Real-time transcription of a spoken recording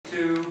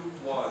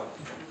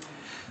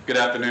Good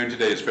afternoon.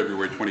 Today is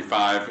February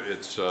 25.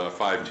 It's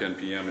 5:10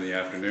 p.m. in the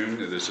afternoon.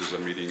 This is a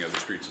meeting of the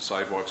Streets and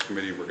Sidewalks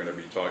Committee. We're going to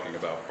be talking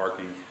about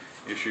parking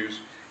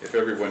issues. If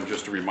everyone,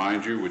 just to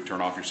remind you, would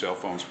turn off your cell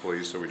phones,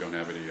 please, so we don't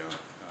have any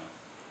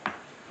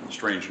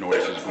strange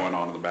noises going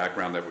on in the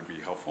background, that would be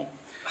helpful.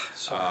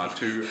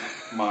 To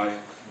my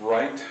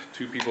right,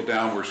 two people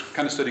down, we're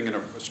kind of sitting in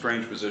a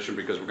strange position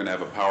because we're going to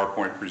have a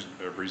PowerPoint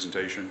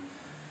presentation.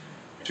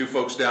 Two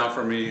folks down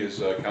from me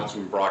is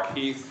Councilman Brock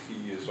Heath.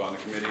 He is on the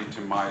committee.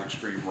 To my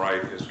extreme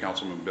right is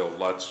Councilman Bill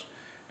Lutz,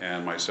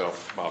 and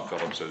myself, Bob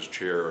Phillips, as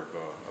chair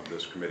of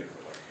this committee.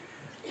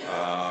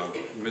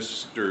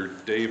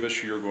 Mr.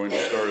 Davis, you're going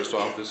to start us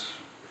off this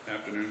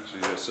afternoon.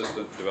 He's the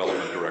Assistant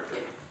Development Director.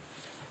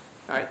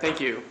 All right,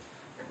 thank you.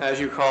 As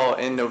you recall,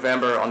 in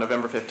November, on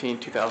November 15,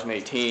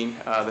 2018,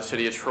 the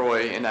City of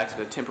Troy enacted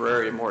a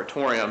temporary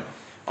moratorium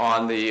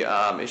on the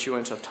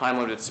issuance of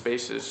time-limited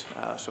spaces.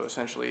 So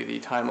essentially, the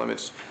time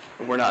limits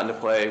were not into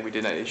play. We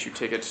did not issue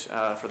tickets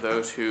for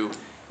those who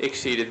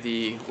exceeded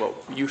what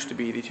used to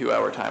be the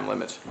 2-hour time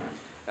limits.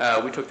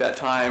 We took that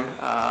time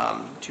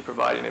to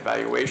provide an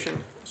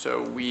evaluation.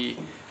 So we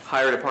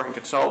hired a parking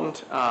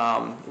consultant.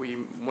 We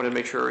wanted to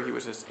make sure he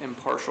was as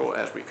impartial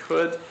as we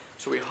could.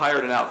 So we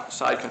hired an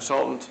outside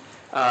consultant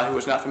who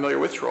was not familiar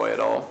with Troy at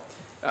all.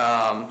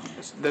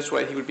 This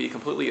way he would be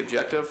completely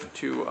objective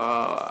to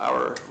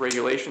our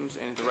regulations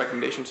and the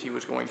recommendations he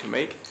was going to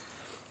make.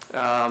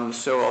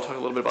 So I'll talk a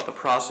little bit about the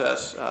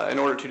process. In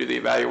order to do the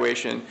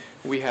evaluation,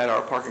 we had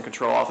our parking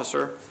control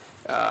officer.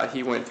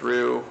 He went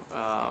through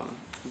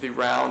the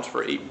rounds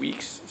for 8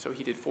 weeks. So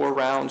he did 4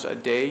 rounds a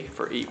day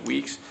for 8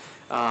 weeks,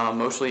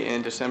 mostly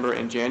in December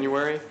and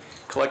January.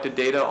 Collected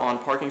data on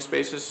parking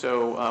spaces,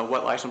 so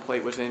what license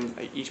plate was in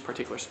each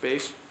particular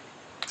space.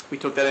 We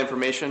took that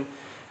information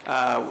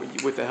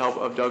with the help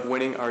of Doug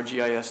Winning, our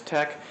GIS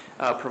tech,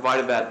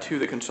 provided that to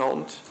the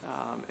consultant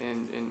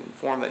in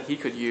form that he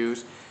could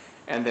use,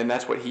 and then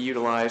that's what he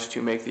utilized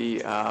to make the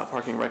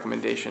parking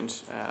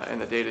recommendations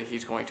and the data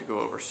he's going to go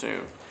over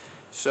soon.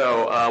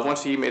 So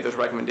once he made those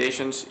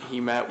recommendations, he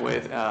met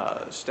with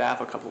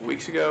staff a couple of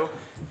weeks ago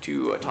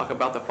to talk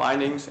about the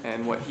findings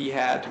and what he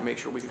had to make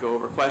sure we could go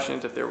over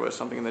questions if there was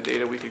something in the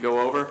data we could go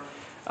over.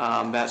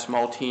 That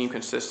small team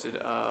consisted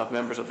of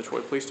members of the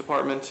Troy Police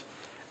Department,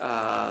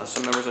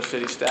 some members of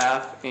city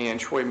staff, and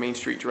Troy Main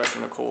Street Director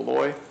Nicole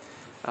Loy.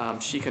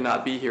 She could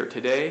not be here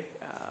today.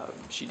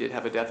 She did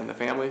have a death in the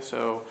family,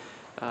 so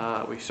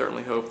we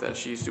certainly hope that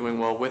she's doing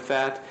well with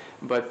that.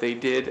 But they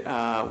did,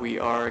 we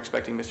are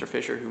expecting Mr.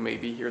 Fisher, who may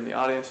be here in the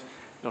audience.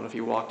 I don't know if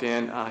he walked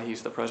in.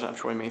 He's the president of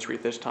Troy Main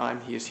Street this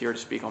time. He is here to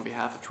speak on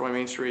behalf of Troy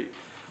Main Street.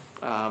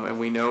 And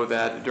we know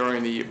that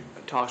during the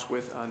talks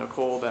with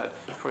Nicole that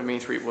Troy Main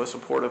Street was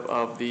supportive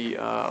of the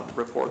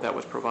report that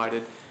was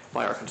provided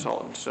by our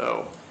consultant.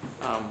 So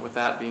with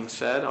that being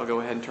said, I'll go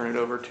ahead and turn it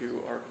over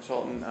to our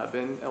consultant,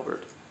 Ben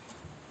Elbert.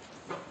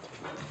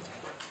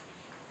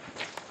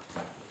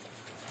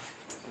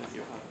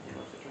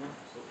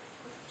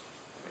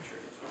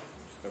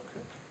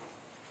 Okay.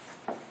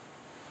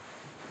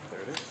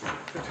 There it is.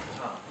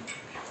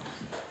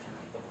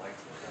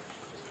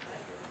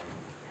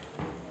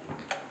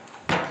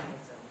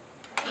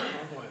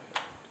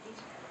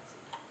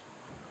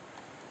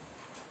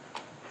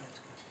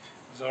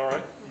 Is that all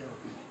right?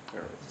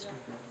 There it is.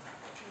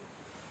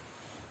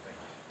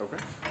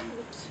 Okay.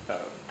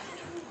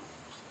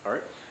 All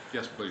right.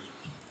 Yes, please.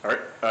 All right.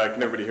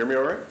 Can everybody hear me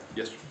all right?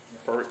 Yes.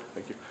 Perfect.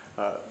 Thank you.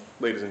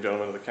 Ladies and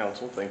gentlemen of the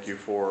council, thank you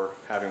for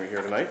having me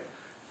here tonight.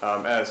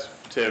 As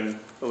Tim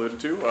alluded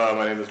to,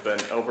 my name is Ben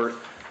Elbert.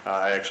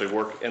 I actually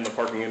work in the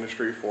parking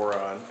industry for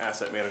an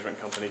asset management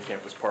company,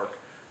 Campus Park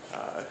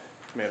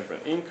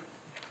Management, Inc.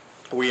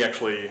 We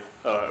actually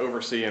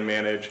oversee and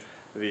manage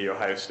the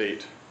Ohio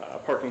State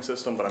parking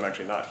system, but I'm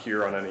actually not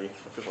here on any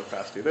official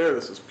capacity there.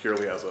 This is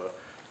purely as a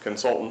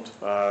consultant.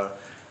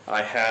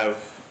 I have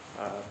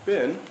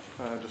been,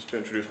 just to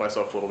introduce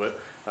myself a little bit,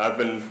 I've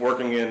been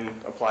working in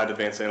applied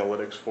advanced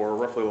analytics for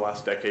roughly the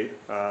last decade.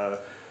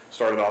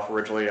 Started off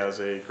originally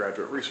as a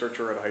graduate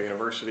researcher at Ohio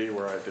University,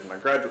 where I did my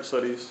graduate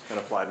studies in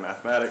applied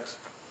mathematics.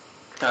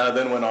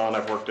 Then went on,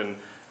 I've worked in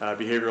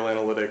behavioral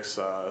analytics,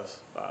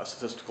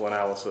 statistical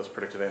analysis,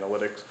 predictive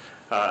analytics,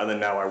 and then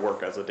now I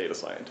work as a data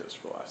scientist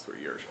for the last 3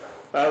 years.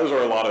 Those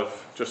are a lot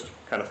of just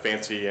kind of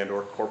fancy and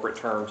or corporate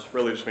terms,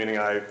 really just meaning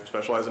I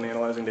specialize in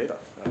analyzing data.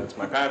 It's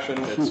my passion,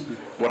 it's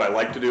what I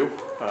like to do.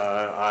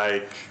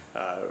 I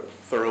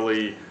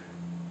thoroughly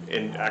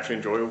actually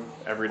enjoy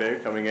every day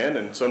coming in,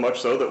 and so much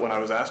so that when I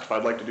was asked if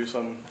I'd like to do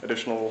some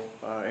additional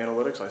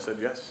analytics, I said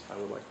yes, I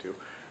would like to.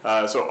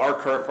 So our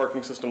current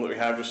parking system that we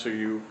have, just so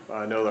you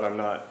know that I'm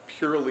not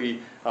purely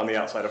on the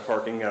outside of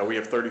parking, we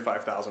have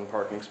 35,000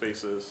 parking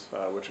spaces,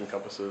 which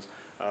encompasses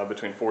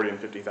between 40 and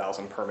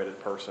 50,000 permitted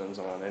persons.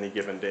 And on any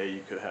given day,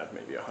 you could have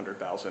maybe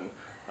 100,000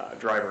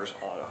 drivers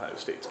on Ohio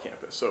State's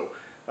campus. So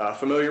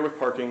familiar with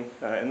parking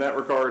in that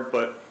regard,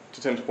 but to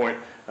Tim's point,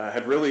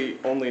 had really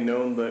only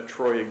known that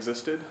Troy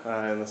existed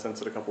in the sense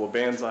that a couple of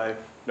bands I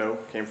know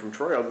came from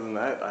Troy. Other than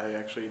that, I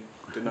actually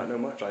did not know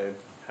much. I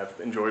have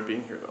enjoyed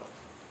being here, though.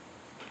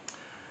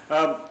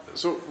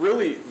 So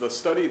really, the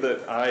study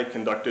that I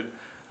conducted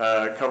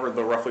covered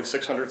the roughly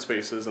 600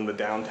 spaces in the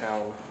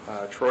downtown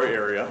Troy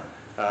area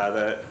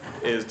that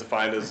is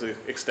defined as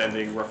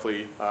extending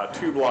roughly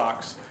 2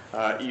 blocks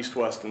east,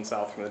 west, and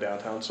south from the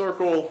downtown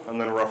circle, and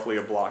then roughly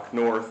a block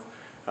north.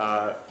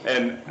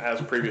 And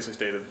as previously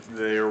stated,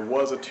 there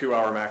was a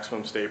 2-hour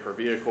maximum stay per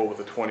vehicle with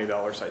a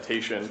 $20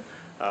 citation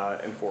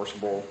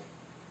enforceable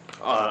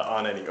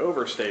on any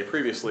overstay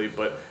previously,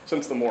 but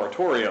since the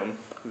moratorium,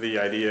 the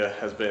idea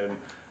has been,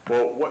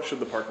 well, what should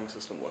the parking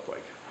system look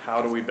like?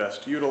 How do we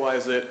best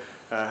utilize it?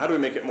 How do we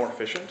make it more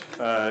efficient?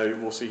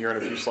 We'll see here in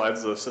a few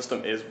slides the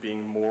system is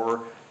being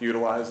more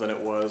utilized than it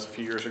was a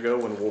few years ago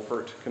when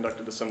Wolpert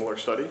conducted a similar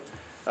study.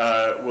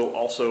 We'll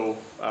also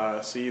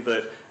see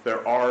that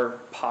there are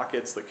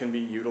pockets that can be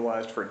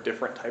utilized for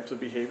different types of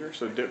behavior.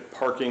 So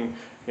parking,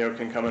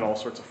 can come in all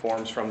sorts of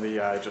forms, from the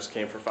I just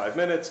came for 5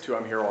 minutes to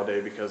I'm here all day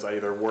because I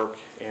either work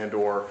and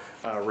or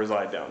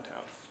reside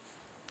downtown.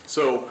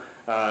 So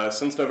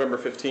since November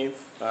 15th,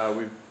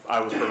 I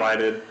was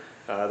provided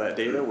that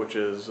data, which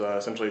is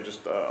essentially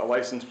just a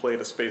license plate,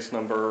 a space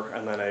number,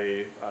 and then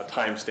a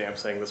timestamp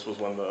saying this was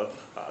when the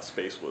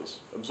space was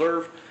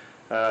observed.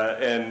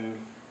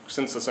 And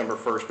since December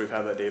 1st, we've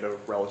had that data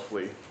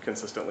relatively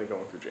consistently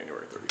going through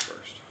January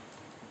 31st.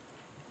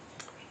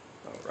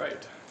 All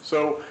right.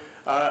 So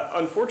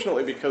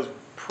unfortunately, because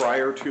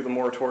prior to the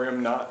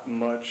moratorium, not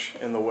much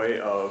in the way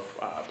of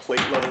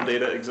plate level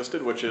data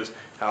existed, which is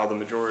how the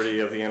majority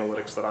of the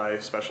analytics that I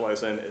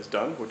specialize in is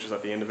done, which is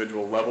at the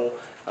individual level.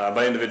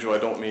 By individual, I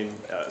don't mean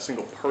a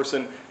single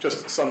person,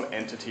 just some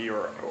entity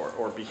or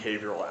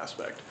behavioral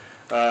aspect.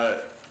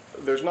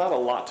 There's not a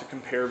lot to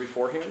compare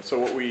beforehand, so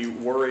what we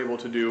were able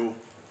to do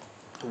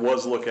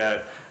was look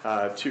at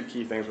 2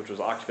 key things, which was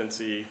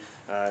occupancy,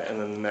 and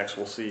then the next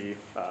we'll see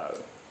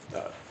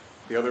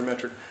the other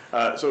metric.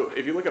 So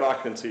if you look at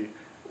occupancy,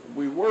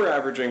 we were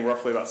averaging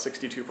roughly about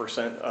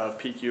 62% of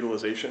peak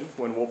utilization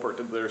when Wolpert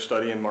did their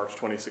study in March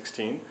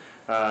 2016.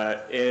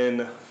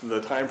 In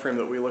the time frame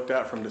that we looked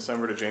at from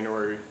December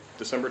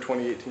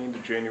 2018 to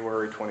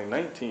January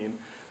 2019,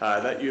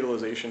 that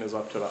utilization is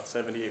up to about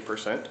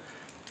 78%.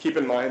 Keep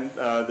in mind,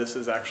 this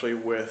is actually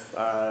with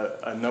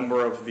a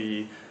number of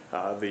the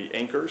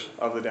anchors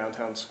of the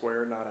downtown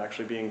square not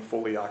actually being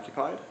fully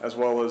occupied, as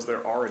well as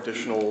there are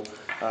additional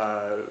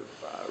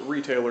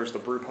retailers, the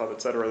brew pub,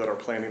 et cetera, that are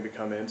planning to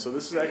come in. So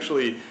this is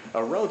actually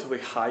a relatively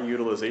high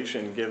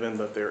utilization, given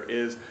that there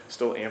is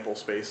still ample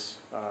space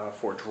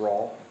for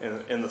draw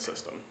in the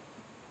system.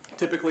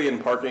 Typically in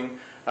parking,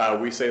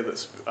 we say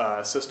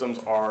that systems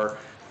are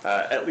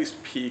at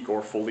least peak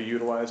or fully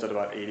utilized at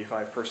about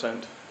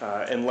 85%,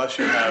 unless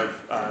you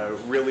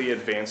have really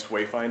advanced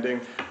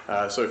wayfinding.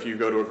 So if you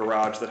go to a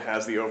garage that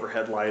has the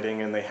overhead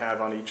lighting and they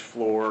have on each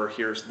floor,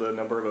 here's the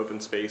number of open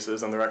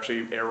spaces, and they're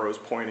actually arrows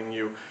pointing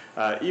you,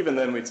 even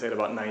then we'd say at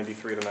about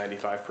 93 to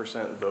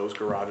 95% those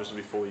garages would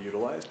be fully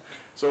utilized.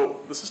 So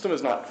the system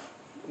is not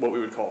what we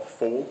would call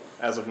full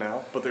as of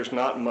now, but there's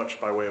not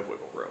much by way of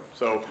wiggle room.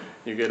 So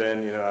you get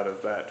in, out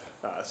of that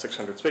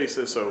 600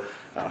 spaces, so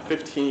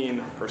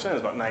 15% is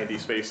about 90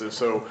 spaces.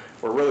 So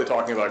we're really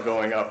talking about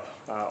going up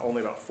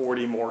only about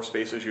 40 more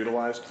spaces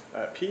utilized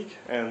at peak,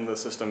 and the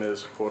system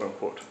is quote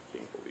unquote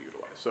being fully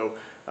utilized. So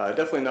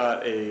definitely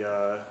not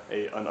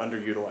an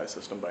underutilized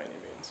system by any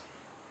means.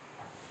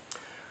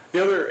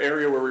 The other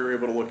area where we were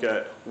able to look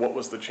at what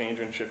was the change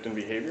and shift in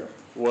behavior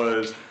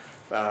was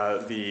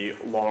the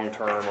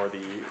long-term, or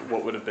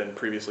what would have been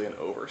previously an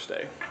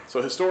overstay.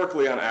 So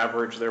historically, on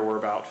average, there were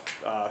about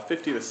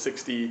 50 to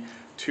 60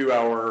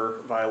 2-hour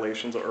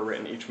violations that were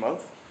written each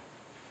month.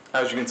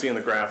 As you can see in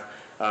the graph,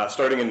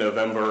 starting in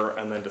November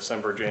and then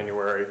December,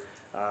 January,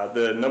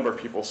 the number of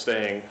people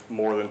staying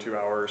more than 2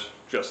 hours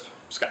just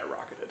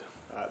skyrocketed.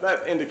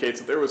 That indicates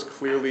that there was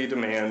clearly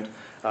demand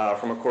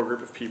from a core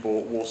group of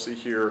people. We'll see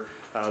here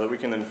that we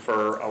can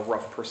infer a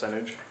rough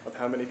percentage of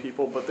how many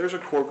people, but there's a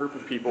core group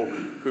of people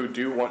who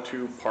do want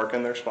to park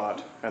in their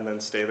spot and then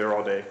stay there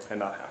all day and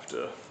not have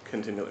to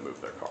continually move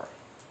their car,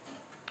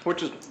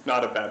 which is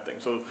not a bad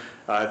thing. So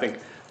I think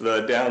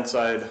the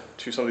downside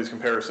to some of these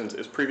comparisons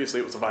is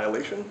previously it was a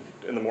violation.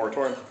 In the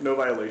moratorium, no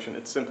violation.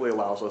 It simply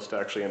allows us to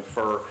actually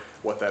infer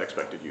what that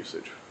expected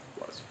usage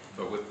was.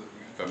 But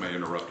if I may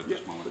interrupt at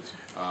this moment,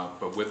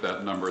 but with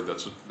that number,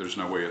 there's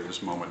no way at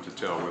this moment to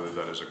tell whether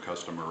that is a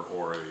customer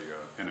or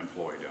an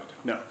employee downtown.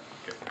 No.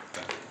 Okay,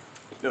 thank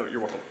you. No, you're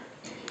welcome.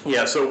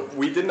 Yeah, so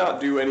we did not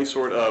do any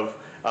sort of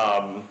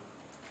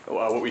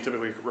what we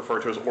typically refer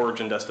to as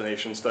origin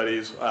destination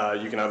studies.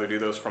 You can either do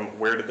those from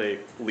where did they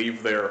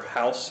leave their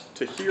house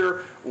to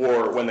here,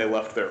 or when they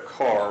left their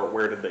car,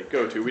 where did they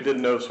go to. We did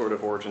no sort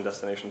of origin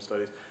destination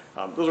studies.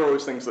 Those are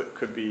always things that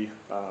could be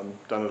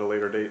done at a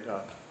later date.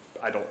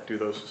 I don't do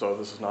those, so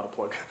this is not a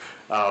plug.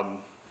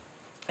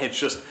 It's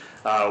just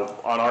on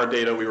our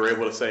data, we were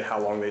able to say how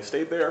long they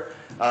stayed there.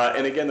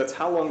 And again, that's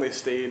how long they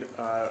stayed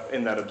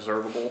in that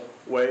observable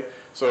way.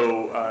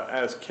 So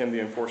as Kim, the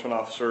enforcement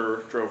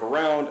officer, drove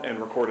around and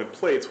recorded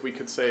plates, we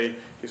could say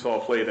he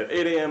saw a plate at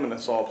 8 a.m.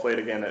 and saw a plate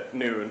again at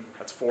noon.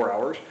 That's 4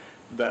 hours.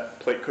 That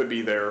plate could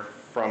be there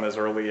from as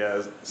early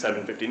as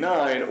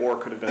 7:59 or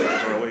could have been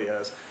as early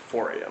as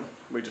 4 a.m.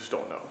 We just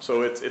don't know.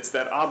 So it's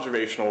that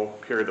observational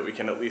period that we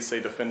can at least say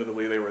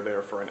definitively they were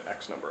there for an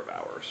X number of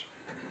hours.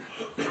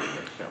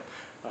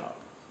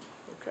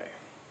 Okay.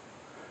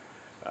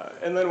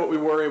 And then what we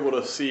were able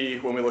to see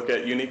when we look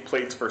at unique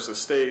plates versus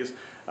stays,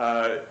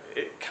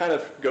 it kind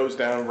of goes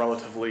down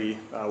relatively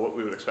what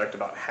we would expect,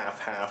 about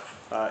half-half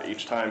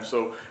each time.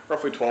 So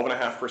roughly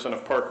 12.5%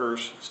 of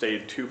parkers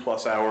stayed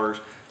 2+ hours,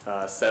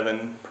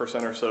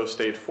 7% or so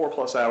stayed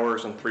 4+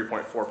 hours, and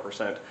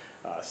 3.4%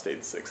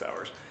 stayed 6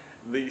 hours.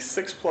 The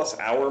 6+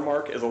 hour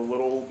mark is a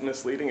little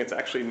misleading. It's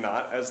actually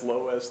not as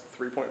low as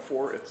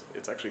 3.4.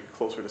 It's actually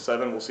closer to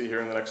 7. We'll see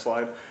here in the next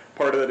slide.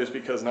 Part of that is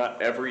because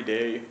not every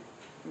day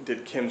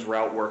did Kim's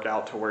route work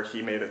out to where he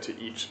made it to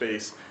each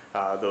space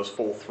those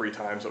full 3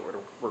 times that would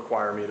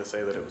require me to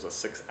say that it was a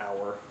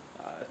 6-hour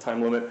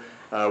time limit.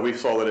 We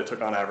saw that it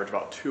took on average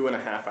about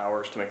 2.5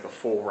 hours to make the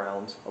full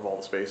rounds of all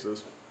the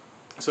spaces.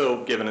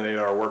 So given an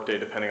 8-hour workday,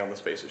 depending on the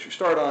spaces you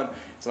start on,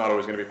 it's not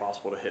always going to be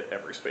possible to hit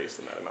every space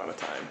in that amount of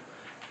time.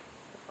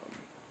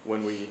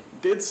 When we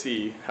did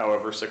see,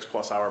 however,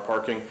 6+ hour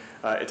parking,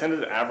 it tended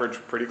to average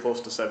pretty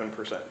close to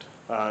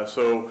 7%.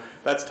 So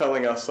that's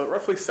telling us that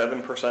roughly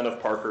 7%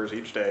 of parkers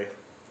each day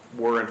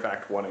were in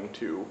fact wanting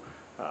to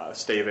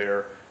stay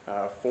there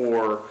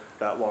for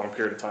that long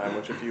period of time,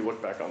 which if you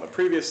look back on the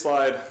previous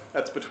slide,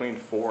 that's between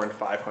 400 and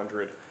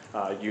 500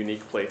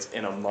 unique plates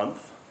in a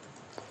month.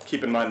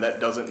 Keep in mind that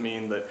doesn't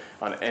mean that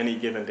on any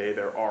given day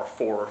there are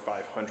 400 or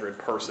 500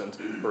 persons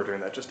who are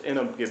doing that. Just in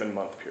a given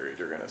month period,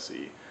 you're going to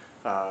see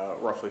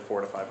roughly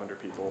 400 to 500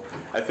 people.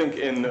 I think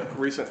in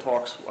recent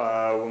talks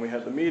when we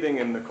had the meeting,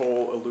 and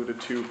Nicole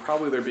alluded to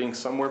probably there being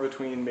somewhere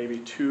between maybe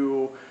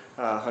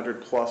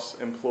 200 plus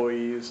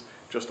employees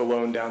just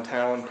alone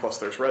downtown, plus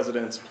there's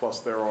residents, plus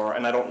there are,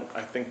 and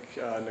I think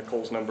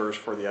Nicole's numbers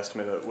for the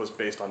estimate was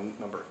based on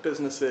number of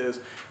businesses,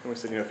 and we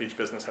said, if each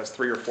business has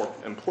 3 or 4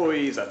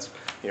 employees, that's,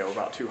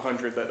 about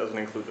 200. That doesn't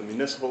include the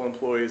municipal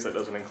employees, that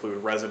doesn't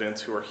include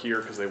residents who are here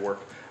because they work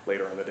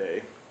later in the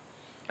day,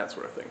 that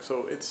sort of thing.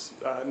 So it's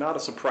not a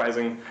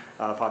surprising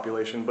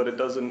population, but it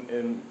doesn't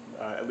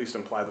at least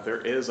imply that there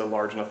is a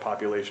large enough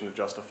population to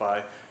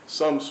justify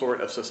some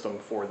sort of system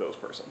for those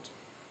persons.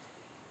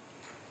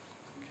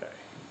 Okay.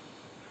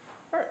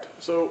 All right,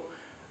 so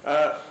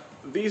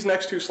these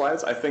next 2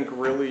 slides I think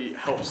really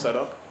help set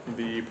up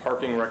the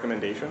parking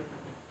recommendation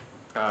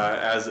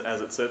as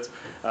it sits.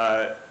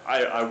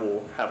 I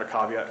will have a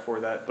caveat for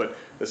that, but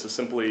this is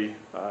simply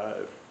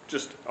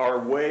just our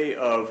way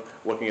of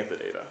looking at the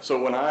data. So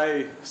when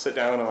I sit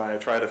down and I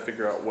try to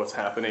figure out what's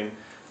happening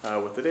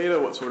with the data,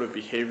 what sort of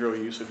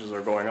behavioral usages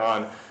are going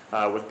on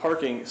with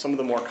parking, some of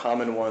the more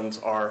common ones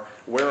are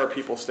where are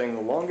people staying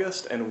the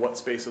longest and what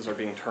spaces are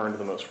being turned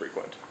the most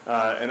frequent.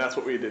 And that's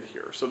what we did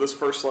here. So this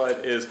first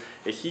slide is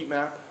a heat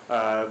map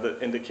that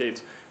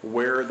indicates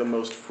where the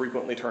most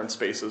frequently turned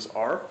spaces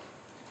are.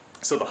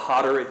 So the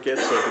hotter it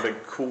gets, so the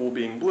cool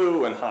being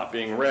blue and hot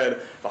being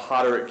red, the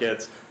hotter it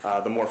gets,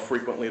 the more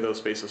frequently those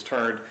spaces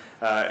turned.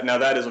 Now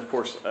that is, of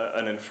course,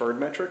 an inferred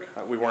metric.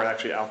 We weren't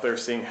actually out there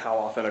seeing how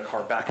often a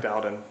car backed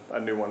out and a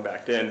new one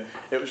backed in.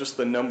 It was just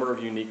the number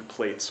of unique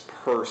plates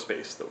per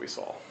space that we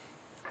saw.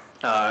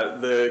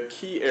 The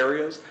key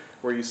areas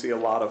where you see a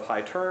lot of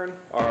high turn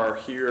are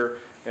here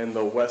in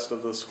the west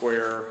of the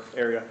square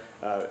area.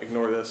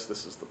 Ignore this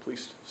is the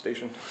police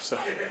station.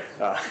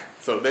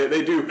 So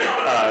they do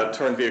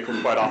turn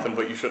vehicles quite often,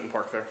 but you shouldn't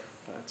park there.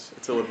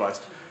 It's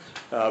ill-advised.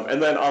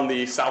 And then on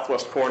the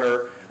southwest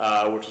corner,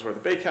 which is where the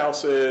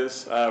bakehouse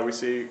is, we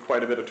see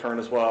quite a bit of turn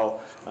as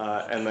well.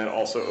 And then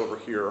also over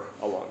here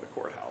along the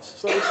courthouse.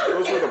 So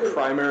those were the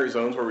primary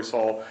zones where we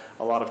saw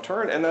a lot of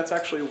turn, and that's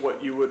actually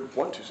what you would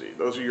want to see.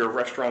 Those are your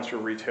restaurants, your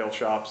retail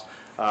shops,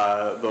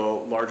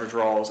 the larger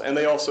draws, and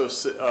they also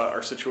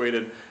are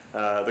situated.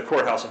 The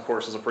courthouse, of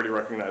course, is a pretty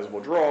recognizable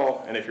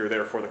draw, and if you're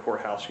there for the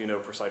courthouse, you know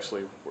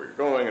precisely where you're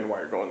going and why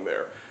you're going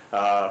there.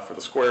 For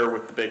the square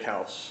with the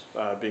bakehouse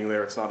being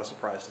there, it's not a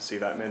surprise to see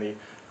that many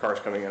cars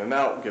coming in and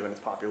out, given its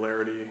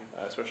popularity,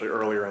 especially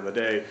earlier in the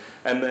day.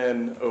 And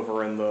then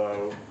over in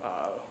the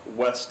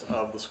west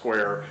of the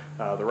square,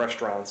 the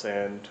restaurants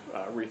and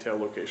retail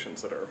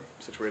locations that are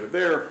situated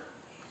there.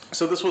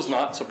 So this was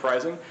not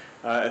surprising.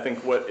 I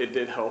think what it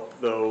did help,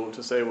 though,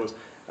 to say was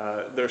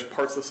there's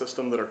parts of the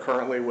system that are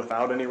currently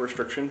without any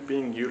restriction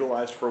being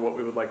utilized for what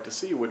we would like to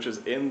see, which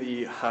is in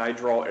the high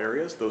draw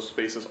areas, those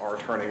spaces are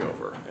turning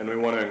over. And we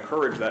want to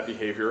encourage that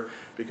behavior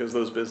because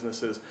those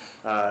businesses,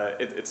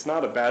 it's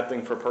not a bad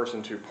thing for a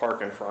person to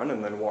park in front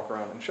and then walk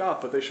around and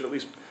shop, but they should at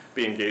least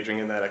be engaging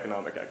in that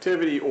economic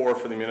activity, or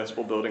for the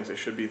municipal buildings, they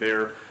should be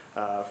there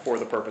for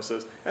the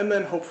purposes, and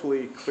then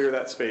hopefully clear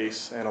that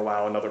space and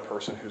allow another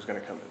person who's going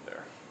to come in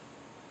there.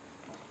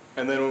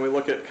 And then when we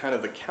look at kind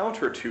of the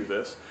counter to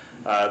this,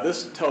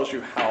 this tells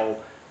you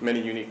how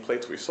many unique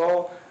plates we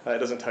saw. It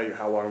doesn't tell you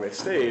how long they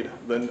stayed.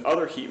 The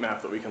other heat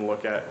map that we can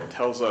look at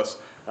tells us,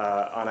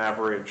 on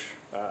average,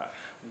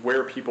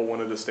 where people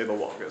wanted to stay the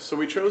longest. So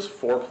we chose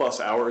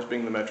 4+ hours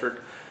being the metric.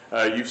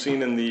 You've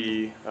seen in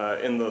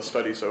the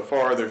study so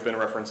far, there's been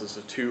references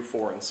to 2,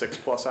 4, and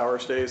 6+ hour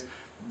stays,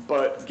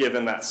 but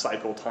given that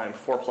cycle time,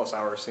 4+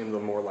 hours seems the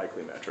more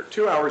likely metric.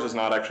 2 hours is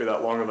not actually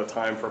that long of a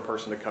time for a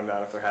person to come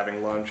down if they're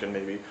having lunch and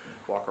maybe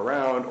walk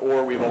around,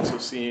 or we've also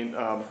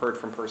heard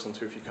from persons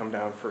who, if you come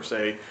down for,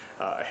 say,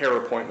 a hair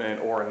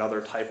appointment or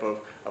another type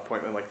of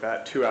appointment like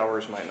that, 2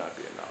 hours might not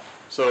be enough.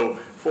 So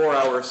 4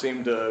 hours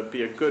seem to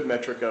be a good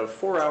metric of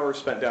 4 hours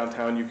spent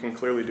downtown, you can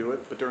clearly do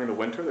it, but during the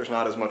winter there's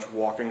not as much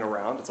walking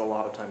around. It's a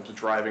lot of times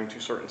driving to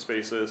certain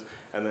spaces,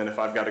 and then if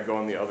I've got to go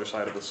on the other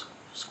side of the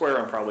square,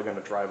 I'm probably going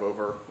to drive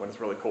over when it's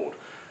really cold.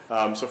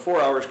 So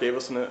 4 hours gave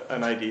us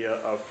an idea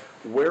of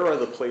where are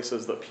the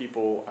places that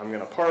I'm going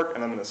to park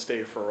and I'm going to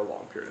stay for a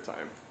long period of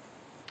time.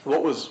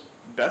 What was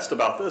best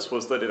about this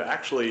was that it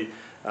actually,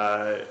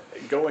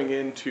 going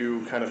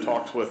into kind of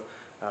talks with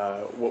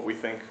what we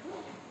think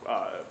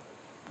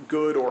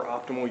good or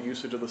optimal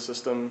usage of the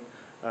system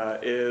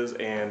is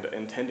and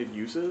intended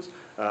uses,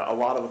 a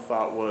lot of the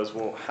thought was,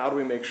 well, how do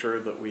we make sure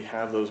that we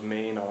have those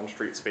main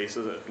on-street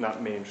spaces,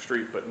 not main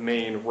street, but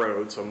main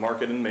roads, so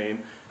Market and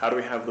Main, how do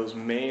we have those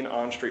main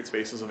on-street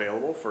spaces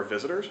available for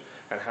visitors,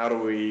 and how do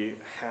we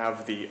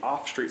have the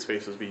off-street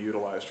spaces be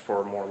utilized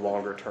for more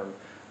longer-term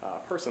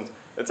persons?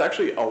 It's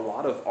actually a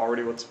lot of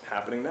already what's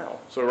happening now.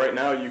 So right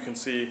now you can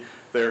see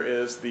there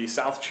is the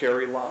South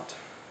Cherry lot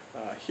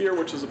here,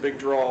 which is a big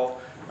draw.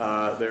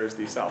 There's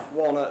the South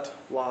Walnut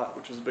lot,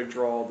 which is a big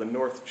draw, the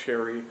North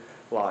Cherry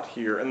lot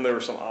here, and there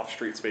were some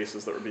off-street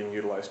spaces that were being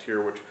utilized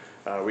here, which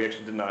we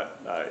actually did not,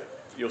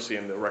 you'll see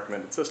in the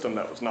recommended system,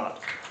 that was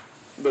not,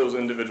 those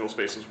individual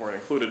spaces weren't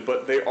included,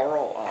 but they are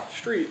all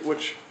off-street,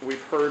 which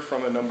we've heard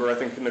from a number, I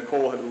think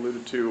Nicole had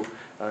alluded to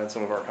in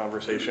some of our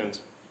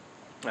conversations,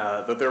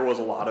 that there was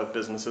a lot of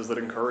businesses that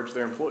encourage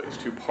their employees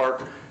to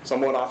park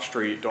somewhat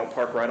off-street, don't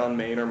park right on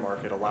Main or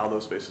Market, allow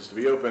those spaces to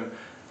be open.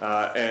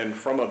 And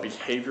from a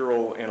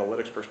behavioral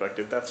analytics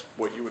perspective, that's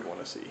what you would want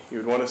to see. You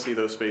would want to see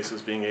those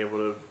spaces being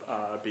able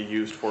to be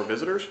used for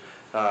visitors,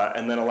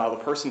 and then allow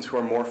the persons who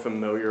are more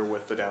familiar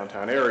with the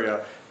downtown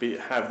area,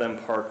 have them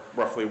park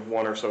roughly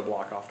 1 or so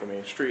block off the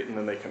main street, and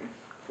then they can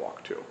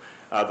walk to.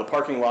 The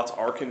parking lots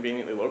are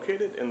conveniently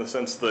located in the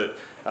sense that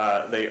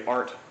they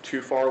aren't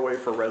too far away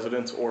for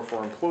residents or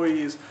for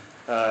employees,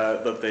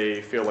 that they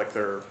feel like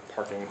they're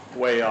parking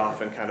way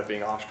off and kind of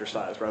being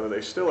ostracized. Rather, they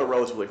still are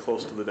relatively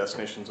close to the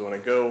destinations they want to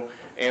go,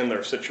 and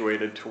they're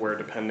situated to where,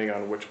 depending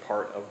on which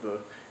part of the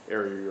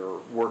area you're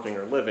working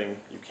or living,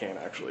 you can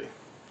actually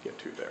get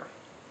to there.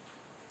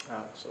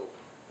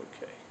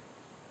 Okay.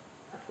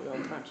 Hopefully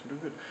on time, so I'm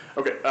doing good.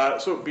 Okay,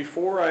 so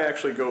before I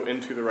actually go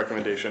into the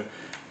recommendation,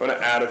 I'm going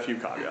to add a few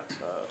caveats.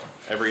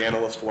 Every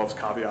analyst loves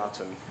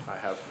caveats, and I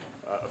have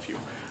a few.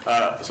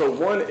 So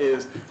one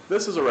is,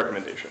 this is a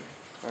recommendation.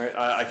 All right,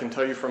 I can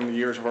tell you from the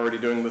years of already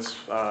doing this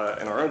in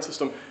our own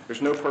system,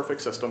 there's no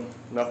perfect system,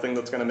 nothing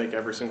that's going to make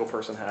every single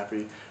person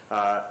happy.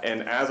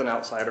 And as an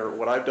outsider,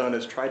 what I've done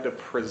is tried to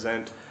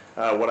present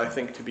what I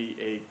think to be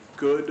a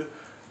good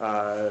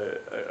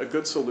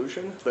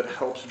solution that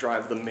helps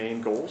drive the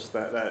main goals,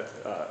 that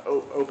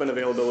open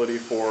availability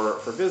for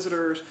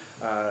visitors,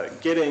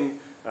 getting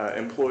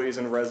employees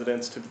and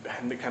residents to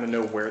kind of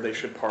know where they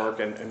should park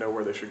and know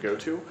where they should go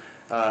to.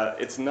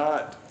 It's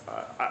not,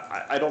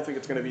 I don't think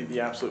it's going to be the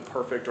absolute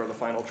perfect or the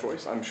final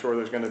choice. I'm sure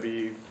there's going to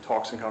be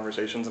talks and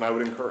conversations, and I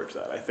would encourage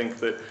that. I think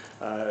that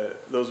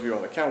those of you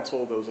on the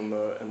council, those in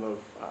the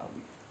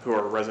who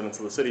are residents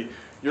of the city,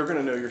 you're going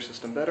to know your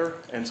system better,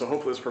 and so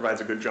hopefully this provides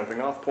a good jumping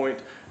off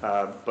point,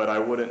 but I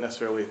wouldn't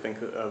necessarily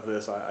think of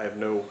this, I have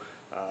no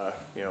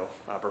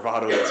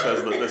bravado that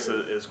says that this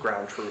is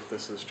ground truth.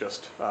 This is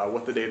just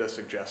what the data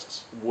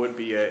suggests would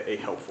be a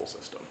helpful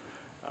system.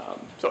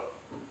 So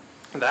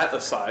that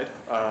aside,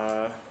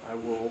 I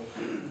will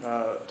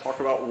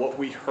talk about what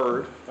we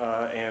heard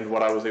and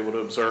what I was able to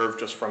observe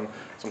just from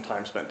some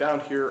time spent down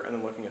here and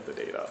then looking at the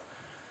data.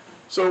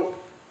 So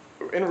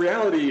in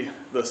reality,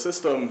 the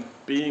system,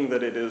 being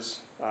that it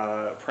is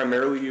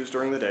primarily used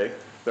during the day,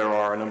 there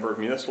are a number of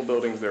municipal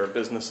buildings, there are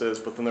businesses,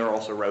 but then there are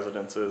also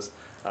residences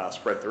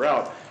spread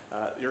throughout.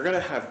 You're going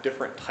to have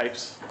different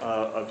types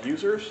of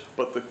users,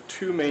 but the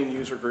two main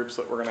user groups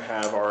that we're going to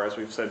have are, as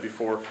we've said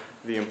before,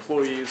 the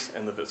employees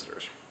and the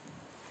visitors.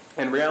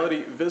 In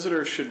reality,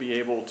 visitors should be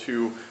able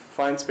to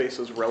find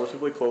spaces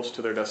relatively close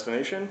to their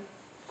destination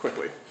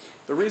quickly.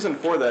 The reason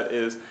for that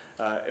is,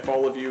 if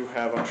all of you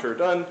have, I'm sure,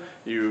 done,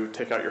 you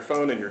take out your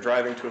phone and you're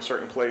driving to a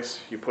certain place,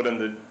 you put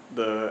in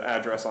the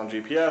address on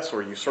GPS,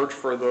 or you search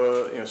for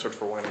search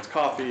for Winans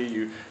Coffee,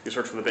 you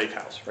search for the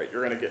bakehouse, right?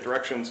 You're going to get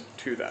directions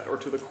to that, or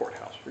to the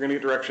courthouse. You're going to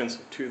get directions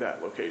to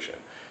that location.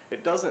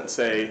 It doesn't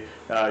say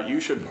you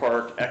should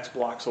park X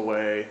blocks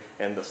away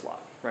in this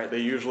lot, right?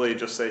 They usually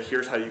just say,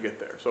 here's how you get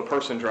there. So a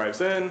person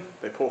drives in,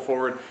 they pull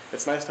forward.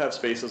 It's nice to have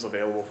spaces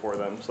available for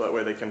them, so that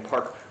way they can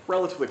park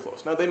relatively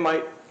close. Now they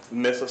might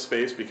miss a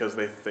space because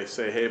they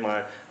say,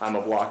 hey, I'm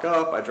a block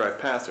up, I drive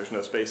past, there's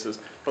no spaces,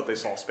 but they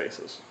saw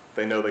spaces.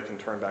 They know they can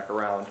turn back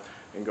around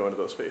and go into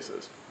those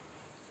spaces.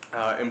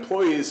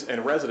 Employees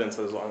and residents,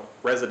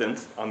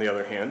 on the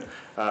other hand,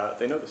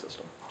 they know the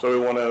system. So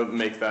we want to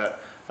make that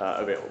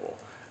available.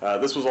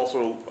 This was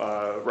also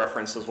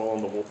referenced as well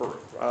in the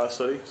Wolper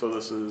study. So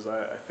this is,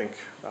 I think,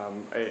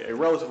 a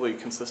relatively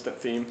consistent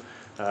theme.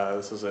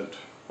 This isn't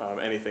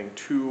anything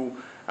too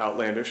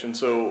outlandish. And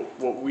so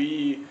what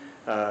we,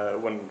 I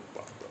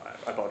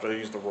apologize, I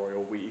used the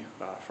royal we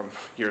from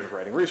years of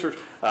writing research.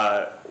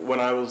 When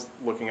I was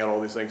looking at all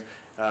these things,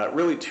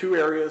 really two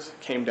areas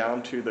came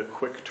down to the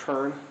quick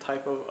turn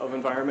type of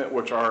environment,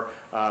 which are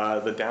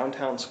the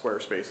downtown square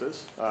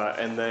spaces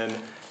and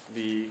then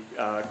the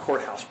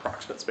courthouse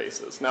proximate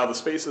spaces. Now the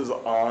spaces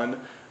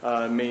on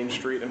Main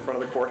Street in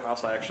front of the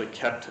courthouse I actually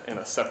kept in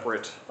a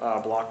separate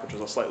block, which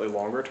is a slightly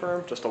longer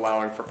term, just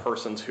allowing for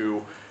persons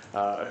who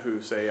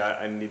say,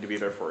 I need to be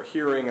there for a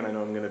hearing and I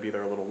know I'm going to be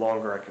there a little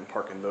longer, I can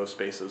park in those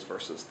spaces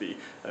versus the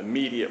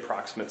immediate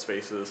proximate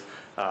spaces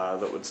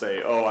that would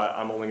say, oh,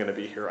 I'm only going to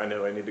be here, I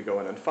know I need to go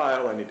in and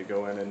file, I need to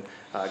go in and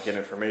get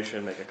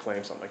information, make a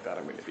claim, something like that,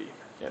 I'm going to be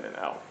in and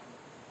out.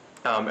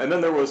 And then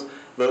there was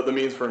the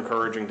means for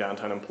encouraging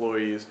downtown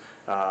employees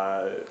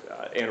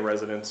and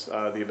residents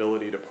the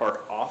ability to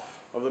park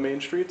off of the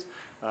main streets.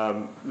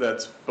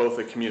 That's both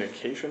a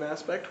communication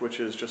aspect, which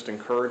is just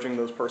encouraging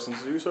those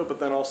persons to do so, but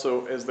then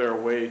also is there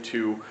a way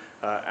to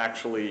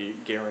actually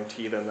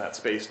guarantee them that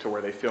space to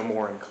where they feel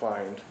more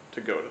inclined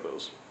to go to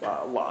those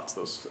lots,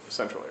 those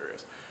central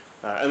areas.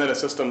 And then a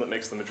system that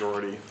makes the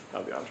majority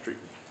of the on-street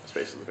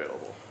spaces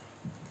available.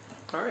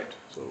 All right,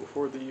 so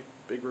for the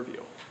big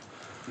reveal.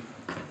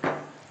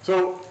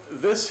 So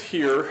this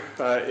here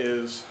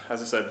is,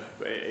 as I said,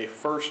 a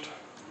first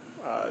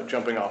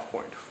jumping off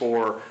point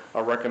for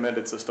a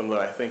recommended system that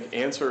I think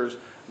answers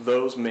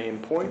those main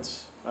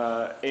points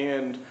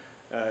and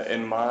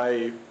in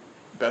my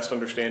best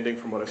understanding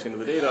from what I've seen of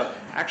the data,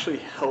 actually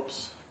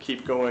helps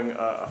keep going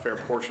a fair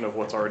portion of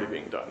what's already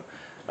being done.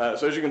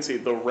 So as you can see,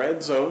 the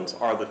red zones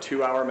are the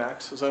 2-hour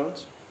max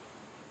zones,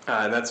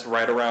 and that's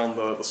right around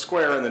the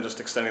square and then just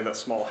extending that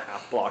small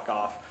half block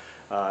off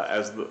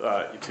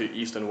to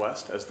east and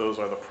west, as those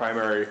are the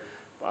primary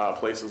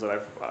places that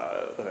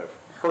I've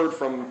heard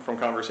from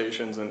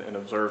conversations and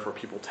observed where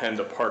people tend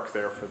to park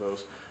there for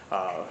those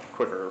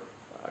quicker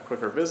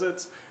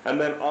visits.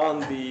 And then on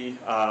the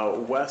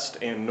west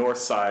and north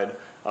side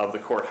of the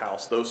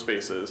courthouse, those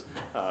spaces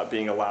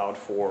being allowed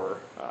for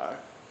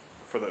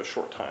those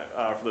short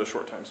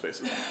time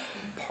spaces.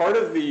 Part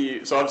of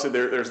so obviously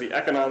there's the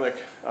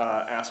economic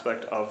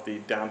aspect of the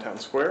downtown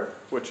square,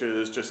 which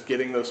is just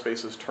getting those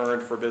spaces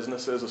turned for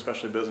businesses,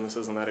 especially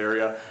businesses in that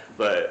area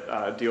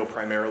that deal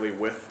primarily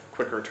with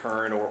quicker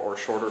turn or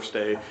shorter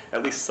stay,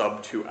 at least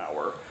sub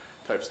 2-hour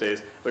type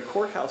stays. The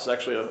courthouse is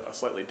actually a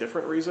slightly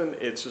different reason.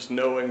 It's just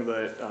knowing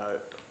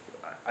that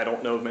I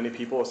don't know many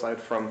people aside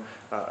from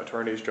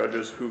attorneys,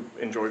 judges who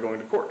enjoy going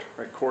to court.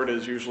 Right? Court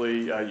is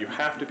usually you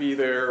have to be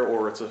there,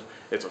 or it's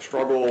a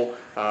struggle,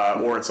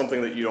 or it's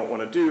something that you don't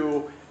want to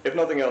do. If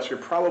nothing else, you're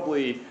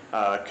probably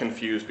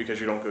confused because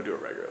you don't go do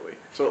it regularly.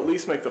 So at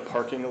least make the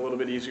parking a little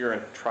bit easier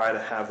and try to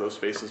have those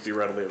spaces be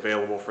readily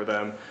available for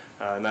them,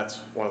 and that's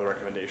one of the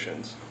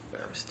recommendations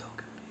there.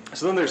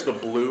 So then there's the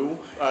blue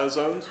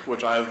zones,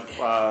 which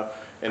I've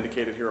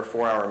indicated here a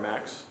 4-hour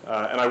max.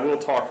 And I will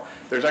talk,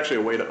 there's actually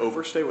a way to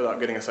overstay without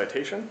getting a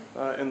citation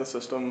in the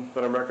system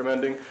that I'm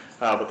recommending.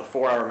 But the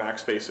 4-hour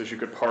max spaces, you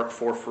could park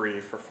for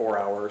free for 4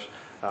 hours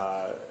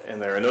in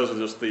there. And those are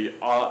just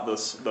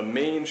the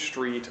main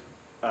street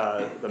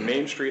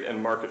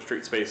and Market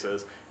Street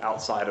spaces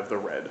outside of the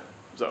red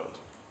zones.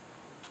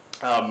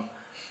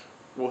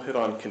 We'll hit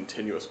on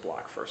continuous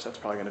block first. That's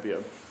probably going to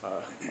be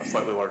a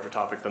slightly larger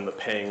topic than the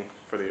paying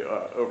for the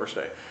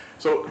overstay.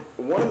 So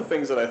one of the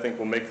things that I think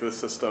will make this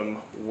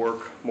system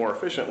work more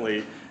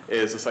efficiently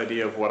is this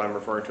idea of what I'm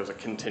referring to as a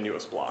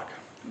continuous block.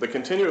 The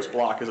continuous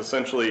block is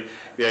essentially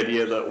the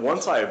idea that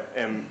once I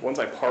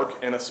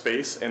park in a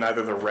space in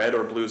either the red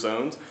or blue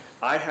zones,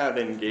 I have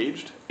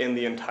engaged in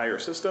the entire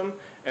system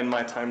and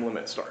my time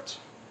limit starts.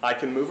 I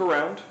can move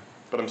around,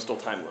 but I'm still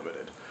time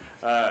limited.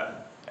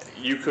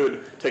 You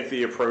could take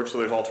the approach, so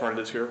there's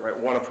alternatives here, right?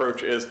 One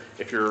approach is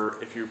if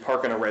you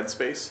park in a red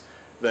space,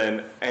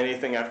 then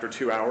anything after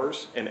 2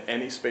 hours in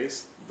any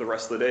space the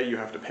rest of the day you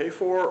have to pay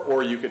for,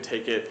 or you could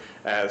take it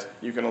as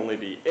you can only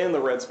be in the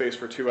red space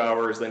for 2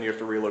 hours, then you have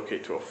to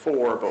relocate to a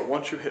 4, but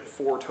once you hit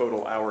 4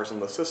 total hours in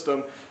the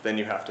system, then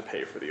you have to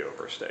pay for the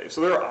overstay.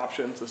 So there are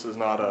options. This is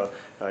not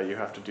you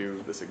have to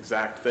do this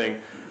exact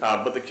thing,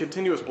 but the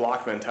continuous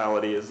block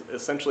mentality is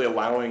essentially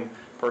allowing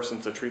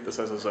persons to treat this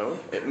as a zone.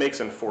 It makes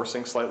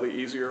enforcing slightly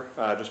easier,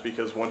 just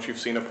because once you've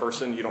seen a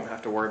person, you don't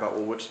have to worry about,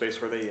 well, which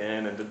space were they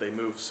in, and did they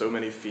move so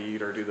many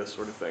feet, or do this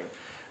sort of thing.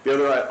 The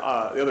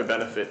other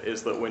benefit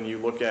is that when you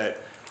look at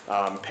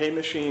pay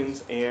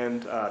machines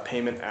and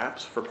payment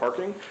apps for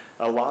parking.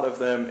 A lot of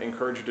them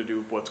encourage you to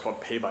do what's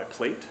called pay by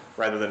plate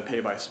rather than pay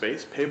by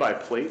space. Pay by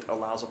plate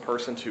allows a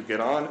person to get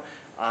on.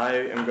 I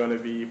am going to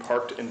be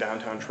parked in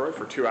downtown Troy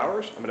for 2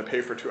 hours. I'm going to pay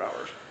for 2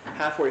 hours.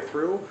 Halfway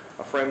through,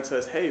 a friend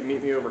says, hey,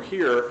 meet me over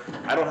here.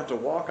 I don't have to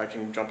walk. I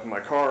can jump in my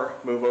car,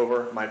 move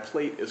over. My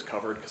plate is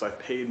covered because I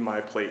paid my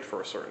plate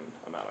for a certain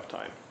amount of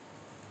time.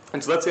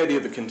 And so that's the idea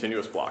of the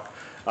continuous block.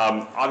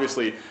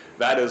 Obviously,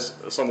 that is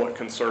a somewhat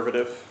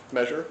conservative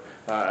measure.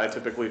 I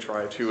typically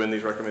try to, in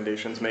these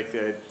recommendations,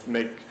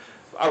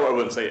 I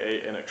wouldn't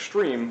say an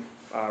extreme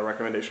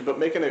recommendation, but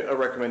making a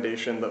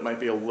recommendation that might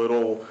be a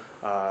little,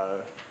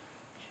 how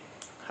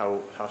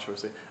should we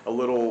say, a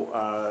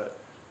little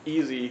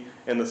easy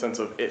in the sense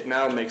of it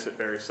now makes it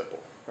very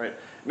simple, right?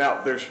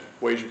 Now, there's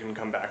ways you can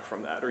come back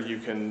from that, or you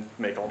can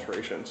make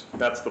alterations.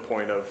 That's the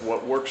point of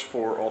what works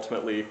for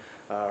ultimately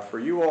for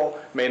you all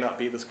may not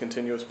be this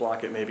continuous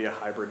block, it may be a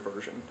hybrid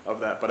version of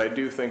that. But I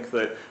do think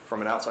that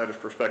from an outsider's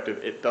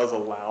perspective, it does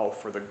allow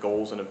for the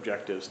goals and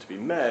objectives to be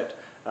met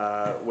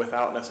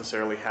without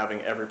necessarily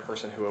having every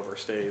person who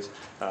overstays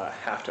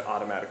have to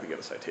automatically get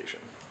a citation.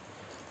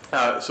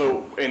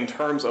 So in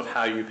terms of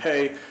how you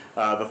pay,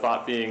 the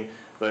thought being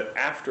that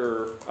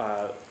after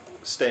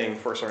staying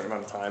for a certain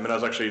amount of time, and I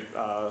was actually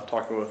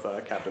talking with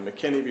Captain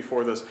McKinney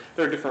before this,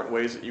 there are different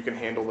ways that you can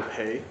handle the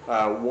pay.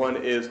 One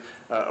is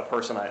a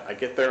person, I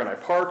get there and I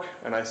park,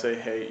 and I say,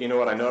 hey, you know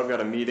what, I know I've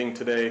got a meeting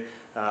today,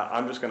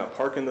 I'm just going to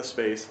park in this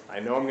space, I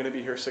know I'm going to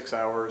be here 6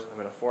 hours,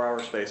 I'm in a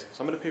 4-hour space,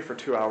 so I'm going to pay for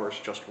 2 hours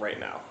just right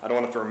now. I don't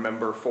want to have to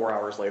remember 4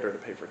 hours later to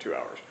pay for 2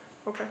 hours.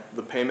 Okay,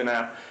 the payment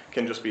app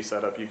can just be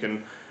set up. You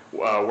can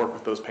work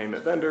with those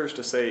payment vendors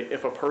to say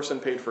if a person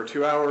paid for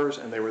 2 hours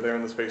and they were there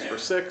in the space for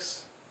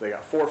 6, they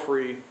got 4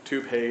 free,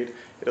 2 paid.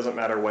 It doesn't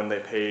matter when they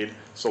paid,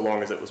 so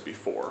long as it was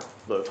before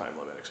the time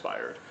limit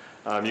expired.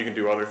 You can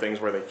do other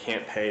things where they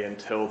can't pay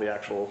until the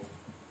actual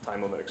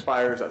time limit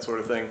expires, that sort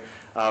of thing.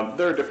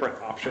 There are different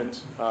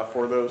options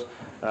for those,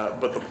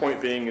 but the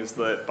point being is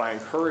that by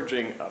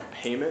encouraging a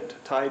payment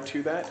tied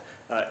to that,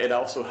 it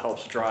also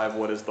helps drive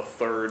what is the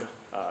third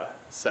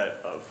set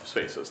of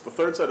spaces. The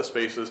third set of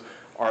spaces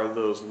are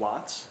those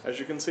lots, as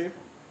you can see.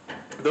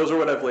 Those are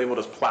what I've labeled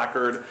as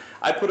placard.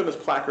 I put them as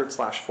placard /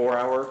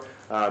 4-hour,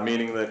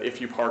 meaning that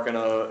if you park in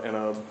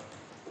a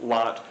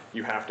lot,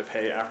 you have to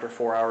pay after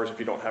 4 hours if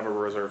you don't have a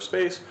reserved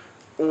space,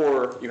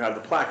 or you have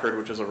the placard,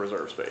 which is a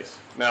reserved space.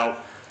 Now,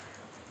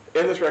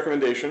 in this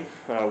recommendation,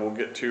 we'll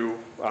get to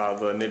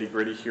the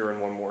nitty-gritty here in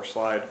one more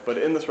slide, but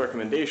in this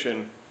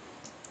recommendation,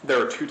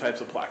 there are 2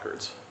 types of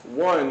placards.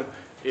 One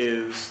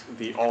is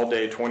the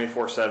all-day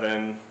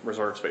 24/7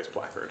 reserved space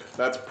placard.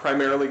 That's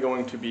primarily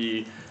going to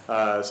be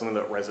something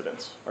that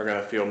residents are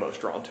going to feel most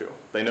drawn to.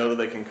 They know that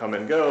they can come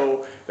and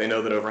go, they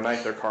know that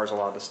overnight their car's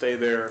allowed to stay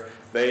there,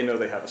 they know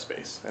they have a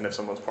space, and if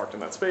someone's parked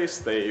in that space,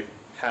 they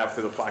have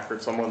through the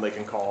placard someone they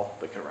can call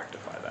that can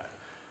rectify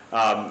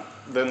that.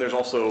 Then there's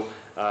also,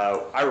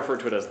 I refer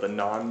to it as the I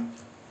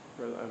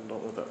don't know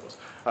what that was.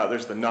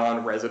 There's the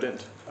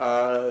non-resident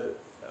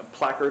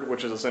placard,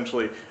 which is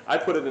essentially, I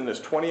put it in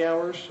as 20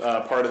 hours.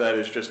 Part of that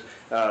is just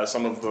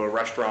some of the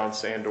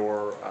restaurants and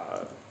or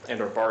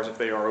bars, if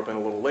they are open a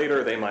little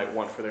later, they might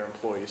want for their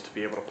employees to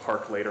be able to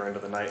park later into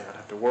the night and not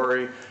have to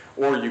worry.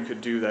 Or you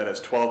could do that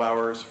as 12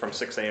 hours from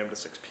 6 a.m. to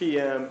 6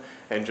 p.m.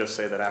 and just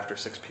say that after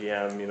 6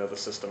 p.m., the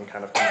system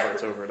kind of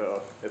converts over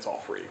to it's all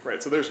free,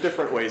 right? So there's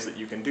different ways that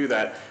you can do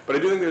that, but I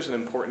do think there's an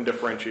important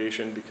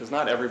differentiation because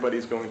not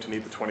everybody's going to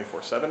need the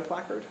 24/7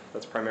 placard.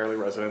 That's primarily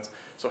residents.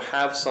 So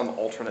have some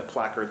alternate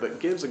placard that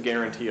gives a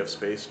guarantee of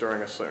space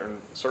during a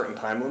certain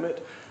time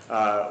limit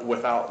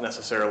without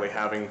necessarily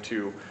having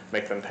to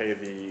make them pay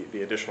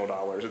the additional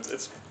dollars.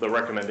 The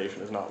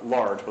recommendation is not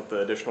large, but the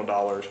additional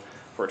dollars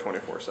for a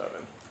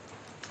 24/7.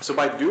 So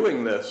by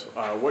doing this,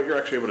 what you're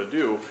actually able to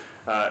do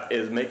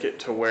is make it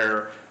to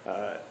where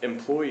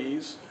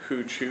employees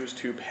who choose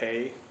to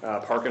pay,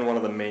 park in one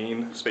of the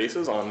main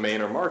spaces on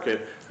Main or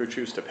Market, who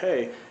choose to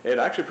pay, it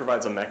actually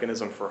provides a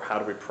mechanism for how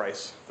do we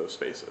price those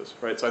spaces,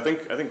 right? So I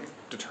think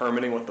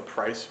determining what the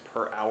price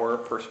per hour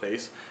per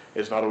space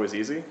is not always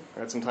easy,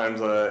 right? Sometimes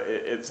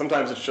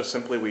it's just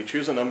simply we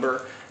choose a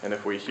number, and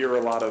if we hear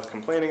a lot of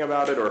complaining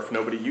about it, or if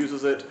nobody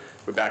uses it,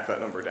 we back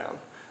that number down.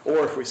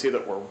 Or if we see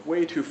that we're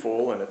way too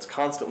full and it's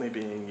constantly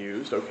being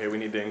used, okay, we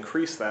need to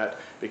increase that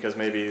because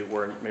maybe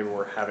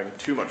we're having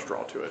too much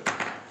draw to it.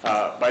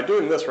 By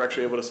doing this, we're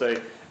actually able to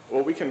say,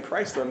 well, we can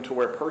price them to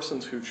where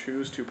persons who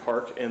choose to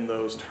park in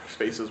those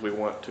spaces we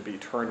want to be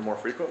turned more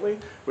frequently,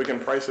 we can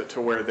price it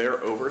to where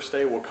their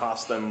overstay will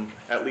cost them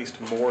at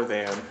least more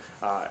than,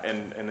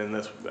 and in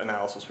this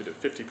analysis we did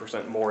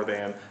 50% more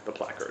than the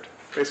placard.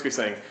 Basically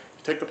saying,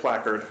 take the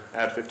placard,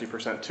 add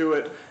 50% to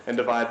it, and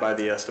divide by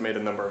the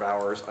estimated number of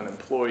hours an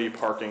employee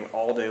parking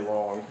all day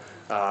long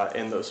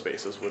in those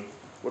spaces would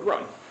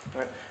run.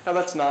 Right? Now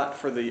that's not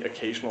for the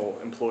occasional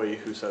employee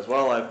who says,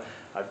 well,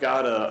 I've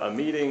got a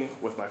meeting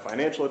with my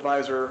financial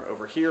advisor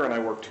over here and I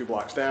work 2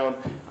 blocks down.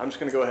 I'm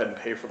just going to go ahead and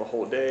pay for the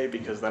whole day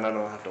because then I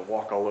don't have to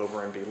walk all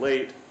over and be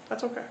late.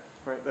 That's okay.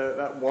 right?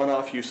 That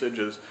one-off usage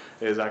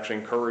is actually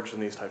encouraged in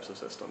these types of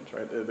systems,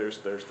 right? There's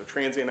the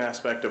transient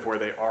aspect of where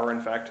they are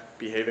in fact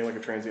behaving like a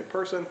transient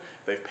person.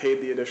 They've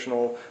paid the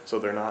additional, so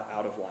they're not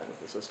out of line with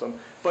the system.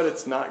 But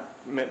it's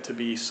not meant to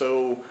be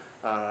so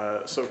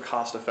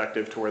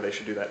cost-effective to where they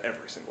should do that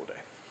every single day.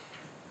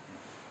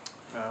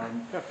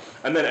 Yeah.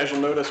 And then as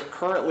you'll notice,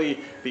 currently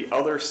the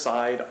other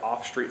side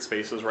off-street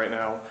spaces right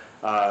now,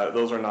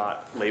 those are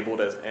not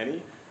labeled as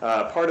any.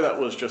 Part of that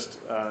was just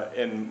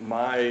in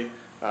my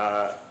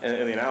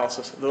in the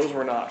analysis, those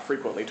were not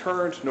frequently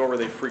turned, nor were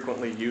they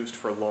frequently used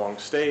for long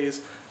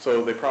stays.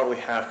 So they probably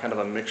have kind of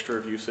a mixture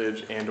of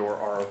usage and or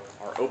are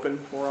open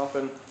more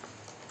often.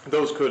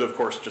 Those could, of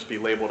course, just be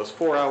labeled as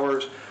 4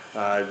 hours.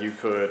 You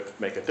could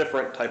make a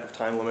different type of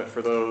time limit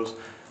for those,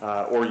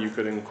 or you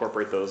could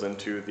incorporate those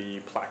into the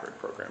placard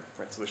program,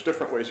 right? So there's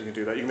different ways you can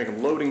do that. You can make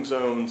them loading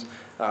zones.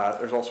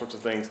 There's all sorts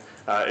of things.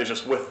 It's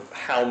just with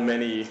how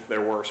many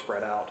there were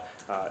spread out,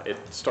 it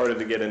started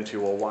to get into,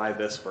 well, why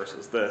this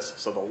versus this?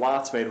 So the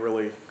lots made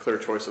really clear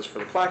choices for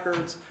the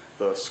placards.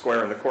 The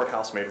square and the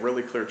courthouse made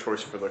really clear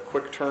choice for the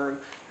quick turn,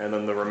 and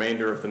then the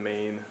remainder of the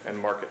main and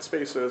market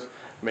spaces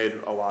made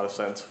a lot of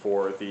sense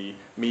for the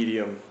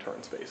medium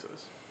turn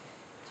spaces.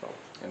 So.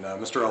 And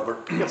Mr.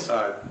 Albert, Yes.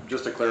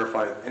 Just to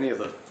clarify, any of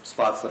the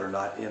spots that are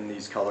not in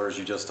these colors,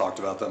 you just talked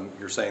about them,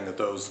 you're saying that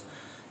those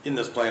in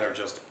this plan are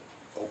just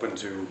open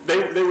to?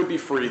 They would be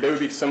free. They would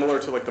be similar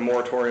to like the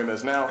moratorium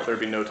is now. There'd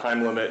be no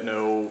time limit,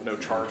 no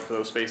charge for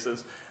those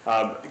spaces.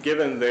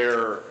 Given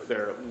their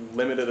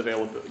limited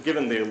availability,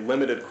 given the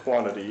limited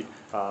quantity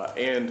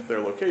and their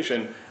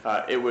location,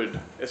 it would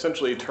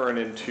essentially turn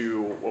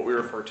into what we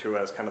refer to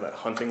as kind of that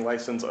hunting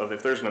license of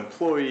if there's an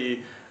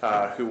employee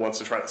who wants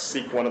to try to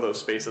seek one of those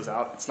spaces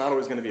out, it's not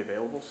always going to be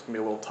available. It's going to be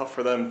a little tough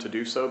for them to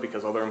do so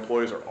because other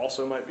employees are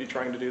also might be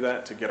trying to do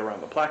that to get around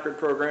the placard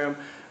program.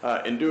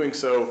 In doing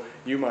so,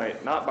 you might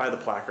not buy the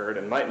placard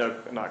and might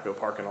not go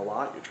park in a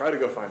lot. You try to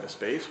go find a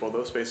space. Well,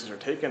 those spaces are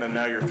taken, and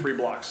now you're 3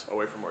 blocks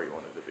away from where you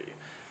wanted to be.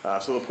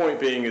 So the point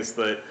being is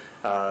that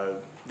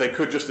they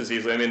could just as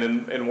easily, I mean,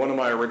 in one of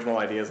my original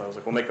ideas, I was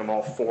like, we'll make them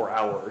all 4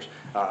 hours.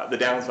 The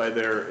downside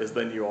there is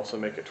then you also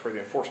make it to where the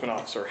enforcement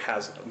officer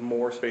has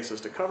more spaces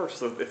to cover,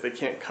 so that if they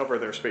can't cover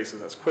their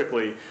spaces as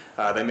quickly,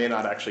 they may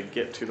not actually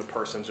get to the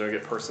persons, or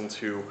get persons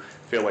who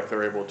feel like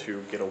they're able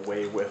to get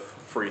away with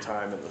free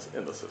time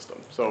in the system.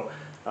 So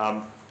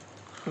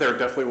there are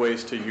definitely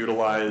ways to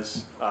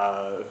utilize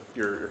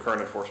your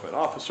current enforcement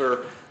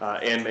officer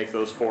and make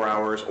those 4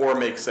 hours, or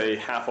make, say,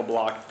 half a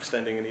block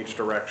extending in each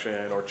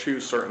direction, or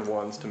choose certain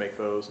ones to make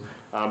those.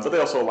 But they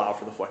also allow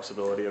for the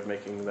flexibility of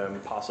making them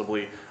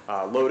possibly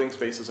loading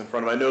spaces in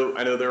front of.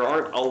 I know there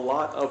aren't a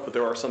lot of, but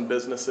there are some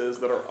businesses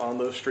that are on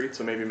those streets,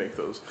 so maybe make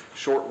those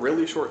short,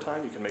 really short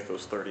time. You can make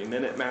those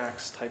 30-minute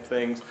max type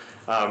things.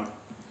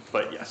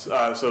 But yes,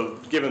 so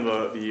given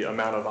the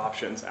amount of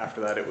options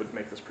after that, it would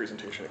make this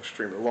presentation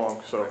extremely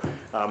long. So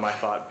my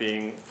thought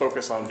being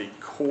focus on the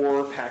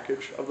core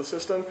package of the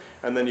system,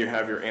 and then you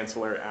have your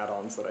ancillary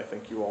add-ons that I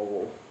think you all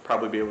will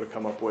probably be able to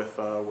come up with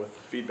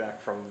feedback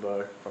from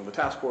the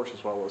task force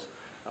as well as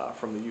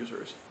from the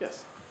users.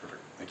 Yes.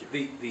 Perfect, thank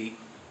you. The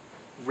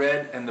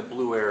red and the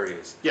blue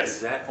areas. Yes. Is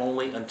that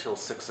only until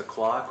 6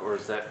 o'clock, or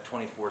is that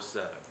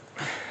 24/7?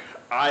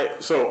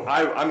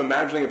 I'm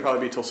imagining it'd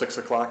probably be till 6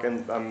 o'clock,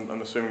 and I'm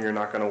assuming you're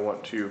not going to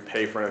want to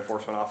pay for an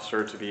enforcement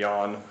officer to be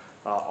on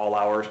all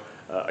hours.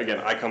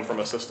 Again, I come from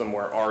a system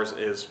where ours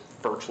is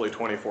virtually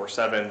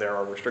 24/7. There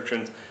are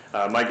restrictions.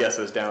 My guess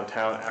is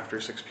downtown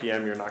after 6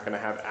 p.m. you're not going to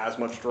have as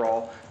much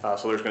draw,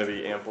 so there's going to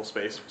be ample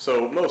space.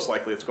 So most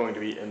likely it's going to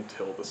be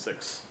until the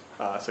 6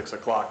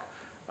 o'clock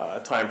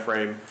time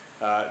frame.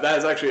 That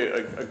is actually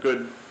a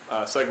good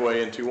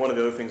segue into one of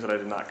the other things that I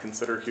did not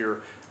consider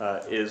here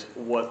is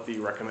what the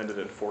recommended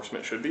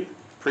enforcement should be.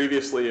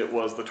 Previously, it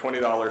was the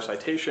 $20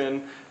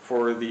 citation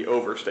for the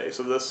overstay.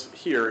 So this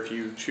here, if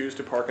you choose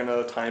to park in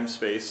a timed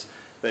space,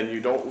 then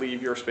you don't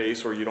leave your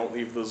space or you don't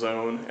leave the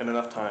zone in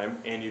enough time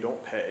and you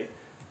don't pay,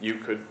 you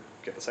could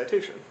get the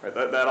citation. Right?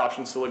 That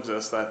option still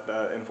exists.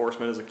 That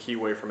enforcement is a key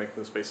way for making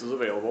the spaces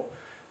available.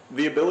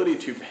 The ability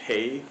to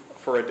pay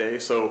for a day,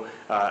 so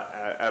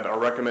at our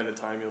recommended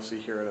time, you'll see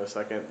here in a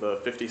second, the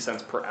 50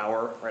 cents per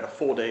hour, right? A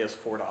full day is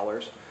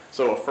 $4.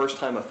 So a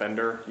first-time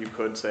offender, you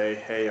could say,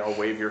 hey, I'll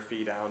waive your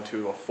fee down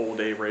to a full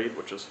day rate,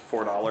 which is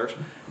 $4,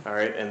 all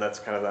right? And that's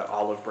kind of that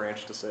olive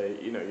branch to say,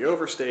 you know, you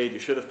overstayed, you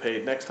should have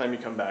paid, next time you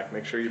come back,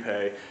 make sure you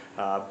pay,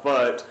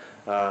 but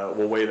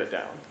we'll waive it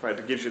down, right?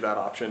 It gives you that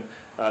option.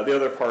 The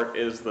other part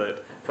is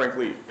that,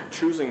 frankly,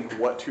 choosing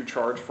what to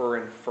charge for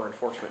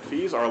enforcement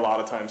fees are a lot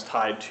of times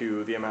tied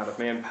to the amount of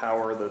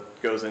manpower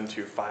that goes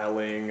into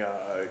filing,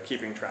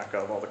 keeping track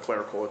of all the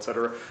clerical, et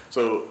cetera.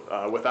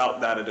 So without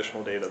that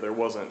additional data, there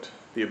wasn't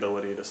the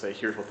ability to say,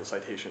 here's what the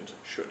citations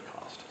should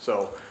cost.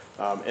 So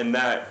in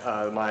that,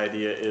 my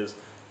idea is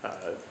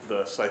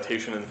the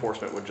citation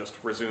enforcement would just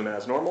resume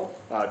as normal,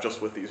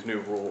 just with these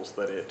new rules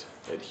that it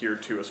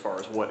adhered to as far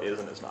as what is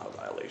and is not a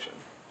violation.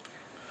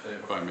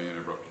 If I may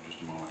interrupt you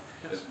just a moment.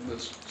 Yes.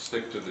 Let's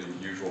stick to the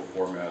usual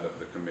format of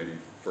the committee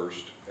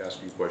first,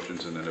 asking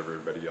questions, and then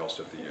everybody else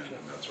at the end,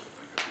 and that sort of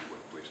thing, if you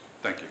would, please.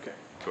 Thank you. Okay.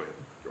 Go ahead.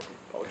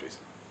 Apologies.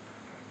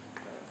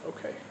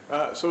 Okay,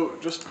 so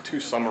just to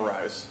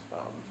summarize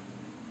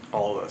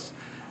all of this.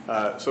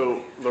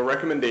 So the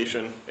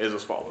recommendation is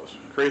as follows.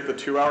 Create the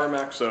 2-hour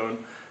max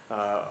zone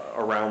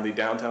around the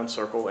downtown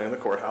circle and the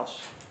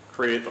courthouse.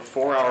 Create the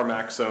 4-hour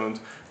max zones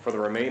for the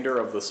remainder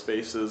of the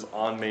spaces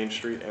on Main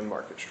Street and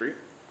Market Street.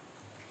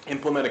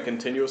 Implement a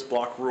continuous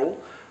block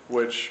rule,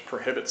 which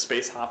prohibits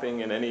space hopping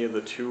in any of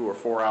the 2 or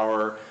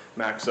 4-hour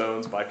max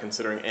zones by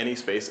considering any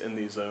space in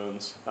these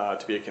zones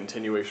to be a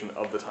continuation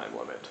of the time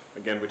limit.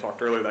 Again, we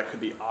talked earlier, that could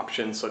be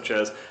options such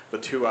as the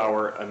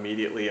 2-hour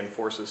immediately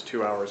enforces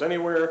 2 hours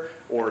anywhere,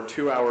 or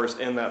 2 hours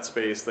in that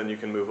space, then you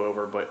can move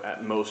over, but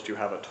at most you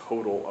have a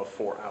total of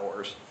 4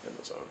 hours in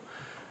the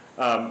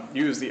zone.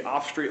 Use the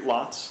off-street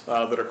lots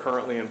that are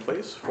currently in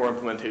place for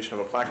implementation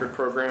of a placard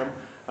program,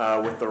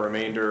 with the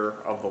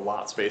remainder of the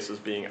lot spaces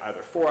being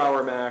either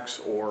 4-hour max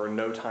or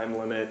no time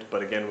limit.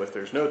 But again, if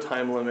there's no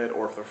time limit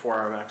or if they're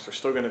 4-hour max, they're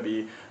still going to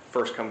be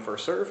first come,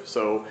 first serve.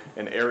 So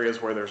in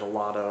areas where there's a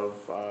lot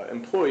of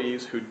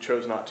employees who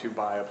chose not to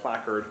buy a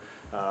placard,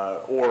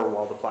 or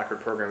while the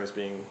placard program is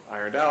being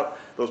ironed out,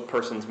 those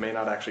persons may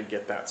not actually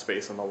get that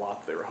space in the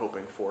lot they were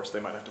hoping for, so they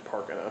might have to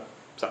park in a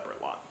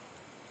separate lot.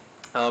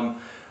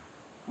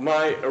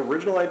 My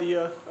original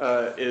idea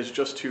is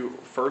just to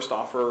first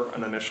offer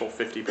an initial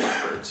 50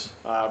 placards.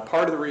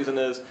 Part of the reason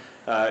is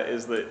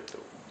that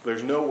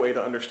there's no way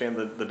to understand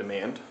the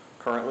demand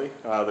currently.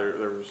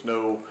 There was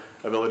no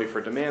ability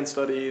for demand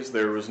studies.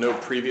 There was no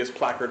previous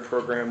placard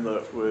program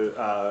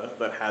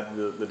that had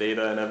the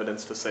data and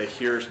evidence to say,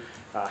 here's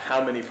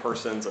how many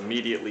persons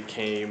immediately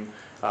came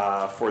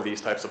for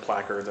these types of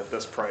placards at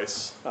this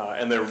price.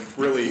 And they're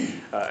really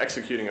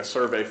executing a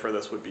survey for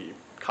this would be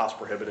cost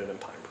prohibitive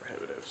and time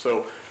prohibitive.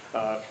 So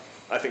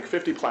I think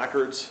 50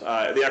 placards,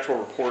 the actual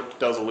report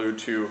does allude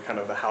to kind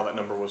of how that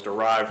number was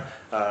derived,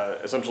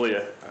 essentially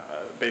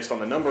based on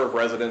the number of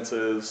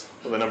residences,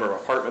 the number of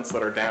apartments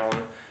that are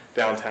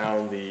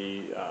downtown,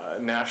 the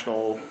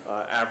national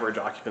average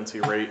occupancy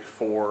rate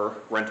for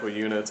rental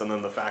units, and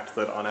then the fact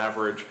that on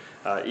average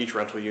each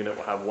rental unit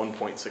will have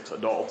 1.6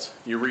 adults.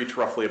 You reach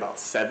roughly about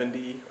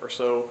 70 or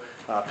so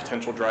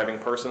potential driving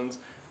persons.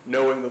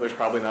 Knowing that there's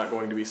probably not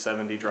going to be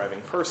 70 driving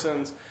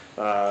persons,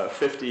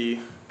 50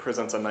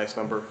 presents a nice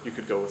number. You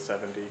could go with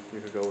 70,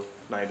 you could go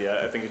with 90.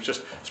 I think it's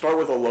just start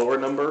with a lower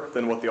number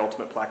than what the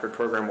ultimate placard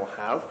program will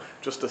have,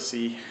 just to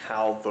see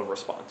how the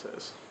response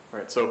is.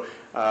 Right. So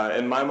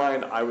in my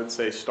mind, I would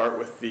say start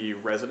with the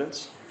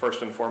residents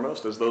first and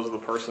foremost, as those are the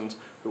persons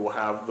who will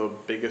have the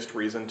biggest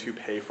reason to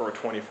pay for a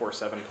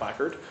 24/7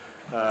 placard.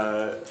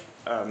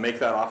 Make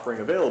that offering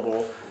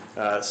available,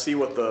 see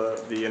what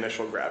the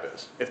initial grab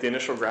is. If the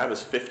initial grab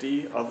is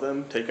 50 of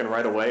them taken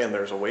right away and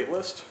there's a wait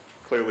list,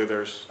 clearly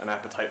there's an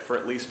appetite for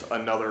at least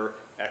another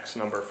X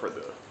number for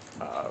the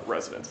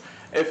residents.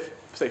 If,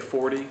 say,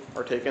 40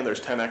 are taken,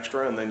 there's 10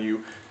 extra, and then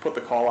you put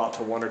the call out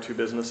to 1 or 2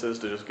 businesses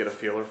to just get a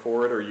feeler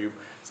for it, or you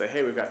say,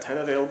 hey, we've got 10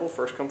 available,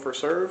 first come,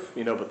 first serve,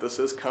 but this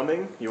is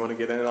coming. You want to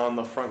get in on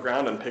the front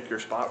ground and pick your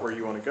spot where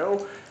you want to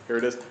go. Here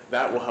it is.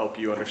 That will help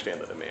you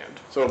understand the demand.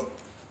 So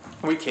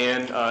we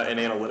can, in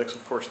analytics,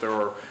 of course, there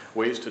are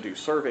ways to do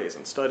surveys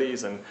and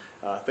studies and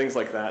things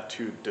like that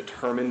to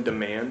determine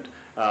demand.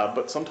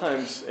 But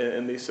sometimes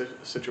in these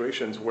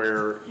situations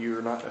where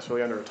you're not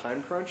necessarily under a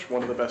time crunch,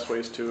 one of the best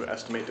ways to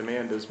estimate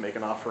demand is make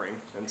an offering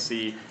and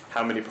see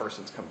how many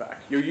persons come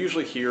back. You'll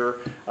usually hear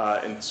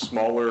in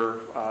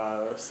smaller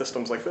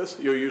systems like this,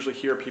 you'll usually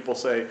hear people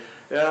say,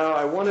 yeah,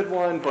 I wanted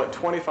one, but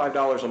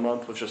 $25 a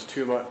month was just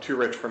too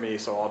rich for me,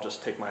 so I'll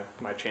just take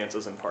my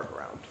chances and park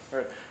around. All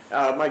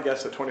right. My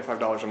guess at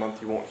 $25 a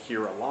month, you won't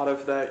hear a lot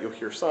of that. You'll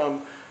hear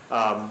some,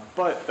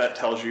 but that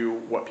tells you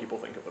what people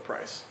think of the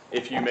price.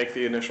 If you make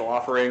the initial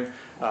offering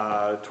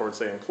towards,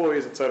 say,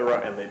 employees, et cetera,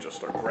 and they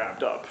just are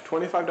grabbed up,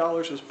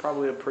 $25 is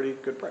probably a pretty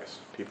good price.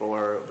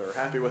 They're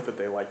happy with it.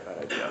 They like that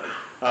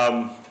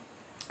idea.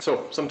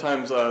 So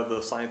sometimes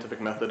the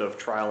scientific method of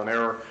trial and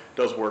error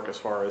does work as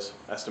far as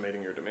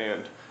estimating your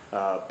demand,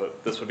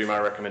 but this would be my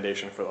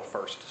recommendation for the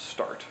first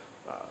start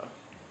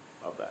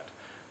of that.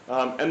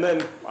 And then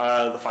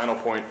the final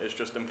point is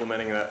just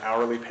implementing that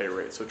hourly pay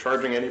rate. So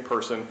charging any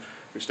person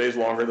who stays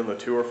longer than the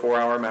 2 or 4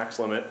 hour max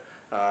limit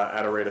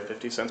at a rate of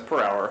 50 cents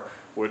per hour,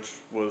 which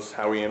was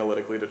how we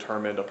analytically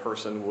determined a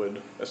person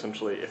would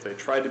essentially, if they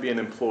tried to be an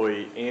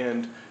employee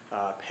and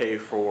pay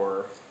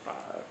for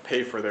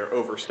their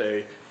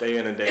overstay day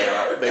in and day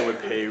out, they would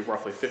pay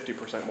roughly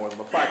 50% more than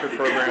the placard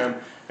program,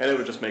 and it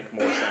would just make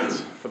more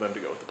sense for them to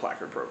go with the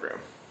placard program.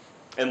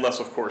 Unless,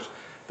 of course,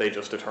 they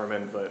just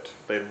determined that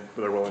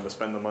they're willing to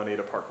spend the money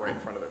to park right in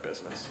front of their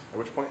business, at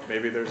which point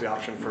maybe there's the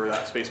option for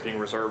that space being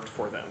reserved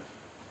for them.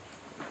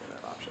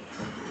 That option.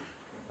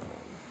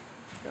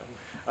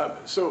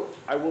 So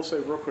I will say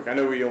real quick, I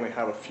know we only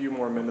have a few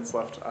more minutes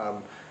left.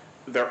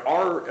 There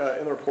are,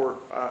 in the report,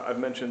 I've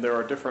mentioned there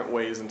are different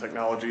ways and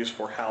technologies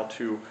for how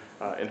to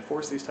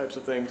enforce these types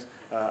of things.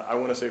 I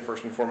want to say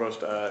first and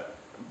foremost,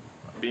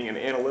 being an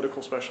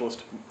analytical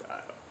specialist,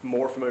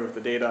 more familiar with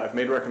the data, I've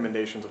made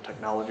recommendations of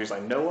technologies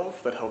I know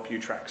of that help you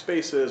track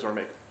spaces or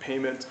make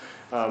payments.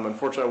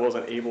 Unfortunately, I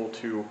wasn't able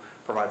to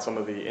provide some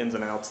of the ins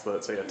and outs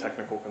that, say, a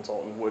technical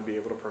consultant would be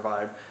able to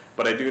provide.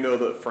 But I do know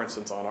that, for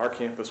instance, on our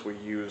campus, we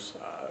use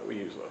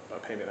a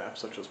payment app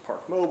such as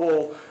Park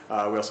Mobile. We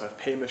also have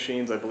pay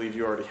machines. I believe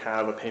you already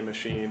have a pay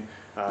machine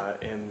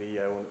in the,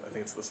 I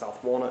think it's the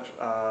South Walnut,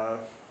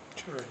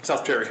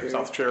 South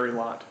Cherry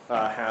lot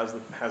has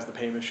the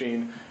pay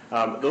machine.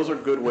 Those are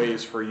good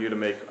ways for you to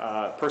make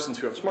persons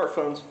who have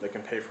smartphones, they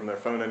can pay from their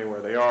phone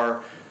anywhere they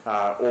are,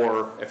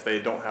 or if they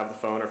don't have the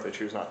phone or if they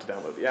choose not to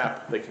download the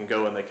app, they can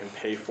go and they can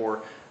pay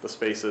for the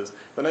spaces.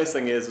 The nice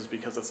thing is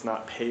because it's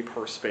not pay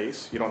per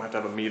space, you don't have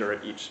to have a meter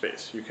at each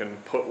space. You can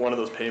put one of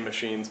those pay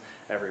machines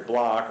every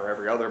block or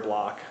every other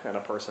block, and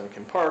a person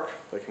can park,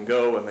 they can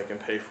go and they can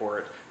pay for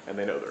it, and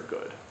they know they're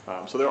good.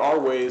 So there are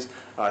ways,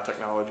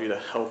 technology to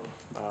help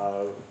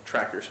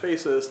track your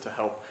spaces, to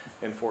help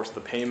enforce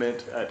the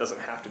payment. It doesn't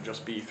have to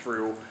just be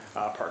through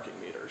parking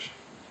meters.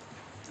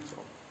 So,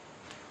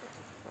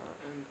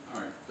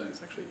 All right,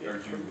 thanks.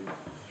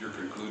 You're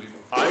concluding?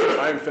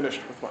 I'm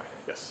finished with mine,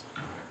 yes.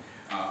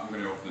 I'm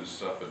going to open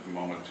this up at the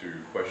moment to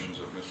questions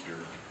of Mr.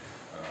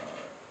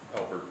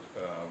 Albert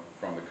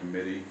from the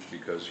committee,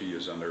 because he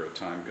is under a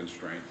time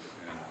constraint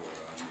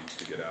and needs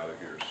to get out of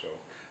here. So,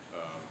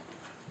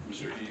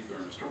 Mr. Heath or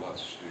Mr.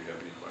 Lutz, do you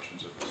have any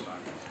questions at this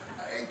time?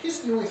 I guess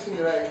the only thing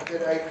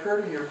that I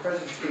heard in your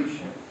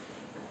presentation,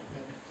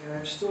 and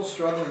I'm still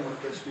struggling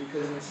with this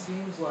because it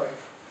seems like,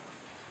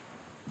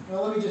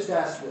 well, let me just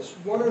ask this.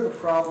 What are the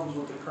problems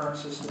with the current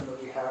system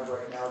that we have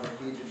right now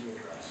that need to be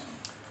addressed?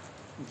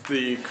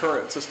 The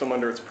current system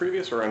under its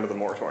previous or under the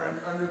moratorium?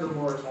 Under the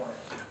moratorium.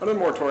 Under the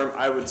moratorium,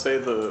 I would say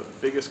the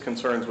biggest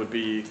concerns would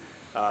be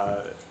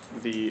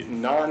the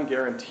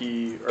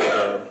non-guarantee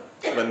or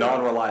the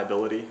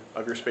non-reliability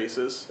of your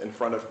spaces in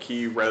front of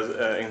key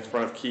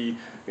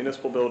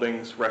municipal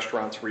buildings,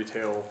 restaurants,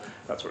 retail,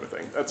 that sort of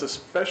thing. That's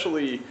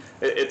especially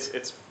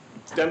it's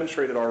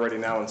demonstrated already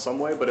now in some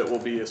way, but it will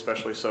be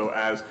especially so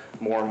as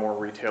more and more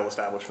retail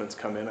establishments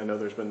come in. I know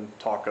there's been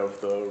talk of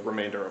the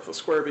remainder of the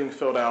square being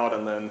filled out,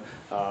 and then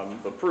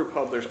the brew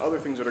pub. There's other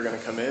things that are going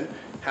to come in.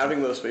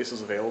 Having those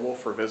spaces available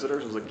for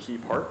visitors is a key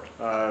part.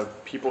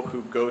 People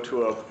who go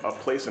to a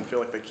place and feel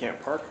like they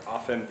can't park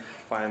often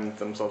find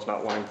themselves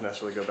not wanting to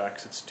necessarily go back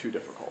because it's too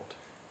difficult.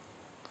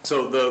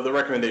 So the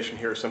recommendation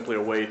here is simply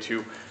a way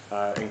to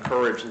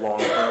encourage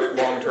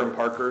long-term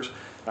parkers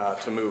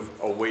to move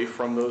away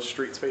from those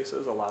street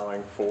spaces,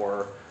 allowing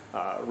for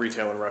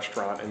retail and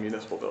restaurant and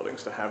municipal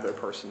buildings to have their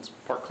persons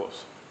park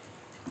close.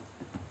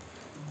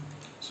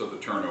 So the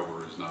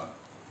turnover is not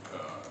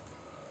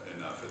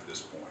enough at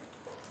this point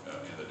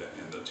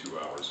in the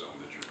 2-hour zone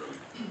that you're really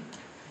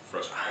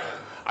frustrated?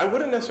 I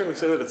wouldn't necessarily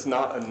say that it's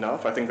not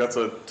enough. I think that's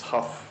a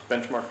tough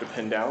benchmark to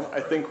pin down. I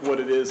think what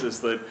it is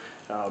that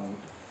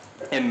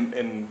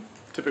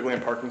typically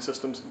in parking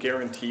systems,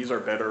 guarantees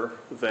are better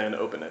than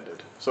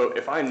open-ended. So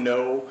if I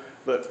know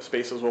that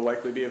spaces will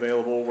likely be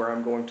available where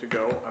I'm going to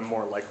go, I'm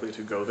more likely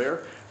to go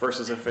there,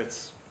 versus if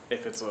it's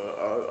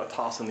a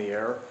toss in the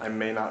air, I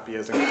may not be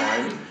as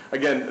inclined.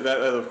 Again, that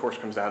of course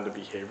comes down to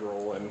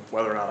behavioral and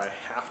whether or not I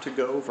have to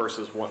go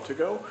versus want to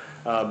go.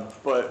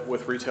 But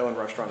with retail and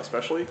restaurant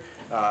especially,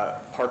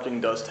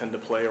 parking does tend to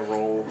play a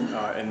role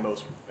in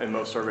most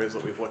surveys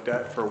that we've looked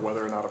at for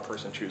whether or not a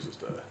person chooses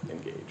to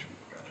engage.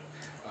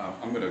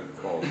 I'm going to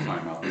call a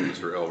timeout with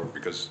Mr. Elbert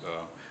because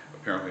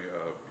apparently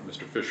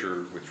Mr.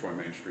 Fisher with Troy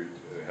Main Street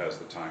has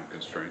the time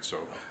constraint.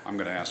 So I'm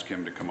going to ask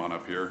him to come on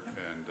up here,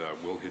 and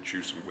we'll hit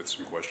you with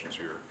some questions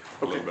here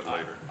a little bit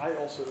later. I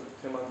also,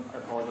 Tim, I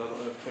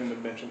apologize, Tim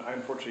had mentioned, I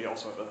unfortunately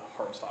also have a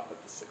hard stop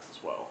at the 6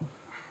 as well.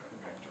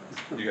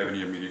 Do you have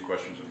any immediate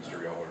questions of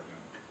Mr. Elbert?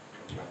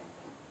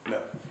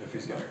 No, if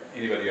he's got it.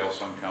 Anybody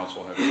else on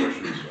council have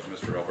questions of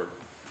Mr. Elbert?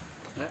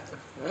 I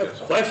have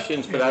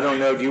questions, but I don't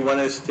know, do you want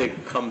us to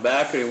come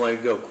back or do you want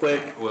to go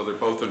quick? Well, they're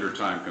both under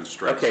time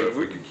constraints, Okay, so if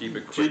we can keep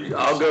it quick.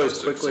 I'll go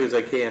as quickly as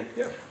I can.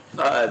 Yeah.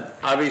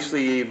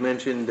 Obviously, you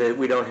mentioned that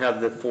we don't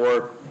have the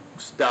 4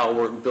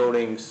 stalwart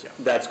buildings.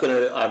 That's going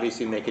to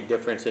obviously make a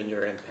difference in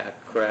your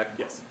impact, correct?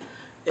 Yes.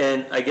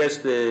 And I guess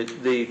to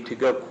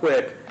go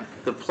quick,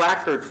 the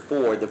placard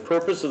 4, the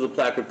purpose of the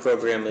placard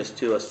program is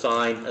to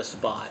assign a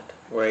spot,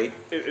 right?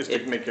 It's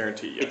to make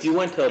guarantee, yes. If you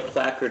went to a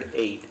placard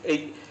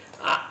 8,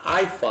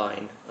 I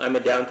find, I'm a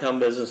downtown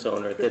business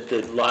owner, that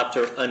the lots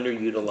are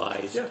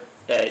underutilized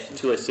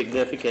to a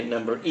significant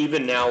number,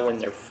 even now when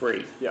they're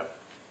free. Yeah.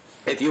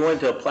 If you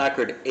went to a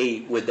placard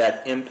 8, would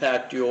that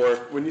impact your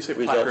When you say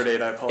results? placard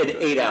 8, I apologize.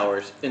 At 8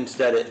 hours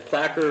instead of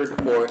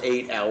placard or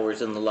 8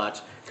 hours in the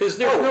lots. Because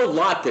there's no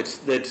lot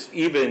that's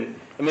even,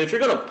 I mean, if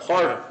you're going to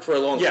park for a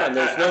long time,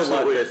 there's no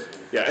lot that's...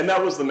 Yeah, and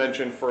that was the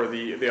mention for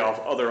the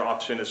other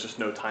option is just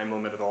no time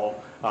limit at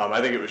all.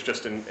 I think it was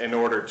just in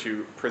order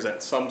to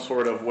present some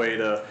sort of way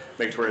to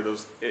make sure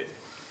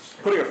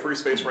putting a free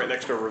space right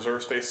next to a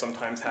reserve space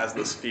sometimes has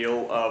this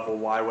feel of, well,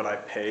 why would I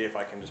pay if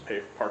I can just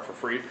park for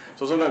free?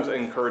 So sometimes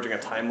encouraging a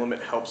time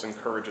limit helps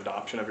encourage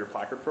adoption of your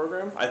placard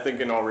program. I think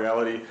in all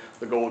reality,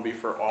 the goal would be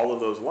for all of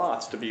those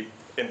lots to be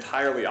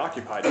entirely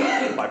occupied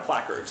by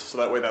placards. So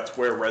that way that's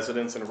where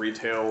residents,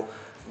 retail,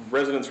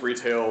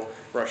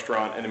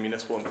 restaurant, and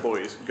municipal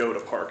employees go to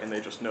park, and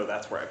they just know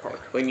that's where I park.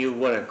 When you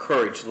want to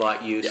encourage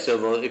lot use, Yes.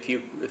 so if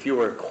you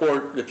were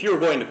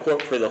going to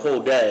court for the whole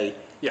day,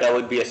 Yeah. that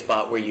would be a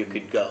spot where you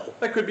could go.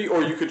 That could be,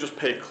 or you could just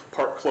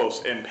park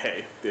close and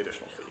pay the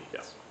additional fee.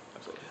 Yes,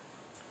 absolutely.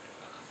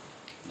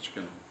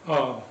 Mr.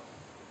 Kinnon?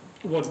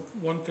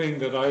 One thing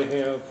that I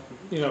have,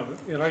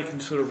 and I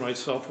consider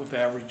myself with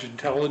average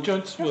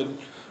intelligence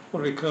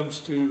when it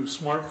comes to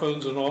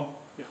smartphones and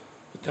all. Yeah.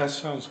 But that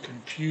sounds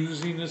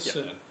confusing as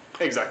sin.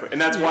 Exactly, and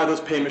that's why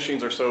those pay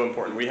machines are so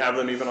important. We have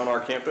them even on our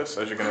campus.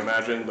 As you can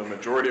imagine, the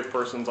majority of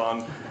persons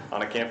on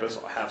a campus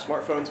have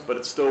smartphones, but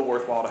it's still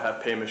worthwhile to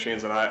have pay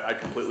machines, and I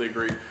completely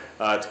agree.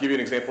 To give you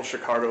an example,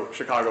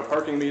 Chicago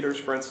parking meters,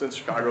 for instance,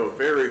 Chicago,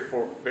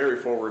 very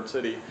forward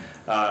city,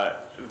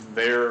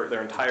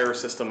 their entire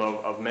system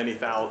of many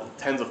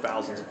tens of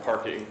thousands of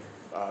parking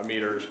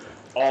meters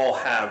all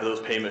have those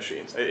pay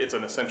machines. It's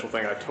an essential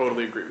thing. I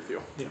totally agree with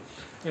you. Yeah.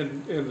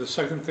 And the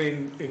second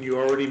thing, and you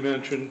already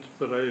mentioned,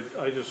 but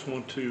I just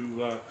want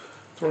to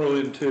throw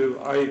into,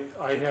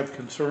 I have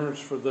concerns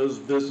for those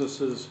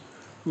businesses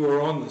who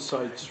are on the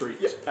side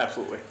streets. Yeah,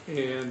 absolutely.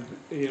 And,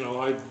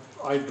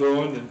 I've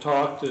gone and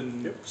talked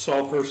and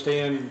saw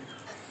firsthand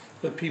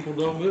that people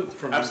don't move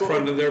from in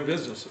front of their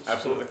businesses.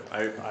 Absolutely.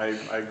 I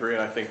agree,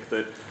 and I think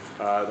that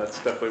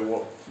that's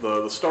definitely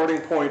the starting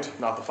point,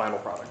 not the final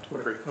product.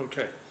 Agree.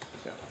 Okay.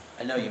 Yeah.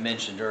 I know you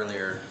mentioned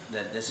earlier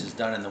that this is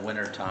done in the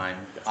winter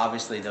time.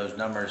 Obviously, those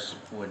numbers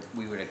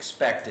we would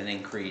expect an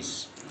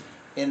increase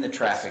in the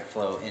traffic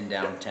flow in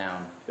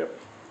downtown Yep.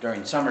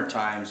 during summer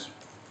times,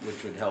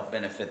 which would help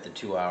benefit the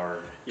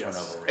 2-hour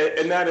turnover rate.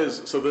 And that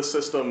is, so this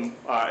system,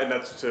 and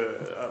that's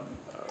to,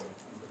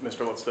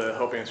 Mr. Lutz, to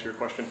help answer your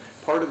question,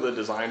 part of the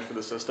design for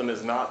the system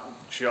is not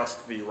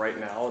just the right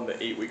now and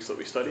the 8 weeks that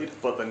we studied,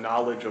 but the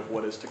knowledge of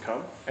what is to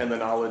come and the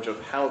knowledge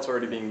of how it's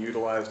already being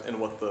utilized and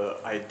what the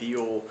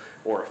ideal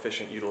or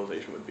efficient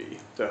utilization would be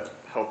to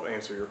help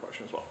answer your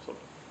question as well. So,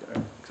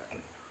 yeah, exactly.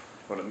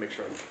 I want to make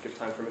sure I give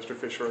time for Mr.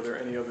 Fisher. Are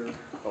there any other,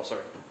 oh,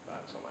 sorry,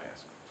 that's not my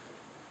ask.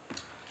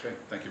 Okay,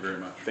 thank you very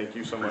much. Thank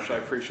you so much. I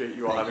appreciate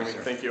you all having me.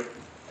 Thank you.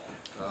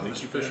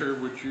 Mr. Fisher,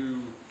 would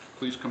you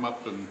please come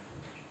up and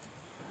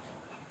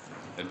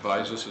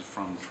advise us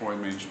from Troy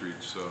Main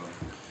Street's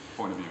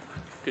point of view?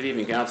 Good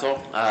evening,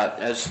 Council.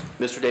 As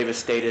Mr. Davis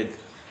stated,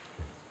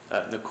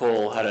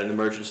 Nicole had an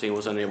emergency and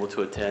was unable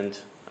to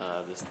attend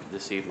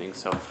this evening.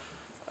 So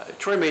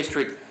Troy Main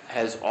Street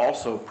has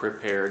also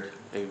prepared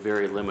a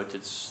very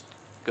limited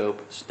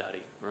scope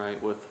study, right,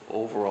 with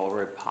overall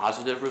very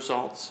positive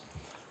results.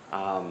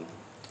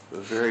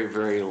 Very,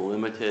 very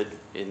limited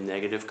in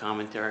negative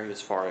commentary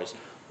as far as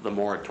the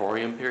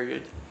moratorium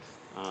period.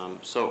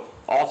 So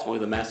ultimately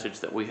the message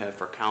that we have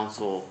for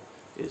council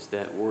is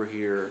that we're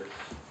here,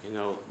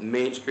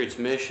 Main Street's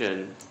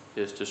mission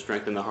is to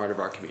strengthen the heart of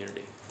our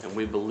community. And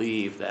we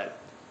believe that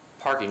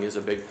parking is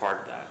a big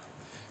part of that.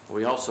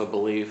 We also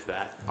believe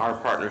that our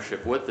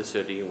partnership with the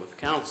city and with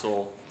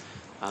council,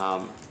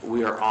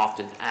 we are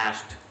often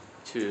asked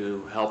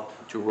to help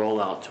to roll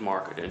out to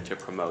market and to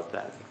promote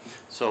that.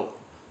 So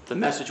the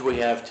message we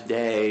have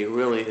today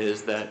really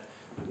is that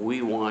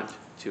we want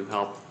to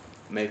help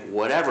make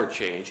whatever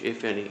change,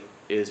 if any,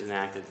 is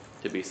enacted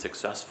to be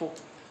successful.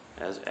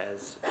 As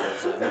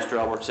Mr.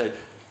 Albert said,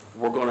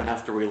 we're going to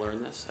have to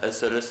relearn this as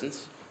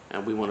citizens,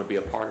 and we want to be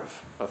a part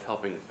of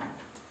helping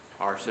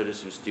our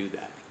citizens do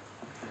that.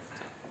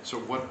 So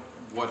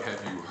what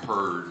have you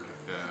heard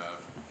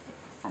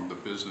from the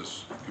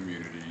business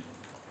community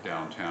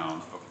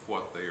downtown of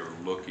what they are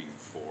looking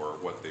for,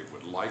 what they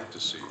would like to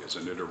see as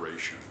an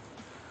iteration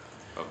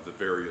of the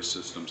various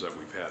systems that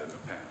we've had in the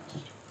past?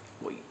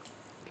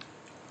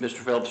 Mr.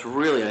 Phelps,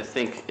 really, I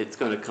think it's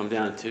going to come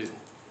down to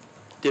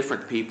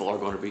different people are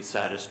going to be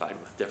satisfied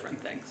with different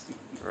things,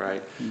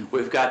 right?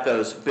 We've got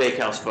those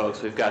bakehouse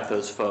folks, we've got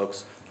those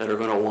folks that are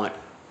going to want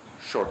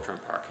short-term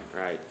parking,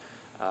 right?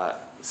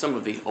 Some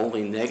of the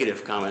only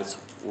negative comments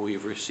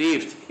we've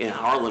received in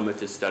our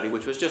limited study,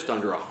 which was just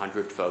under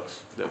 100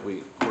 folks that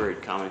we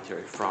queried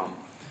commentary from,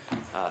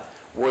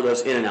 were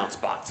those in and out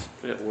spots.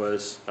 It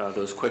was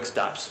those quick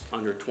stops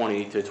under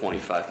 20 to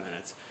 25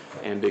 minutes.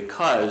 And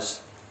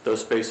because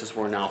those spaces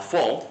were now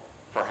full,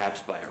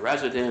 perhaps by a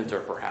resident or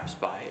perhaps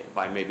by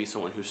maybe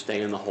someone who's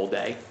staying the whole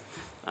day,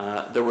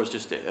 there was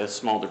just a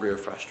small degree of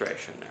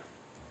frustration there.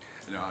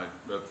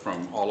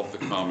 From all of the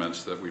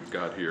comments that we've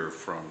got here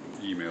from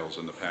emails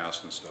in the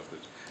past and stuff,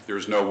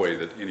 there's no way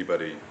that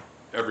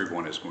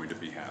everyone is going to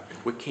be happy.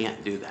 We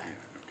can't do that.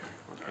 Yeah, okay.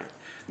 All right.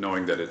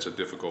 Knowing that it's a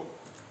difficult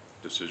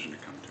decision to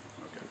come to.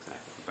 Okay.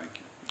 Exactly. Thank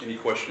you. Any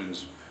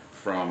questions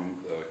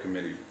from the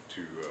committee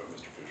to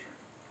Mr. Fisher?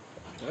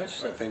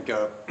 I think,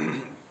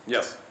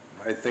 yes,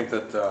 I think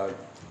that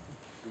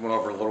we went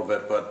over a little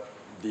bit, but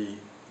the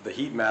the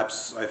heat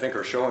maps, I think,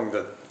 are showing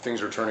that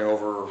things are turning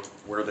over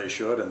where they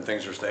should and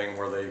things are staying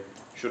where they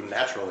shouldn't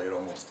naturally, it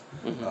almost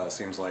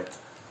seems like.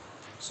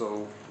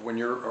 So when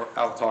you're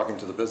out talking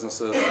to the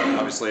businesses,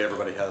 obviously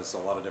everybody has a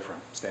lot of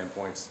different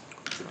standpoints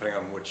depending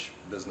on which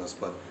business,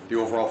 but the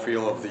overall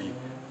feel of the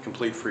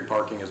complete free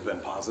parking has been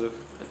positive.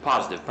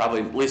 Positive,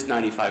 probably at least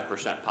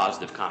 95%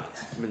 positive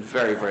comments. It's been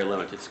very, very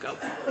limited scope,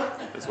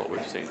 is what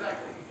we've seen.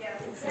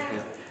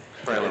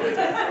 Very limited.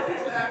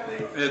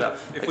 Ed,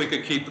 if we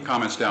could keep the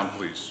comments down,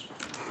 please.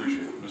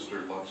 Appreciate it.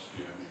 Mr. Lutz,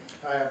 do you have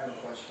any? I have no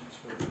questions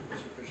for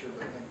Mr. Fisher,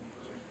 but thank you.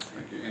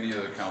 Thank you. Any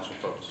other council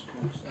folks?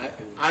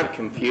 I'm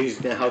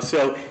confused now.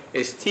 So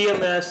is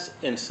TMS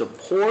in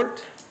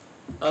support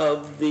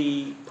of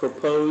the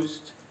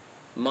proposed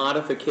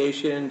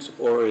modifications,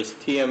 or is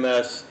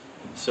TMS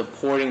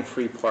supporting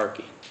free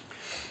parking?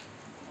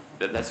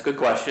 That's a good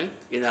question.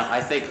 You know,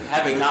 I think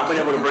having not been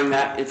able to bring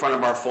that in front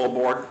of our full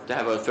board to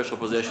have an official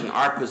position,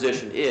 our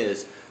position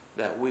is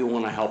that we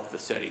want to help the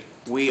city.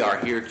 We are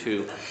here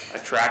to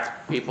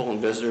attract people and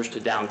visitors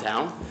to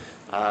downtown.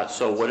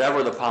 So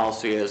whatever the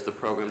policy is, the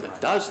program that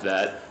does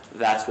that,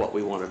 that's what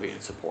we want to be in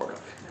support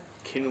of.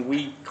 Can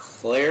we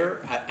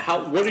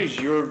what is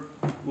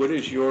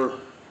your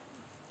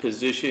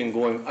position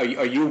going,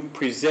 are you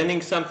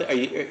presenting something,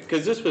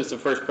 because this was the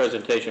first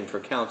presentation for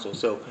council,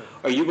 so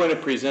are you going to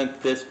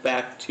present this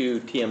back to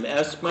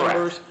TMS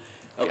members?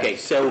 Correct. Okay,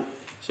 Yes.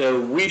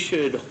 so we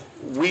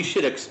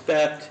should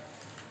expect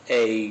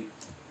a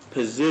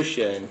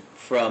position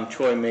from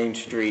Troy Main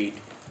Street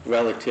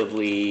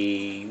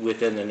relatively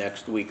within the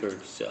next week or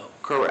so.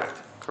 Correct.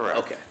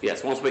 Okay.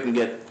 Yes, once we can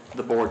get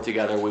the board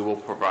together, we will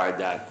provide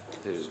that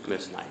to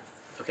Ms. Knight.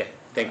 Okay,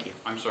 thank you.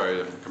 I'm sorry I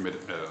haven't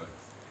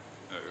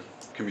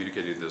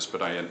communicated this,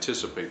 but I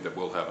anticipate that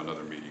we'll have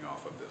another meeting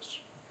off of this.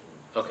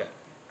 Okay.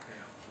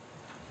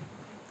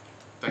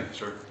 Thank you,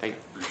 sir. Thank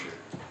you. Appreciate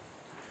it.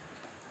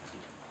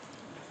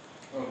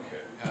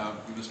 Okay,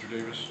 Mr.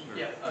 Davis? or-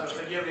 Yeah,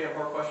 so do you have any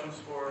more questions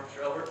for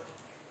Mr. Elbert?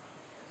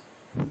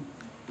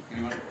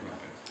 Anyone? Okay.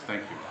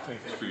 Thank you.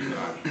 Thanks for your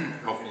time.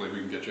 Hopefully we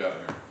can get you out of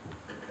here.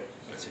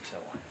 It's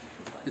 6:01.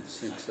 It's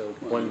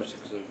 6:01. 1 minute.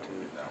 6:02,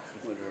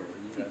 whatever.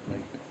 You got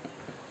like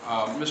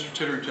Mr.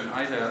 Titterington,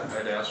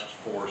 I'd asked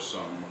for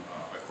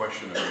a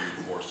question of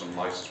you for some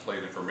license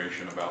plate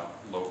information about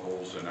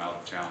locals and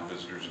out-of-town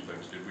visitors and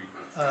things. Did we?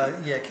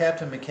 Yeah,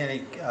 Captain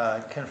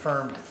McKinney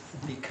confirmed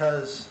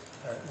because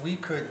we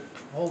could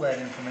pull that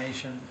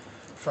information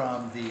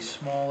from the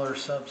smaller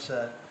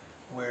subset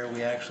where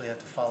we actually have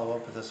to follow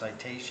up with a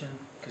citation,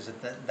 because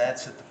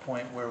that's at the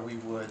point where we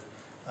would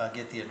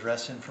get the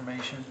address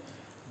information.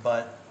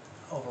 But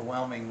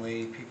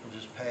overwhelmingly, people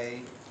just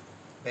pay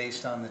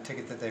based on the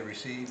ticket that they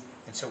receive,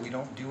 and so we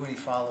don't do any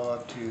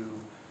follow-up to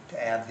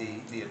add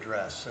the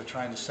address. So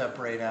trying to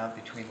separate out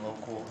between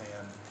local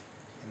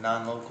and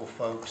non-local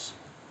folks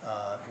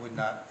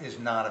is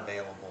not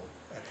available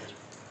at this point.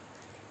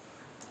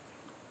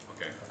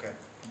 Okay. Okay.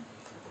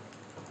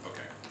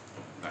 Okay.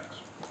 Thanks.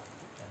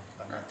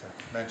 I meant to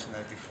mention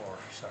that before,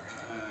 sorry.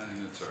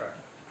 That's all right.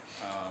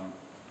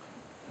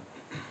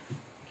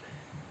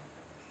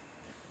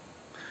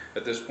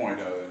 At this point,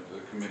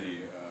 the committee,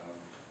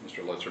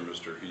 Mr. Lutz or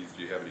Mr. Heath,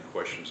 do you have any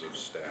questions of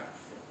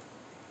staff?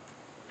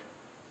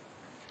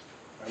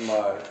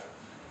 I'm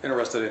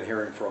interested in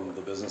hearing from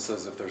the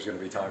businesses if there's going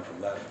to be time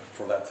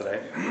for that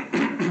today.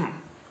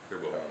 There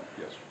will,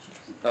 yes.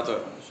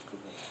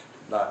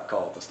 Not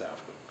call it the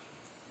staff,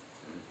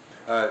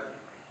 but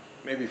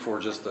maybe for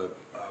just the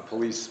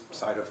police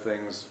side of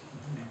things,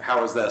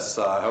 how is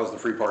the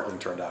free parking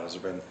turned out? Has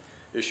there been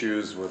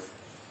issues with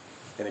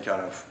any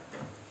kind of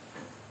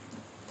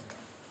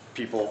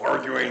people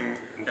arguing,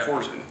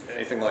 enforcing,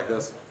 anything like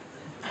this?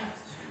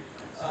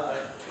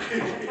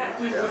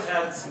 We've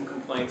had some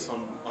complaints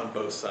on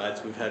both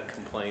sides. We've had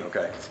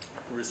complaints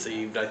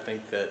received. I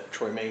think that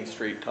Troy Main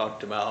Street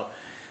talked about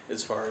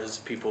as far as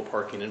people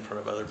parking in front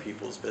of other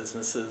people's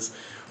businesses.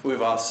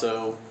 We've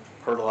also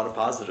heard a lot of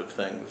positive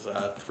things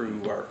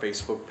through our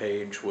Facebook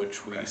page,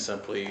 which we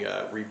simply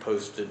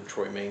reposted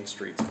Troy Main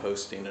Street's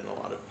posting, and a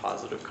lot of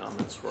positive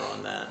comments were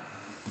on that.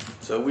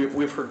 So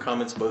we've heard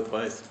comments both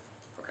ways.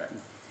 Okay.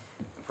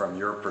 And from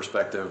your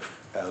perspective,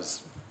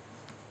 as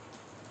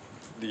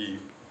the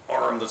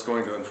arm that's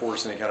going to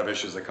enforce any kind of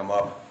issues that come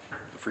up,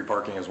 the free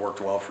parking has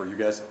worked well for you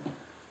guys?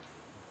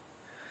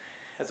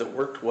 Has it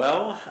worked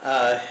well?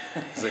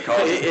 Has it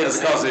caused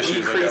issues, I guess?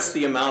 Decreased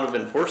the amount of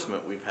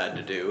enforcement we've had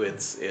to do.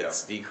 It's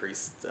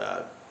decreased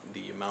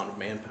the amount of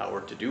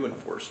manpower to do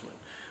enforcement.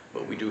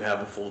 But we do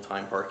have a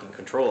full-time parking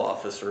control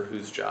officer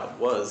whose job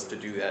was to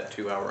do that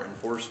 2-hour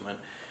enforcement.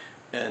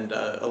 And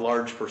a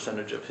large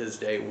percentage of his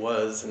day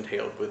was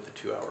entailed with the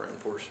 2-hour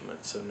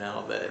enforcement. So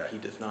now that he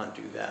does not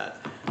do that,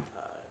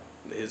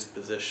 his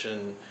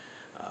position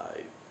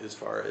as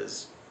far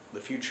as the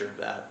future of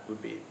that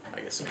would be,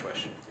 I guess, in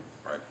question.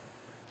 Right.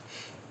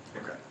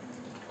 Okay.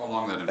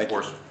 Along that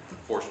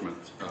enforcement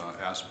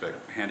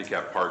aspect,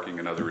 handicap parking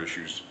and other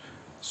issues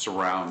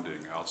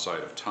surrounding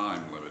outside of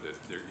time limited,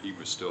 he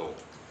was still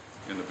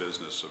in the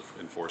business of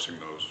enforcing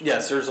those.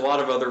 Yes, there's a lot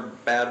of other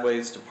bad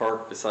ways to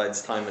park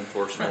besides time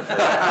enforcement that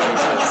the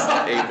police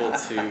is able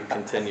to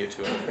continue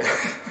to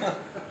enforce.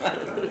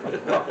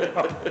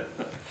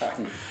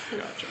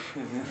 Gotcha.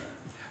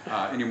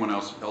 Anyone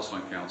else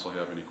on council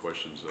have any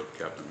questions of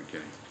Captain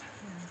McKinney?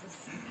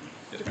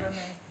 Yes, ma'am.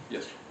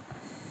 Yes.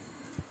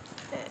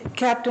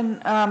 Captain,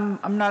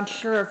 I'm not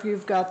sure if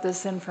you've got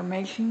this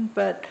information,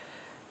 but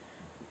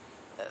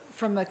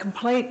from a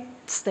complaint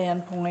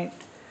standpoint,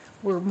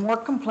 were more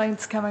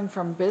complaints coming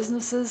from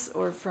businesses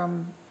or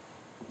from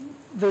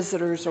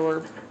visitors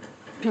or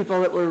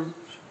people that were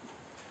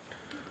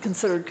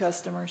considered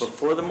customers?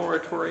 Before the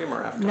moratorium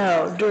or after?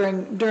 No,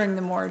 during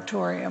the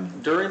moratorium.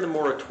 During the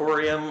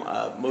moratorium,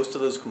 most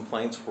of those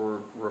complaints were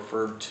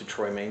referred to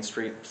Troy Main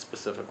Street,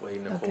 specifically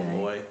Nicole Okay.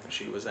 Loy.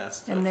 She was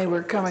asked. And they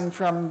were coming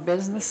from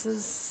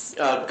businesses?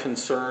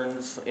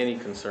 Concerns, any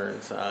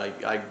concerns.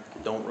 I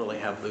don't really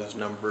have those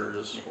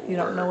numbers. You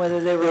don't know whether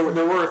they were...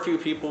 There were a few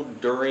people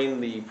during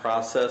the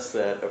process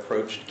that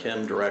approached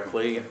Kim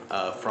directly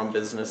from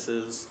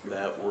businesses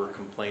that were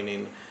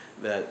complaining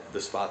that the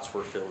spots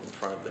were filled in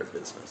front of their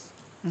business.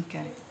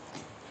 Okay.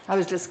 I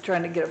was just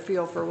trying to get a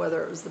feel for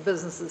whether it was the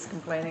businesses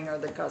complaining or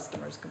the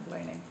customers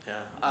complaining.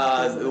 Yeah.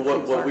 Because of the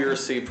What we parking.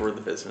 received were the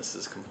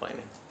businesses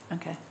complaining.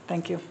 Okay,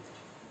 thank you.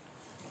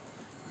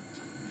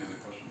 Any other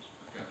questions?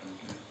 Captain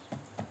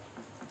McKinney?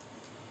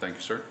 Thank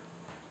you, sir.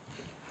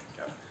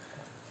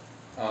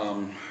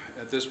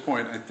 At this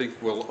point, I think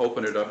we'll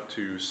open it up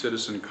to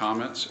citizen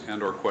comments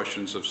and/or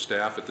questions of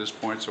staff at this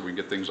point, so we can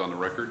get things on the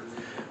record.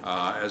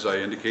 As I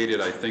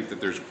indicated, I think that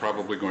there's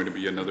probably going to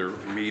be another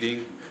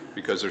meeting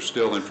because there's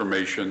still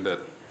information that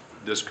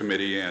this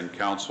committee and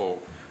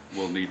council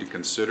will need to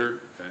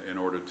consider in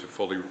order to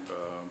fully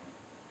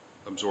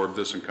absorb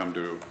this and come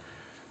to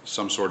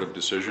some sort of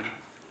decision.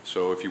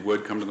 So if you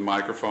would come to the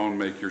microphone,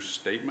 make your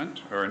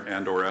statement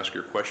and/or ask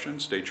your question,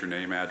 state your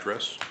name,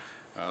 address,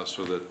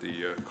 so that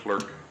the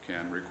clerk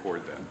can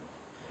record that.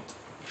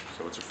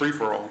 So it's a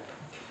free-for-all.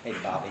 Hey,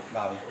 Bobby,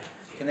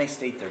 can they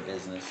state their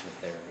business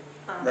if they're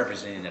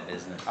representing a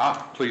business?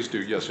 Please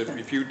do, yes.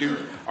 If you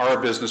are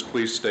a business,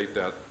 please state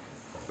that,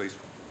 please.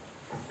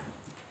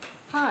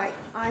 Hi,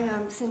 I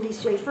am Cindy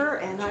Schaefer,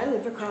 and I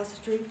live across the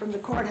street from the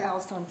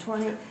courthouse on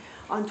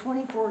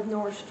 24th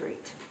North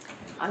Street.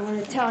 I'm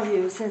going to tell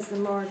you, since the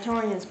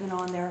moratorium's been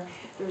on there,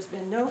 there's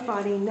been no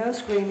fighting, no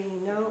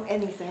screaming, no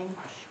anything.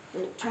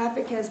 The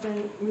traffic has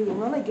been moving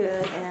really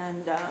good,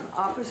 and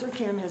Officer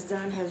Kim has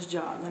done his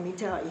job. Let me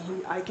tell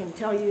you, I can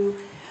tell you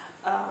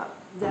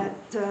that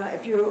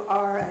if you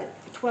are at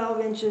 12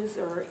 inches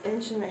or an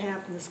inch and a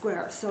half in the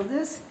square. So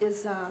this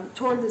is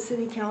toward the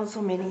city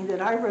council meeting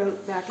that I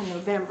wrote back in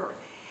November.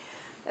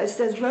 It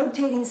says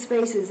rotating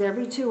spaces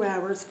every 2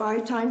 hours,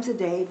 5 times a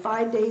day,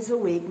 5 days a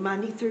week,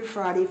 Monday through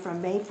Friday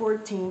from May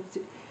 14th,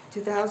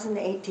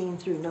 2018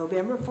 through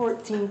November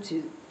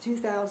 14th,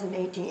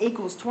 2018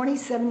 equals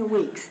 27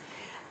 weeks,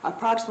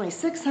 approximately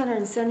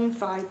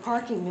 675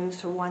 parking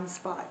moves for one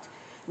spot.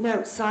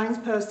 Note, signs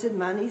posted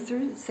Monday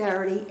through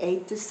Saturday,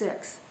 8 to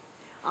 6.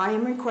 I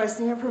am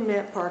requesting a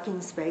permit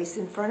parking space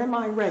in front of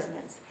my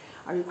residence.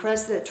 I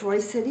request that Troy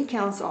City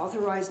Council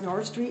authorize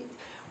North Street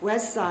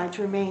West Side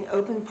to remain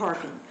open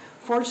parking.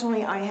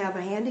 Fortunately, I have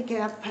a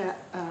handicap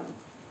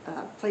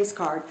place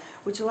card,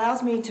 which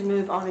allows me to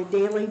move on a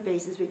daily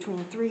basis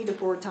between 3 to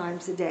 4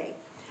 times a day.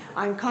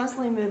 I'm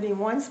constantly moving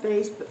one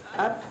space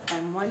up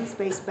and one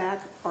space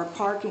back or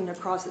parking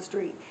across the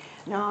street.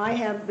 Now, I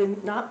have been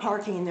not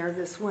parking there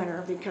this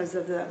winter because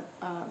of the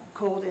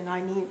cold, and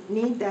I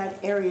need that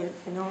area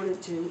in order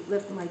to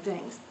lift my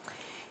things.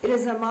 It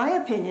is in my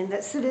opinion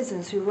that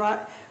citizens who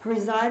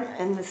reside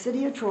in the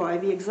city of Troy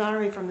be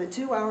exonerated from the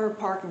 2-hour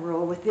parking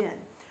rule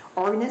within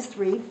Ordinance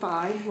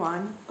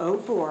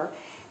 35104,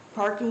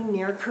 parking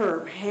near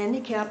curb,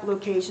 handicap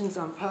locations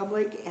on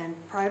public and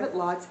private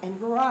lots and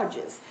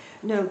garages.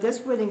 Note,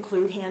 this would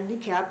include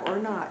handicap or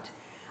not.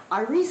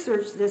 I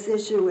researched this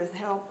issue with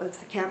help of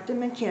Captain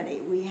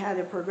McKinney. We had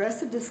a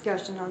progressive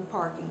discussion on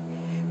parking.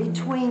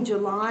 Between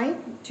July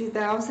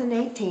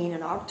 2018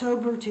 and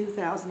October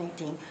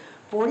 2018,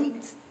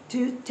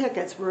 42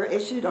 tickets were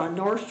issued on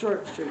North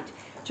Short Street.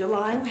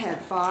 July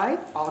had 5,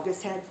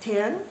 August had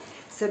 10,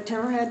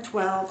 September had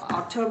 12,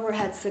 October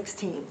had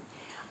 16.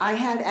 I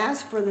had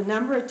asked for the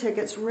number of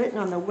tickets written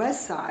on the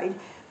west side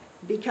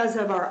because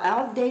of our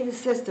outdated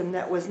system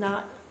that was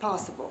not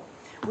possible.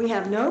 We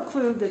have no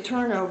clue the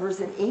turnovers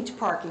in each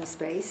parking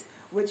space,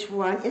 which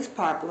one is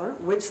popular,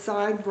 which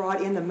side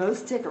brought in the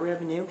most ticket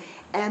revenue,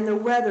 and the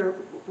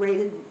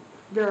weather-rated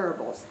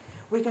variables.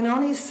 We can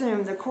only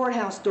assume the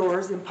courthouse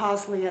doors and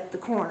possibly at the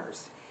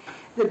corners.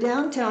 The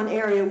downtown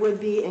area would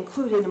be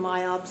included in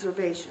my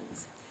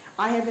observations.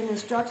 I have been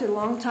instructed a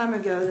long time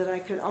ago that I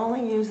could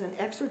only use an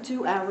extra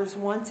 2 hours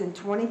once in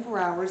 24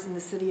 hours in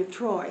the city of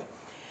Troy.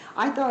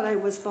 I thought I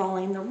was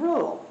following the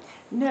rule.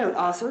 Note,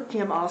 Officer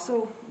Kim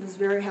also was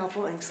very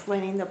helpful in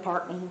explaining the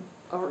parking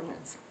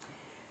ordinance.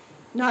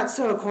 Not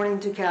so according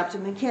to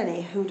Captain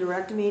McKinney, who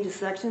directed me to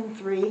Section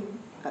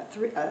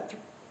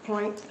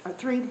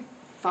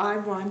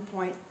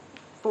 351.3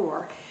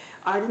 4.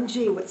 Item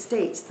G, which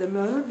states, the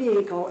motor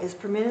vehicle is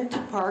permitted to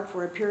park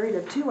for a period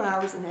of 2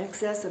 hours in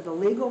excess of the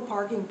legal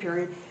parking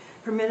period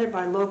permitted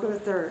by local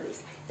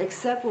authorities,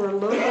 except where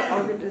local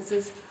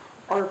ordinances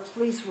or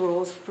police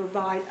rules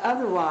provide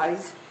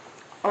otherwise,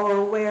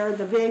 or where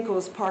the vehicle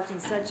is parked in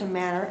such a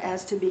manner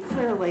as to be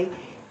clearly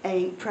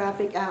a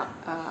traffic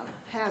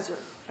hazard,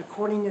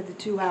 according to the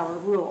 2-hour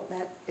rule.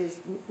 That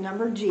is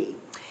number G.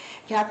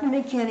 Captain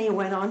McKinney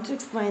went on to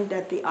explain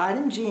that the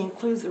item G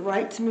includes the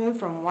right to move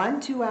from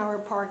one 2-hour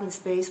parking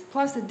space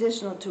plus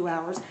additional 2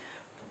 hours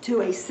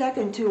to a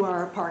second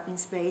 2-hour parking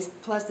space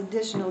plus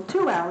additional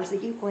 2 hours,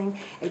 equaling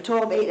a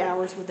total of 8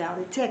 hours without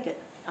a ticket.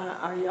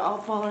 Are you all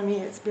following me?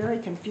 It's very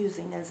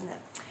confusing, isn't it?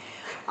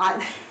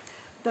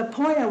 The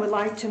point I would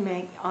like to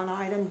make on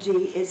item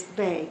G is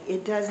vague.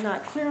 It does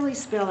not clearly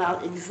spell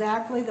out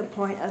exactly the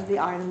point of the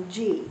item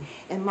G.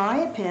 In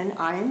my opinion,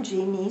 item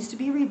G needs to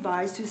be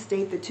revised to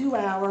state the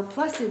 2-hour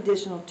plus the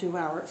additional 2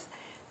 hours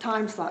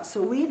time slot, so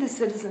we, the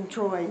citizens of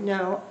Troy,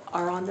 know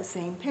are on the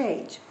same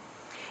page.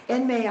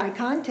 In May, I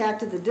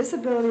contacted the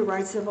Disability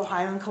Rights of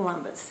Ohio in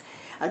Columbus.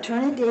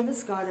 Attorney David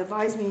Scott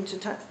advised me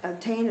to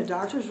obtain a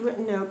doctor's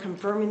written note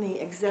confirming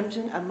the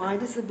exemption of my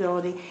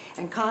disability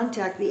and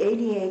contact the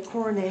ADA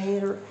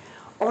coordinator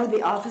or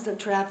the Office of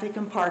Traffic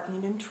and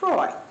Parking in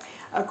Troy.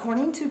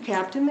 According to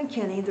Captain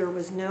McKinney, there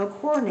was no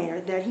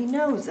coordinator that he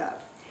knows of.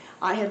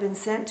 I have been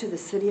sent to the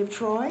City of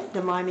Troy,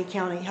 the Miami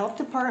County Health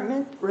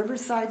Department,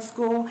 Riverside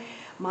School,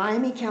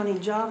 Miami County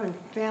Job and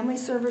Family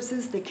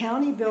Services, the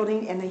county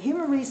building, and the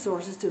Human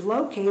Resources to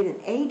locate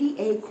an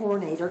ADA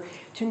coordinator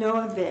to no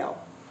avail.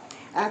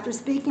 After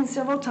speaking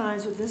several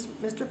times with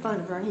Mr.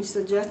 Funderburn, he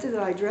suggested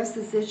that I address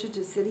this issue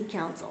to City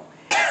Council.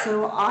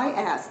 So I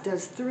asked,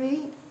 does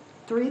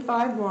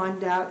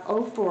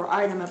 351.04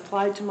 item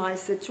apply to my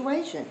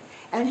situation?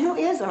 And who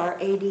is our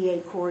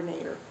ADA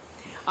coordinator?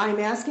 I'm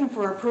asking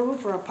for approval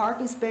for a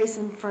parking space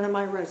in front of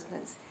my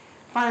residence.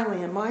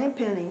 Finally, in my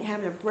opinion,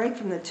 having a break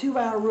from the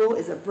 2-hour rule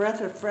is a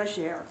breath of fresh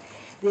air.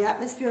 The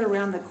atmosphere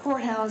around the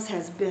courthouse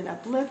has been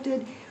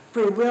uplifted.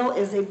 Free will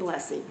is a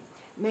blessing.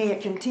 May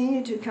it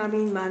continue to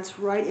coming months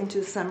right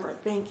into summer.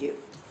 Thank you.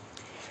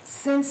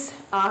 Since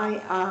I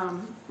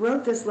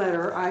wrote this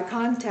letter, I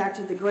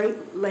contacted the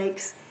Great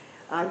Lakes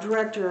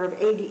Director of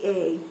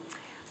ADA,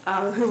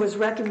 who was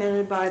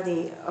recommended by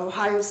the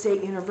Ohio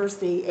State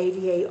University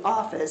ADA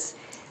office.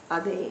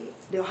 The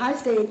Ohio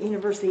State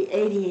University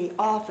ADA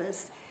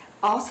office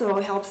also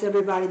helps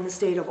everybody in the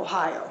state of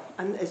Ohio.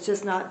 It's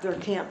just not their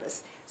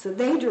campus. So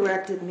they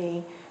directed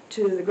me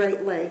to the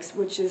Great Lakes,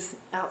 which is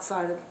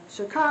outside of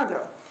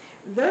Chicago.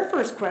 Their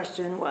first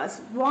question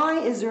was, why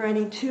is there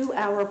any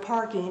 2-hour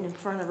parking in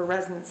front of a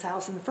resident's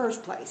house in the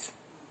first place?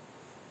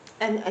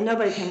 And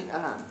nobody can,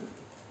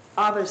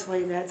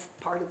 obviously that's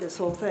part of this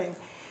whole thing.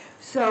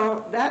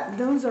 So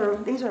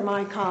these are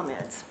my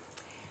comments.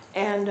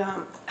 And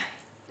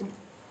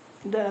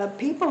the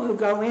people who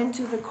go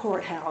into the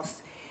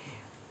courthouse,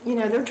 you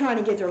know, they're trying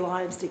to get their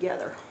lives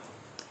together.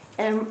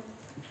 And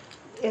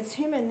it's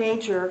human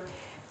nature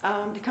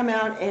to come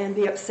out and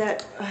be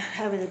upset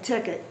having a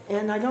ticket.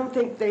 And I don't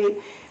think they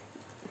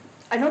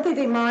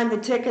mind the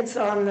tickets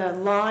on the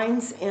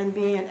lines and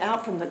being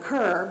out from the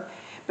curb,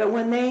 but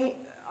when they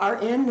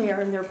are in there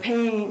and they're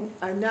paying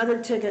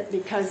another ticket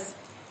because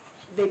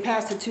they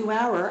passed a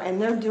 2-hour and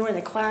they're doing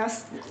a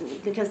class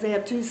because they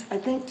have two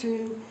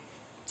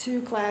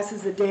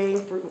classes a day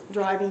for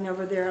driving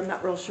over there. I'm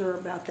not real sure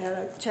about that.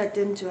 I checked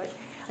into it.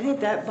 I think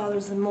that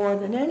bothers them more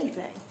than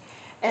anything.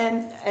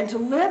 And to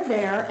live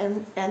there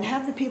and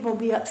have the people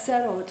be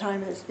upset all the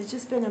time, it's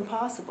just been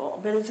impossible.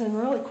 But it's been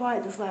really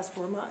quiet this last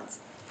 4 months.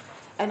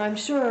 And I'm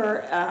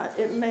sure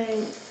it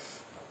may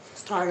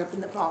start up in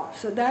the fall.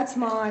 So that's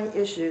my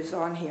issues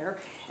on here.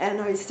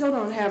 And I still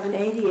don't have an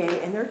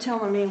ADA, and they're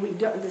telling me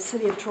the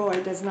city of Troy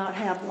does not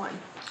have one.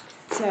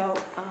 So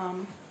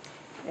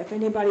if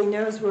anybody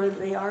knows where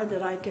they are,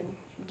 that I can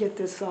get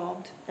this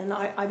solved. And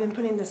I've been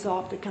putting this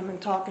off to come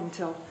and talk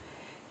until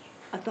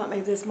I thought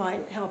maybe this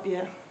might help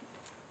you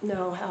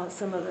know how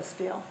some of us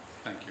feel.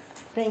 Thank you.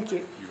 Thank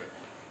you. You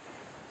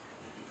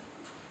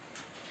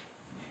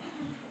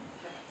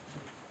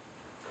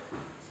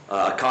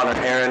bet. Connor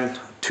Heron,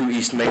 2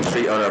 East Main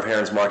Street, owner of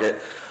Heron's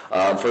Market.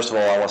 First of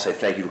all, I want to say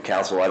thank you to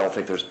council. I don't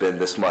think there's been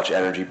this much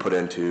energy put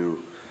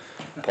into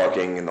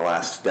parking in the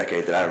last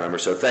decade that I remember.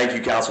 So thank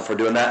you, council, for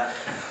doing that.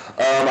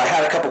 I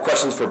had a couple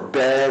questions for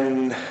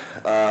Ben.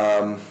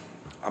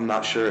 I'm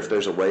not sure if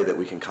there's a way that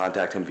we can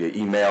contact him via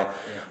email.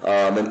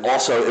 And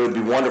also, it would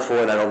be wonderful,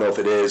 and I don't know if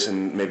it is,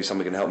 and maybe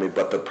somebody can help me,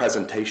 but the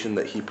presentation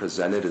that he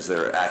presented, is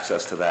there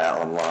access to that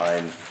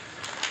online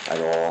at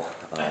all?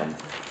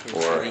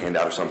 Or a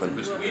handout or something?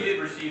 We did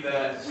receive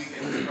that. We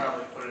can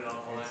probably put it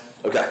online.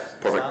 Okay,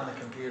 perfect. It's on the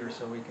computer,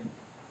 so we can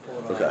pull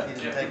it Okay. off. He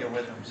didn't take it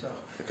with him, so.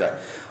 Okay.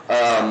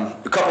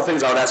 A couple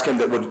things I would ask him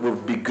that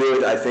would be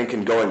good, I think,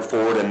 in going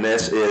forward in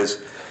this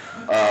is,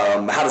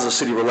 how does the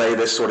city relay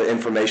this sort of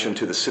information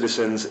to the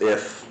citizens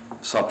if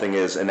something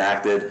is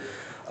enacted?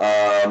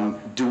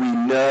 Do we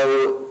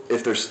know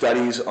if there's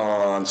studies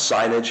on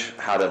signage,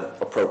 how to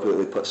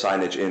appropriately put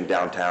signage in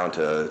downtown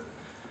to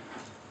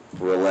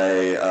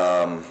relay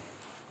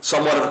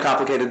somewhat of a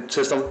complicated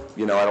system.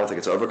 I don't think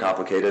it's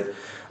overcomplicated,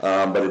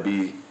 but it'd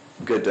be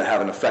good to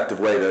have an effective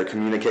way to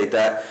communicate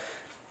that.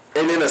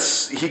 And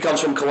he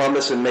comes from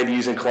Columbus, and maybe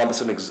using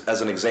Columbus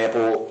as an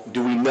example,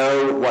 do we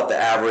know what the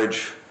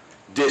average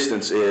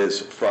distance is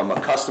from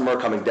a customer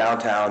coming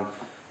downtown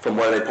from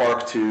where they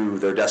park to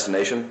their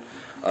destination?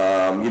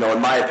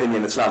 In my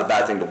opinion, it's not a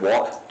bad thing to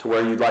walk to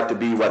where you'd like to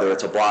be, whether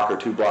it's a block or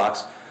 2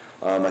 blocks.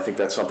 I think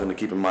that's something to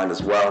keep in mind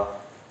as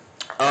well.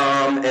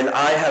 And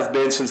I have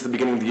been, since the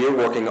beginning of the year,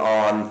 working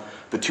on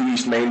the 2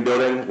 East Main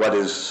building, what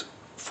is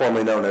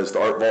formerly known as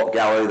the Art Vault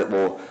Gallery, that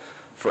will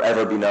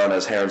forever be known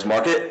as Heron's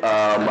Market.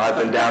 I've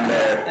been down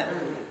there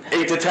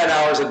 8 to 10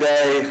 hours a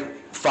day,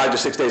 5 to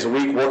 6 days a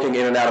week, working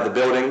in and out of the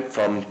building,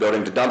 from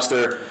building to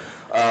dumpster.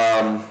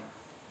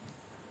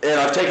 And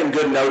I've taken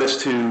good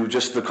notice to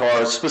just the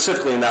cars,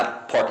 specifically in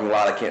that parking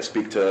lot. I can't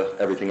speak to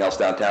everything else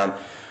downtown.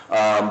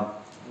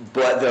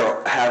 But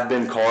there have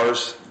been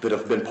cars that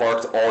have been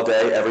parked all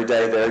day, every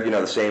day there,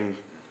 the same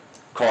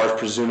cars,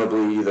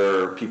 presumably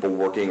either people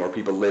working or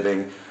people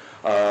living.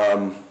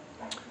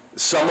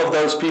 Some of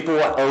those people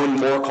own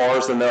more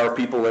cars than there are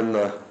people in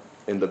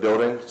the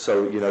building.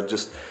 So,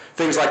 just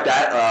things like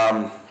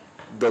that.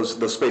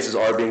 Those spaces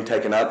are being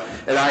taken up,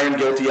 and I am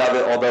guilty of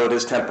it. Although it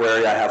is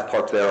temporary, I have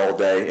parked there all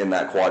day in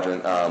that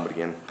quadrant. But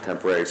again,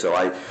 temporary. So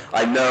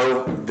I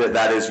know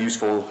that is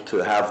useful to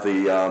have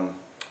the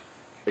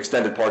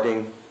extended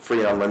parking, free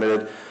and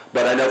unlimited.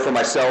 But I know for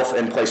myself,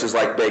 in places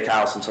like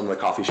Bakehouse and some of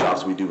the coffee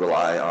shops, we do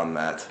rely on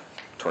that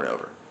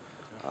turnover.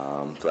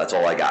 So that's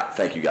all I got.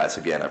 Thank you guys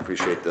again. I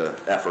appreciate the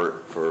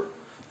effort for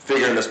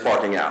figuring this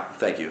parking out.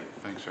 Thank you.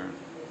 Thanks, Aaron.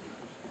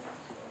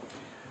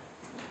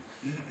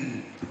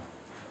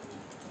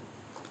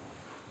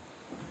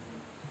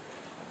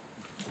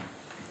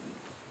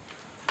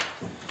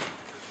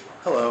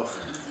 Hello.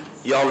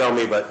 You all know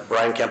me, but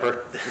Brian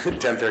Kemper,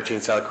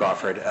 1013 South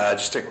Crawford.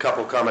 Just a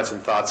couple comments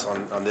and thoughts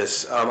on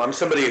this. I'm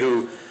somebody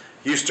who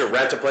used to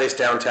rent a place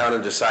downtown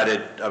and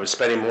decided I was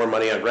spending more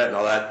money on rent and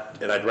all that,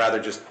 and I'd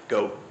rather just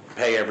go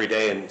pay every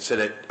day and sit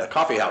at a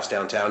coffee house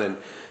downtown and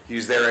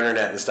use their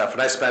internet and stuff.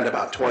 And I spend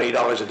about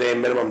 $20 a day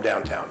minimum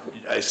downtown.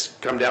 I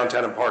come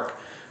downtown and park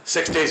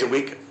 6 days a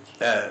week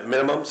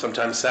minimum,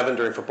 sometimes 7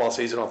 during football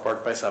season. I'll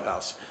park by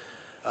Subhouse.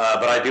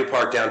 But I do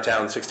park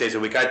downtown 6 days a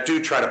week. I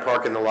do try to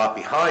park in the lot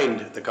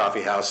behind the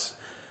coffee house.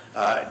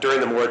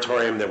 During the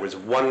moratorium, there was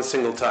one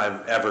single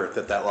time ever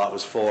that lot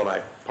was full and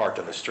I parked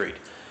on the street.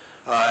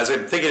 As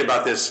I'm thinking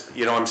about this,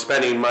 I'm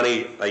spending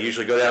money. I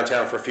usually go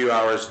downtown for a few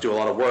hours, do a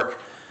lot of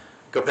work,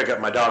 go pick up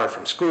my daughter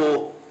from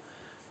school,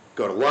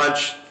 go to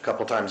lunch a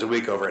couple times a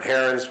week over at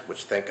Heron's,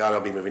 which thank God I'll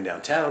be moving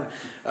downtown.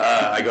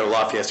 I go to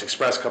Lafayette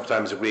Express a couple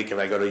times a week, and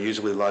I go to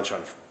usually lunch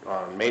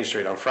on Main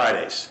Street on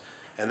Fridays.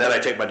 And then I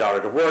take my daughter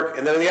to work,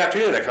 and then in the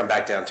afternoon I come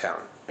back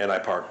downtown and I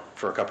park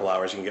for a couple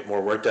hours and get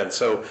more work done.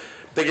 So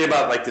thinking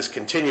about like this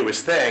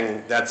continuous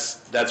thing,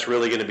 that's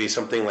really going to be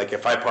something like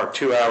if I park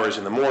 2 hours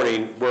in the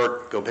morning,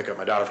 work, go pick up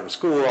my daughter from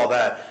school, all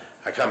that,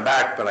 I come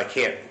back, but I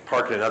can't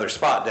park in another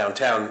spot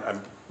downtown, I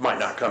might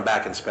not come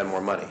back and spend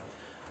more money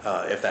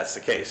if that's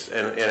the case.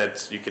 And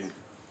you can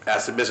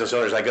ask the business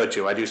owners I go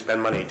to, I do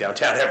spend money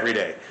downtown every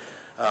day.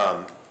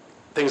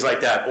 Things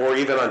like that. Or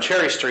even on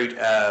Cherry Street,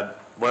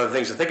 one of the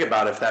things to think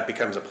about if that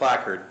becomes a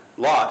placard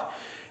lot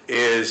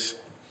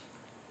is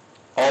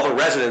all the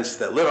residents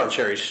that live on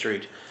Cherry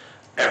Street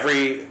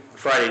every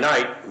Friday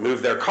night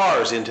move their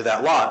cars into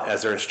that lot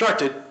as they're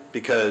instructed,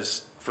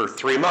 because for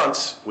 3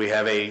 months we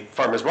have a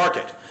farmer's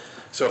market.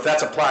 So if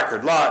that's a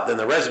placard lot, then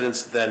the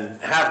residents then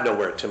have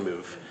nowhere to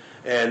move.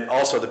 And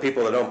also the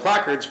people that own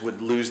placards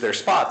would lose their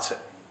spots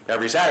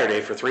every Saturday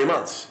for 3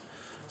 months.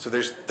 So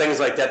there's things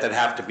like that that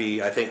have to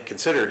be, I think,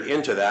 considered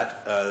into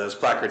that, those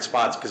placard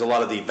spots, because a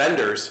lot of the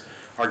vendors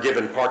are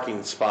given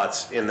parking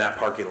spots in that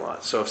parking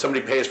lot. So if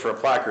somebody pays for a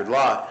placard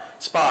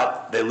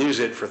spot, they lose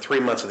it for 3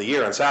 months of the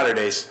year on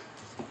Saturdays.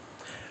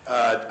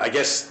 I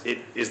guess,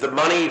 is the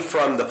money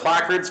from the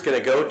placards going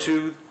to go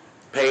to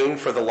paying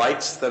for the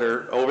lights that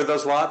are over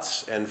those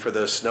lots and for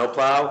the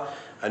snowplow?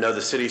 I know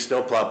the city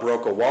snowplow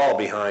broke a wall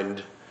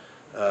behind,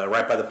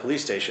 right by the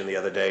police station the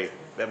other day.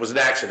 It was an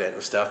accident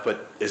and stuff,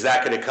 but is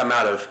that going to come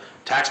out of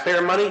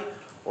taxpayer money,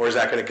 or is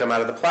that going to come out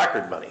of the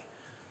placard money?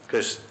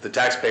 Because the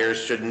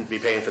taxpayers shouldn't be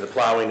paying for the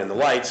plowing and the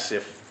lights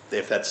if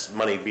that's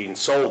money being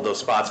sold those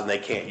spots and they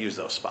can't use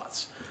those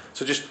spots.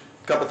 So just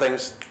a couple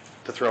things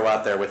to throw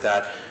out there with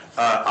that.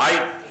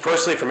 I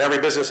personally, from every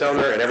business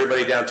owner and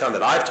everybody downtown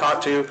that I've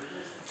talked to,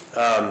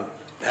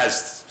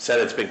 has said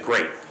it's been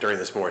great during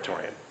this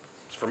moratorium.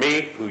 For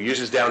me, who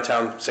uses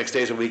downtown 6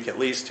 days a week at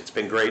least, it's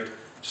been great.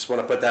 Just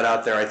want to put that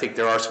out there. I think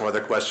there are some other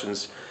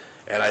questions,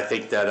 and I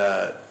think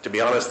that, to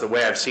be honest, the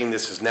way I've seen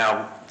this is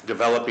now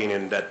developing,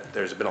 and that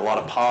there's been a lot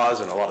of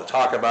pause and a lot of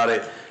talk about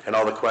it, and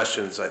all the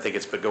questions, I think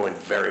it's been going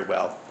very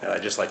well. And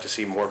I'd just like to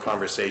see more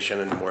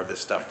conversation and more of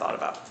this stuff thought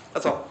about.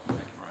 That's all.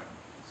 Thank you, Brian.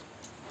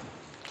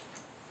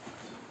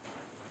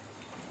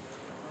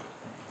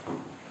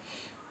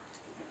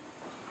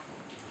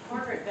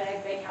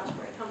 Carrot Bag Bakehouse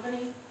Bread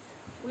Company.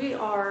 We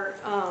are,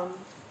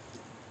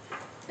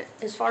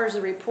 as far as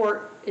the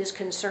report is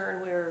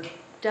concerned, we're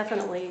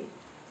definitely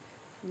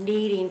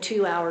needing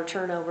 2-hour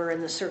turnover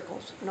in the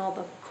circles and all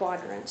the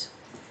quadrants,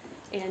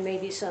 and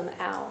maybe some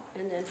out.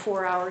 And then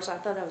 4 hours, I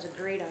thought that was a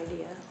great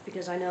idea,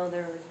 because I know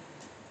there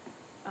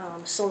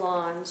are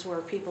salons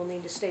where people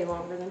need to stay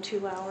longer than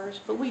 2 hours,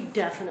 but we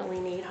definitely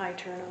need high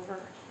turnover.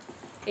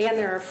 And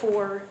there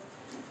are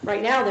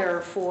right now there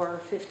are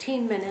 4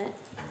 15-minute,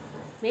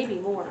 maybe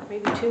more,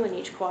 maybe 2 in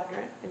each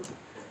quadrant, and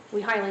we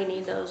highly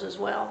need those as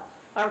well.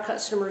 Our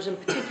customers in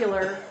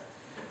particular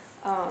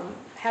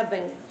have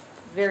been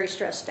very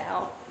stressed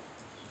out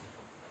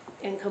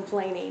and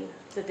complaining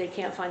that they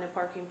can't find a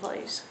parking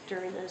place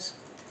during this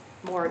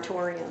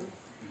moratorium.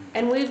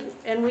 And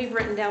we've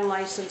written down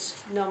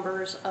license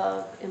numbers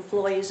of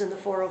employees in the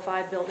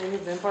 405 building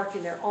who've been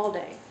parking there all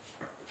day.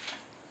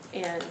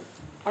 And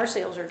our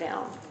sales are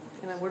down.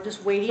 And we're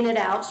just waiting it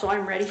out, so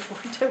I'm ready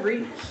for it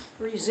to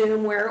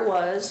resume where it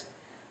was.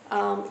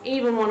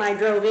 Even when I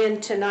drove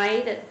in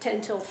tonight at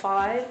 10 till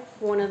 5,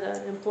 one of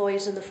the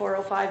employees in the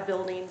 405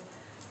 building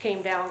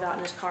came down, got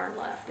in his car and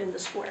left in the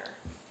square,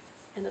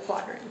 in the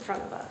quadrant in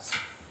front of us.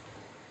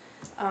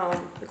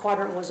 The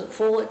quadrant wasn't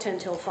full at 10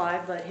 till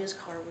 5, but his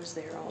car was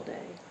there all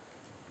day.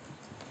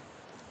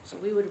 So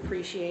we would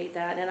appreciate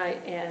that. And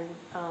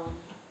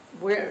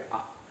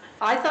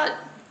I thought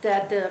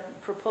that the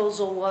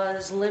proposal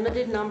was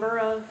limited number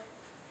of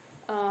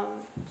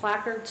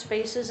placard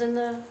spaces in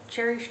the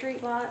Cherry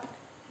Street lot,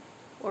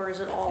 or is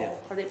it all? Yeah.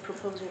 Are they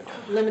proposing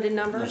limited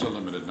number? There's a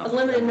limited number. A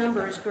limited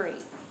number is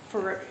great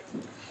for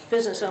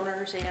business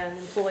owners and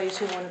employees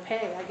who want to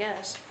pay, I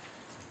guess.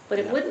 But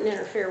it wouldn't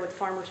interfere with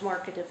farmers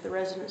market if the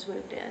residents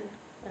moved in,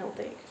 I don't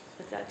think,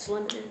 if that's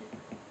limited.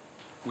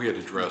 We had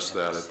addressed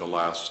that at the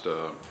last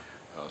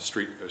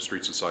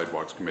Streets and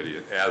Sidewalks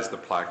Committee. As the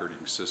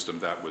placarding system,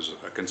 that was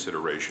a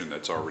consideration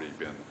that's already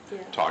been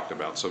talked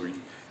about. So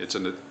it's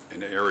an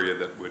area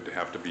that would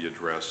have to be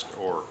addressed,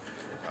 or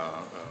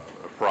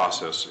a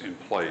process in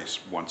place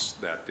once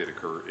that did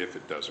occur, if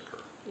it does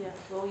occur. Yeah,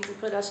 well, you can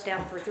put us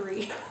down for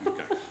 3.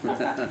 Okay.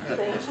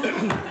 Thanks.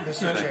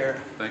 Mr.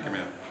 Chair. Thank you,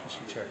 ma'am.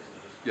 Mr. Chair.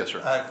 Yes,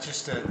 sir.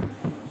 Just to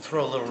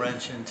throw a little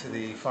wrench into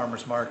the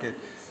farmer's market,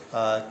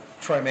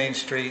 Troy Main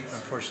Street,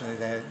 unfortunately,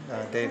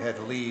 Dave had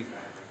to leave.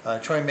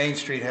 Troy Main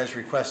Street has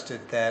requested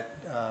that,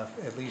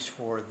 at least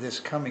for this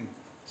coming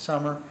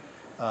summer,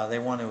 they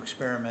want to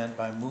experiment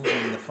by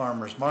moving the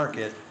farmer's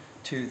market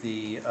to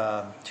the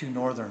 2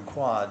 northern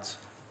quads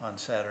on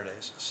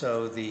Saturdays.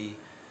 So the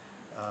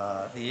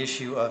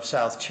issue of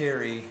South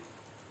Cherry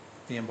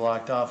being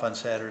blocked off on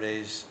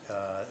Saturdays,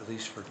 at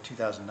least for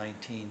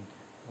 2019,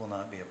 will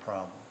not be a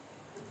problem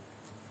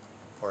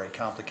or a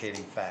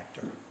complicating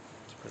factor.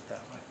 Let's put it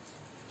that way.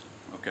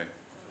 Okay.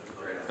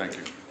 Thank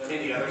you.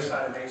 The other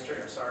side of Main Street,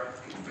 I'm sorry.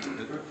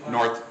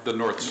 The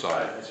north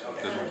side.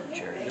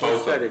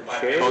 Both of the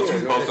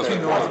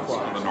quads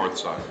on the north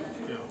side.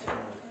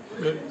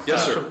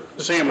 Yes, sir.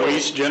 Sam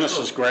Weiss,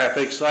 Genesis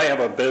Graphics. I have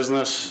a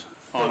business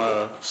on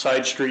a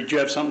side street. Do you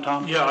have something,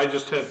 Tom? Yeah, I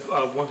just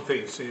have one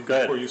thing, Sam,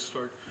 before you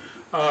start.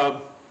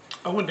 I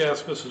wanted to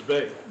ask Mrs.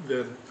 Bay,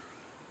 then,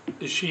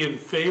 is she in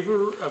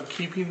favor of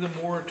keeping the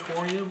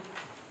moratorium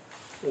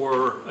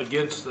or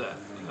against that?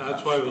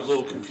 That's why I was a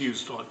little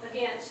confused on.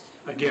 Against.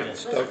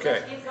 Against,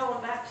 okay. Let's keep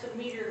going back to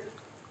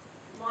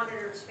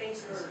monitored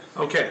spaces.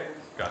 Okay,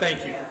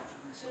 thank you.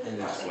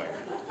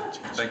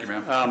 Thank you,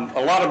 ma'am.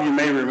 A lot of you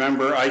may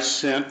remember I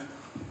sent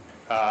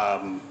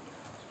a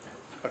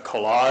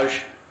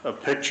collage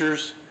of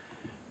pictures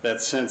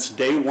that since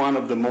day one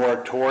of the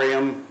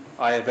moratorium,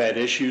 I have had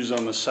issues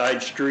on the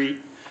side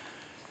street.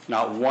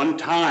 Not one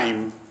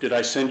time did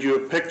I send you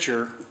a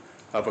picture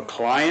of a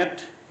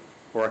client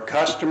or a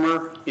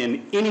customer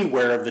in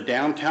anywhere of the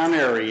downtown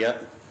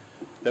area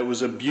that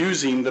was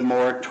abusing the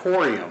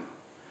moratorium.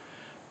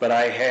 But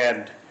I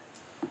had,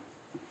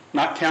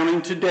 not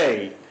counting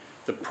today,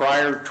 the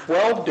prior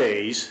 12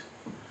 days,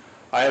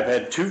 I have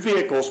had 2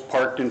 vehicles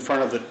parked in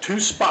front of the 2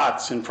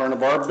 spots in front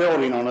of our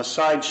building on a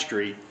side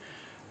street.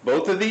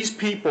 Both of these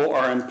people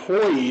are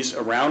employees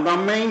around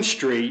on Main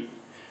Street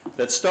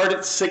that start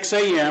at 6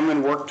 a.m.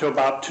 and work till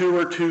about 2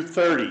 or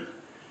 2:30.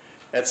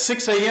 At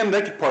 6 a.m.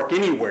 they could park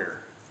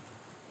anywhere,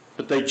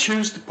 but they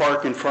choose to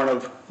park in front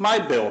of my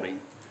building.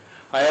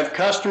 I have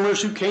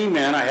customers who came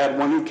in. I had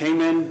one who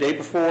came in day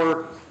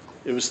before,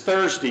 it was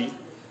Thursday,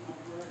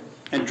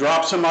 and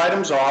dropped some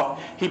items off.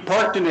 He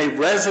parked in a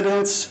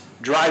residence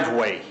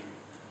driveway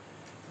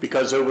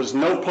because there was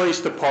no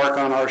place to park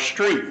on our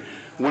street.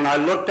 When I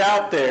looked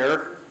out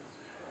there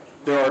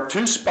are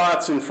 2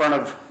 spots in front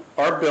of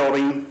our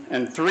building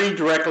and 3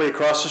 directly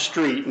across the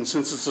street, and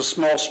since it's a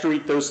small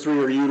street, those 3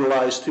 are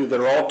utilized too.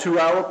 They're all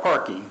 2-hour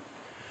parking.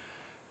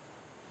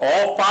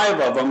 All 5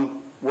 of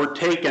them were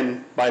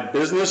taken by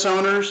business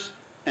owners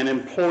and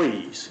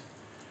employees.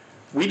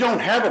 We don't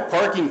have a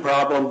parking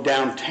problem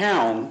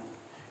downtown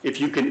if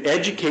you can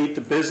educate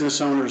the business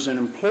owners and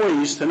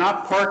employees to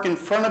not park in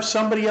front of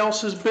somebody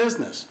else's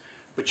business,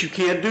 but you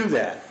can't do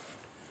that.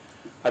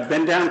 I've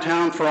been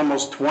downtown for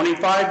almost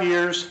 25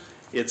 years.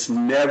 It's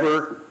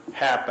never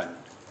happened.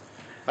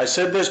 I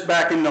said this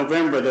back in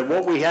November, that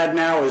what we had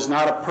now is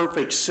not a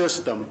perfect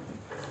system.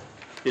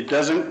 It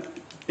doesn't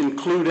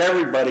include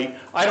everybody.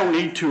 I don't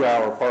need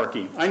 2-hour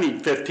parking. I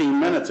need 15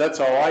 minutes, that's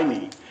all I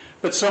need.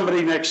 But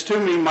somebody next to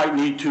me might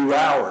need 2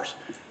 hours.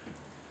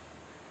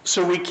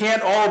 So we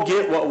can't all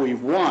get what we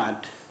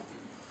want,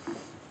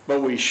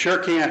 but we sure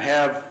can't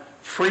have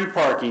free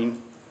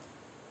parking,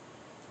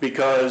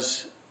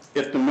 because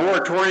if the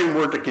moratorium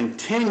were to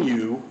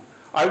continue,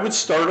 I would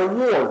start a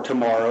war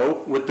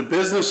tomorrow with the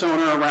business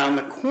owner around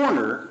the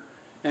corner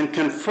and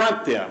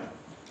confront them.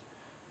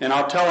 And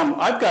I'll tell them,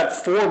 I've got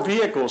 4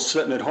 vehicles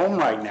sitting at home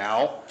right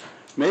now.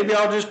 Maybe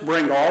I'll just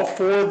bring all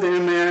 4 of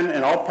them in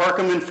and I'll park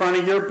them in front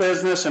of your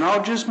business and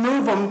I'll just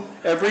move them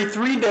every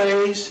 3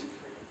 days.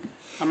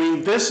 I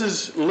mean, this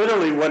is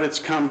literally what it's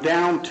come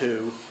down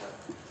to,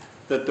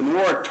 that the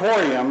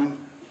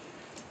moratorium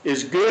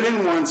is good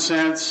in one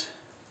sense,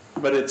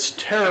 but it's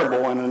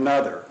terrible in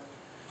another.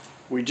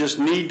 We just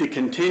need to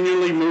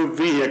continually move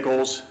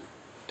vehicles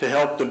to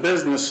help the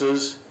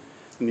businesses,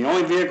 and the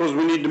only vehicles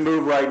we need to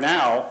move right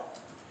now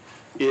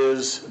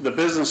is the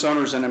business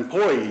owners and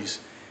employees.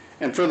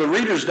 And for the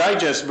Reader's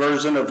Digest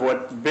version of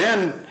what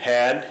Ben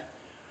had,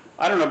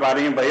 I don't know about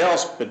anybody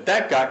else, but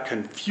that got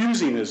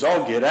confusing as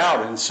all get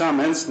out in some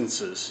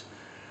instances.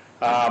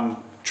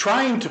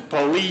 Trying to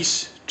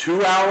police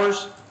 2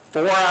 hours,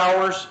 4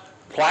 hours,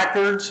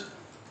 placards,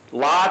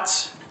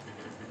 lots,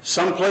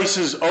 some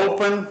places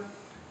open.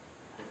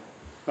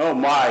 Oh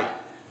my,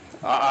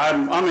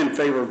 I'm in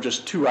favor of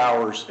just 2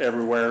 hours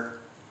everywhere.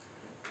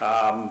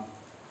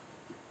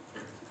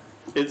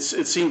 It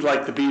seems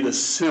like to be the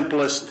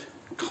simplest,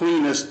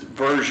 cleanest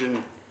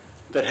version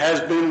that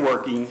has been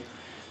working.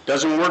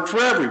 Doesn't work for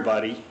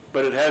everybody,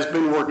 but it has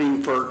been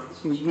working for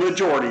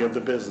majority of the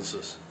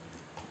businesses.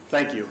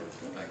 Thank you.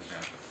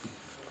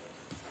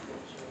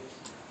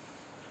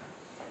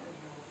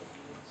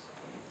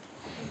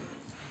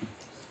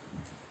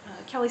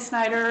 Kelly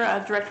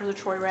Snyder, Director of the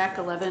Troy Rack,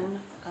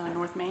 11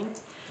 North Main.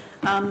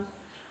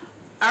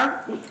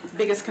 Our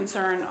biggest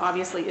concern,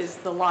 obviously, is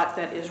the lot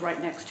that is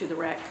right next to the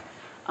wreck.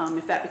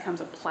 If that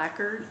becomes a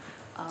placard,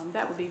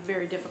 that would be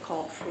very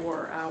difficult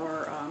for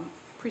our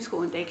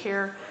preschool and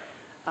daycare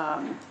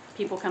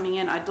people coming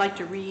in. I'd like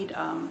to read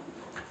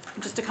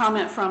just a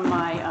comment from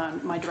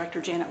my director,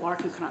 Janet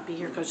Lark, who cannot be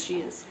here because she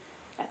is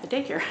at the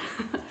daycare.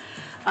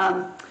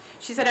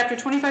 She said, after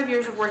 25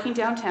 years of working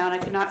downtown, I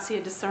could not see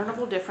a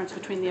discernible difference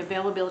between the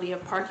availability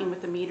of parking with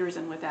the meters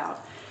and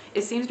without.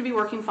 It seems to be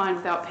working fine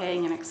without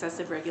paying an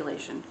excessive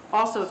regulation.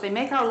 Also, if they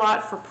make our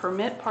lot for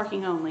permit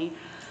parking only,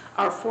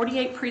 our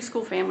 48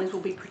 preschool families will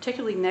be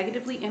particularly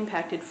negatively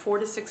impacted 4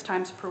 to 6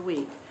 times per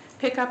week.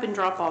 Pick up and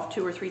drop off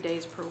 2 or 3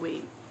 days per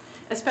week.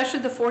 Especially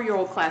the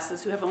 4-year-old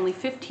classes who have only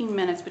 15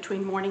 minutes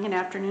between morning and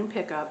afternoon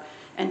pickup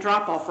and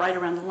drop off right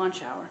around the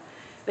lunch hour.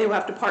 They will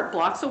have to park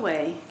blocks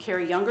away,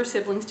 carry younger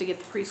siblings to get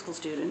the preschool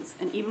students,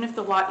 and even if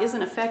the lot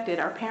isn't affected,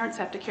 our parents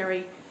have to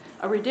carry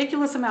a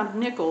ridiculous amount of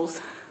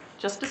nickels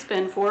just to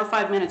spend 4 or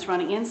 5 minutes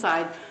running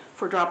inside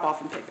for drop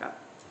off and pickup.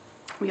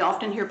 We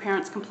often hear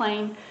parents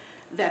complain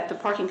that the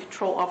parking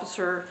control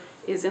officer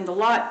is in the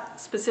lot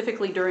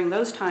specifically during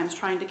those times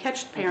trying to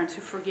catch parents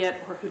who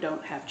forget or who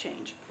don't have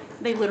change.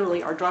 They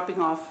literally are dropping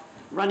off,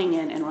 running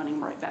in, and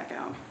running right back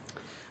out.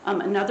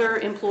 Another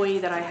employee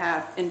that I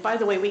have, and by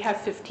the way, we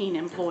have 15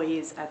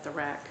 employees at the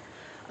rack.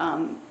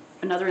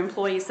 Another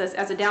employee says,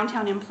 as a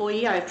downtown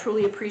employee, I have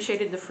truly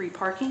appreciated the free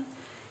parking.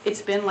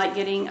 It's been like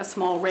getting a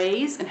small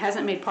raise and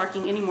hasn't made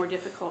parking any more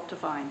difficult to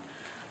find.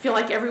 I feel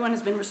like everyone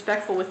has been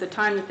respectful with the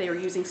time that they are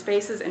using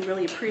spaces and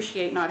really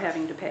appreciate not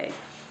having to pay.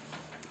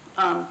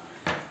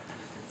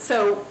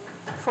 So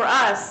for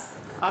us,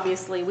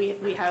 obviously,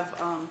 we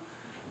have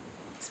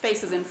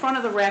spaces in front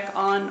of the wreck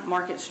on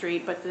Market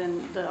Street, but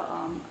then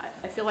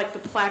I feel like the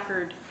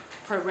placard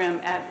program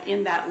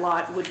in that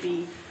lot would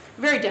be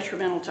very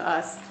detrimental to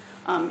us.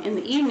 In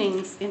the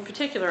evenings, in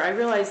particular, I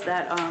realize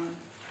that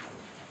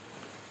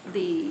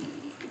the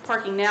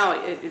parking now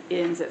it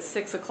ends at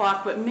 6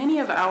 o'clock, but many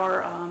of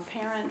our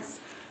parents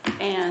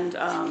and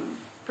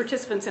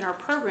participants in our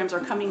programs are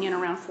coming in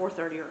around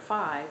 4:30 or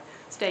 5,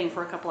 staying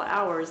for a couple of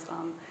hours.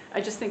 I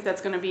just think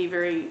that's going to be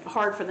very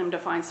hard for them to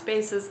find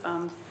spaces.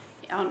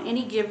 On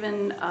any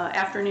given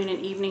afternoon and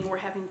evening, we're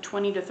having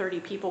 20 to 30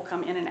 people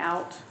come in and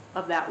out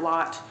of that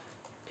lot,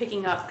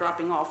 picking up,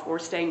 dropping off, or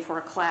staying for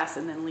a class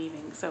and then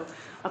leaving. So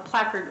a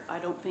placard, I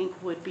don't think,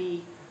 would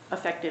be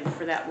effective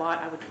for that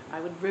lot. I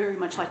would very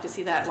much like to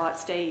see that lot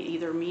stay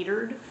either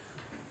metered.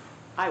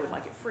 I would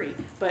like it free,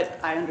 but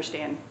I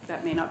understand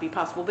that may not be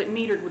possible. But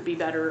metered would be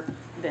better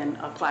than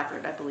a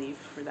placard, I believe,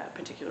 for that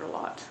particular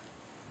lot.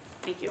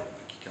 Thank you.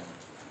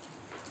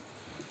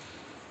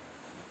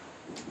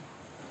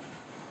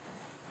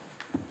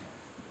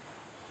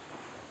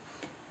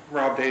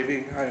 Rob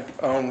Davey. I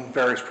own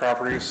various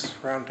properties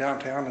around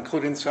downtown,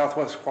 including the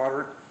Southwest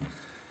Quadrant.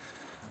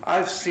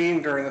 I've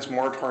seen during this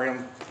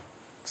moratorium,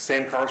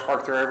 same cars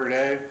parked there every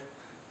day.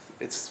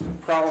 It's a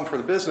problem for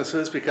the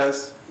businesses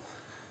because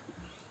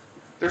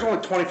There's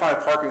only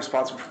 25 parking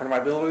spots in front of my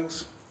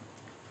buildings,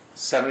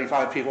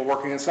 75 people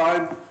working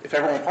inside. If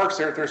everyone parks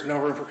there, there's no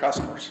room for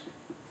customers.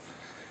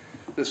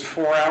 This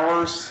 4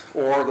 hours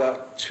or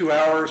the 2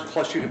 hours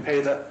plus you can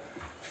pay the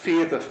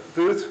fee at the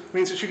booth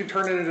means that you can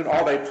turn it into an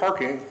all-day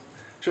parking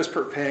just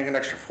for paying an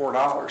extra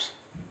 $4.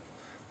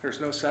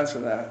 There's no sense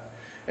in that.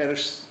 And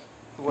as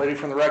the lady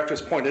from the rec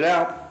just pointed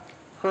out,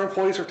 her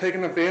employees are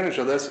taking advantage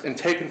of this and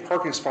taking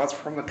parking spots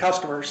from the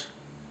customers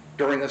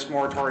during this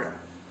moratorium.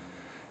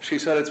 She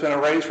said it's been a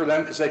raise for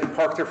them because they can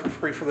park there for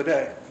free for the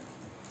day.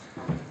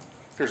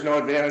 There's no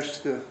advantage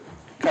to the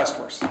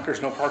customers.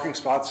 There's no parking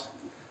spots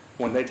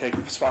when they take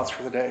spots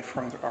for the day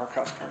from our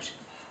customers.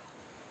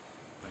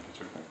 Thank you,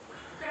 sir.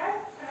 Can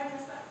I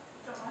address that?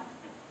 Don't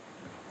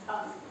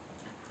mind.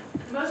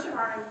 Most of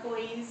our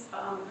employees,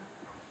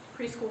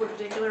 preschool in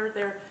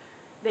particular,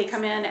 they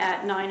come in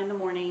at 9 in the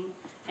morning,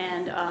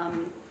 and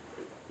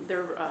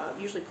they're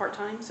usually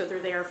part-time, so they're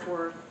there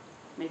for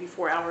maybe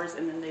 4 hours,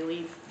 and then they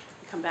leave,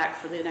 come back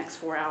for the next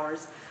 4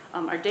 hours.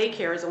 Our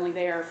daycare is only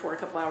there for a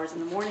couple hours in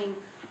the morning,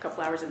 a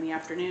couple hours in the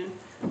afternoon.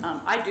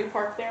 I do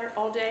park there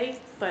all day,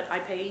 but I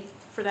pay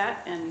for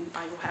that, and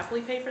I will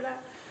happily pay for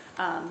that.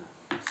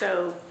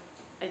 So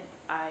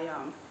I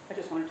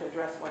just wanted to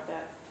address what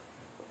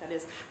that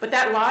is. But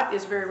that lot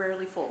is very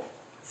rarely full,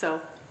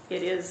 so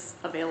it is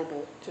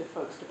available to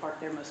folks to park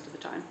there most of the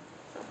time.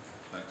 So.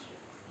 Thanks.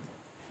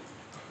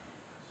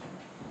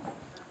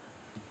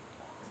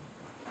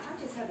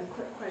 I just have a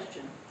quick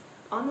question.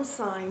 On the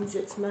signs,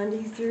 it's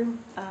Monday through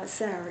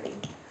Saturday.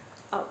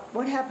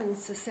 What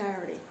happens to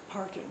Saturday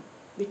parking?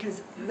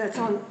 Because that's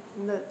on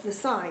the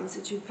signs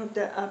that you put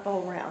that up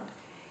all around.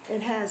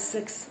 It has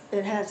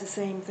the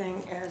same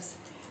thing as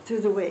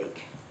through the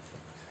week.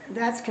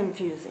 That's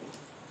confusing.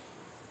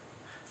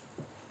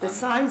 The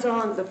signs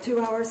on the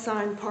 2-hour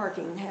sign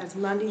parking has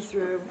Monday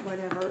through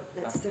whatever,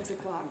 that's 6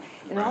 o'clock.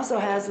 It also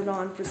has it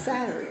on for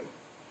Saturday.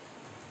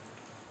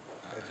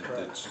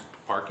 It's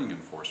parking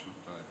enforcement.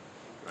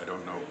 I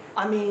don't know.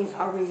 I mean,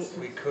 are we?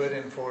 We could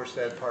enforce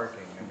that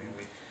parking. I mean,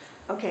 we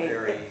Okay.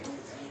 very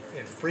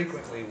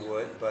infrequently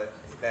would, but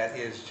that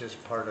is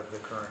just part of the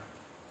current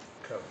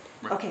code.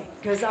 Okay,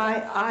 because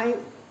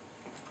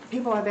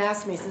people have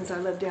asked me since I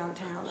live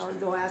downtown, or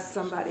they'll ask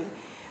somebody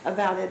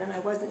about it, and I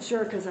wasn't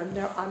sure because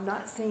I'm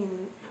not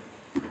seeing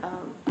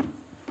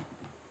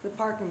the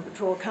parking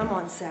patrol come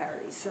on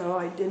Saturday, so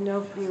I didn't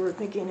know if you were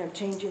thinking of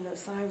changing those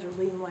signs or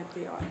leaving them like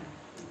they are.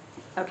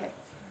 Okay,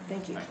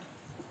 thank you.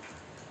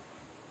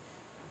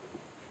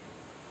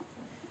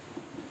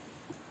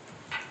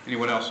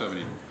 Anyone else have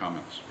any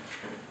comments?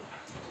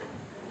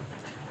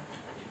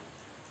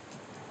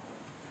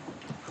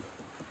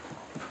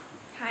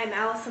 Hi, I'm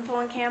Allison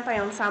Polenkamp. I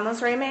own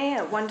Samos Reme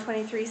at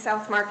 123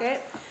 South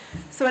Market.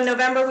 So in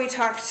November we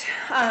talked,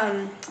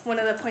 one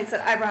of the points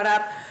that I brought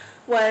up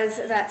was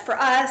that for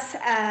us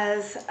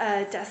as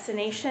a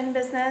destination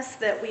business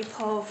that we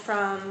pull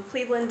from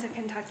Cleveland to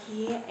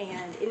Kentucky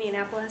and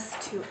Indianapolis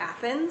to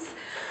Athens,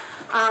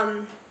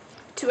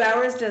 2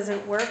 hours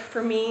doesn't work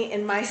for me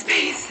in my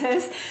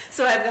spaces.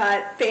 So I've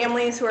got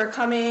families who are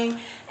coming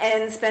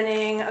and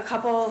spending a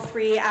couple,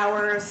 3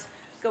 hours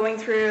going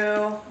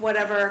through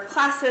whatever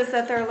classes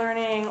that they're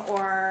learning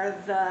or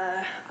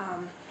the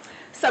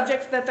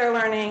subjects that they're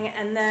learning,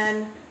 and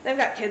then they've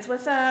got kids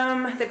with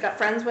them, they've got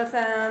friends with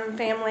them,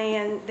 family,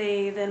 and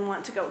they then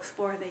want to go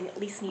explore. They at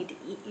least need to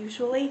eat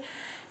usually.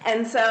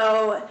 And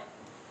so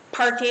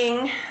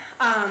parking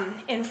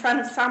in front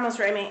of Samos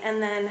Reme and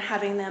then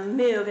having them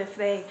move if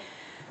they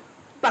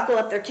buckle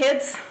up their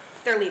kids,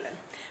 they're leaving.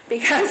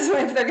 Because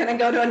if they're going to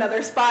go to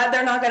another spot,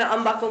 they're not going to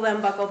unbuckle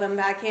them, buckle them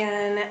back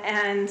in,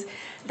 and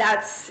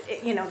that's,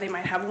 you know, they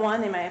might have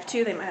one, they might have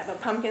two, they might have a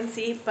pumpkin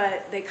seat,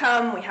 but they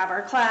come, we have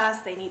our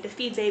class, they need to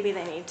feed baby,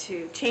 they need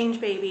to change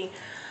baby,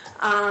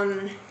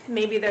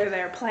 maybe they're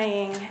there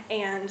playing,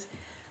 and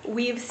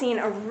we've seen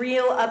a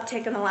real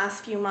uptick in the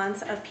last few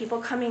months of people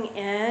coming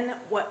in,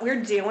 what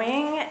we're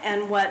doing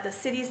and what the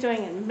city's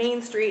doing in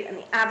Main Street and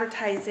the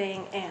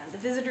advertising and the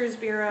Visitors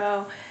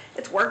Bureau.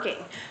 It's working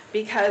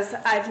because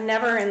I've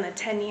never in the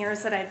 10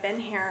 years that I've been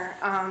here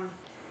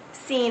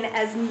seen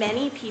as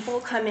many people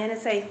come in and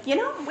say, you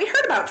know, we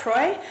heard about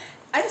Troy.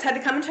 I just had to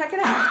come and check it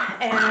out.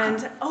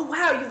 And, oh,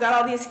 wow, you've got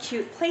all these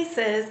cute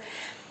places,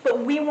 but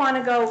we want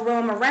to go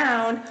roam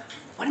around.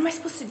 What am I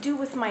supposed to do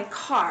with my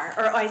car?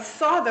 Or I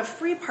saw the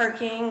free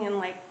parking and,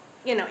 like,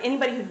 you know,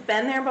 anybody who'd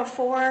been there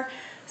before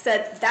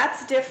said,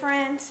 that's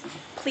different,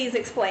 please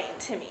explain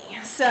to me.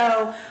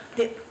 So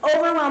the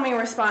overwhelming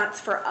response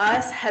for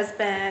us has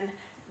been,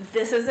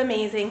 this is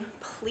amazing,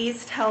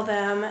 please tell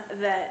them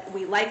that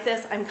we like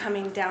this, I'm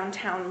coming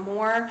downtown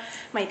more.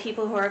 My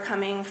people who are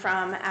coming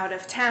from out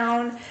of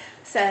town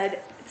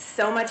said, it's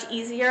so much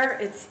easier,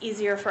 it's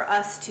easier for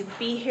us to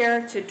be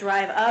here, to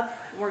drive up.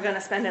 We're gonna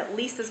spend at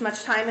least as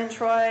much time in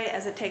Troy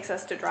as it takes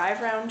us to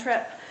drive round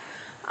trip.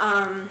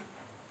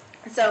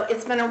 So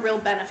it's been a real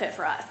benefit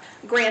for us.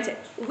 Granted,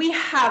 we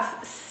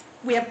have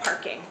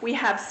parking, we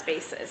have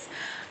spaces.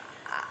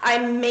 I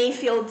may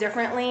feel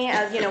differently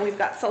as, you know, we've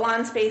got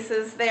salon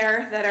spaces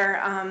there that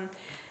are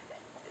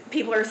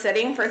people are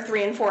sitting for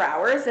 3 and 4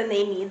 hours and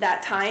they need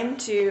that time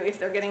to, if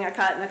they're getting a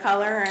cut and a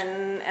color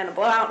and a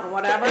blowout and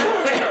whatever.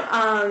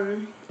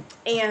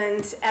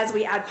 And as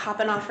we add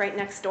Poppin' Off right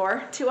next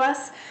door to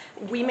us,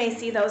 we may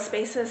see those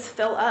spaces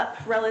fill up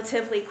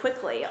relatively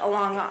quickly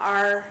along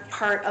our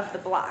part of the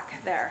block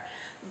there.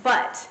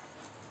 But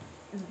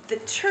the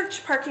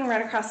church parking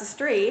right across the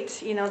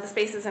street, you know, the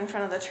spaces in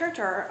front of the church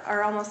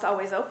are almost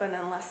always open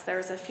unless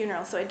there's a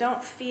funeral. So I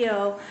don't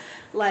feel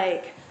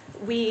like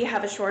we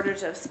have a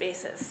shortage of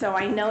spaces. So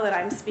I know that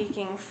I'm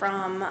speaking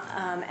from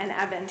an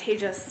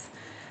advantageous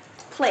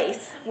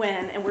place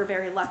and we're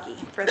very lucky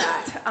for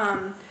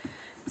that.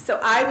 So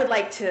I would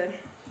like to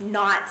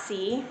not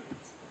see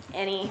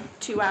any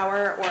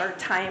 2-hour or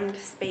timed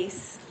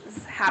space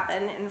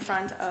happen in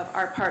front of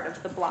our part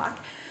of the block.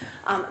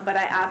 But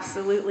I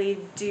absolutely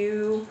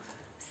do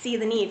see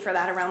the need for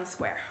that around the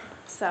square.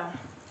 So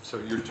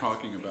you're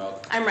talking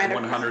about I'm right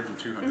 100 and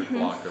 200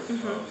 block of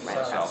South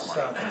Market. South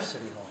of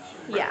City Hall.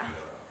 yeah.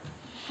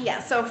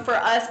 Yeah, so for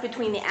us,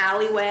 between the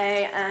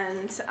alleyway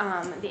and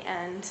the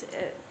end,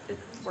 it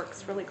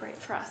works really great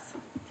for us.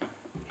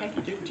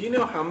 Okay. Do you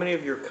know how many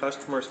of your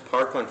customers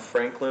park on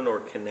Franklin or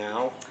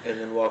Canal and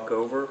then walk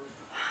over?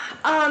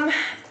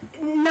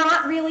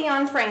 Not really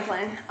on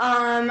Franklin.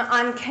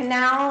 On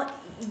Canal,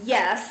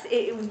 yes.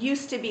 It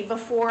used to be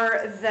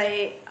before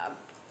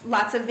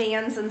lots of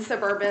vans and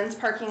Suburbans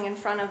parking in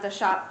front of the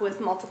shop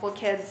with multiple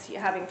kids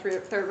having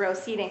third row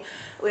seating.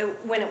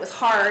 When it was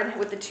hard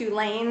with the 2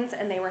 lanes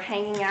and they were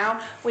hanging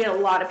out, we had a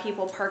lot of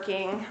people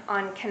parking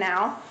on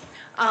Canal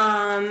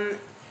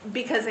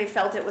because they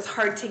felt it was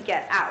hard to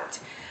get out.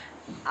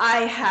 I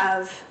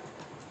have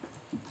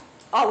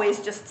always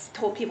just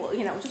told people,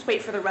 you know, just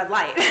wait for the red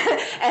light.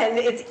 And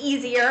it's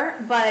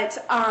easier, but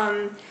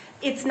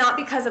it's not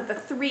because of the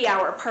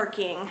 3-hour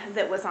parking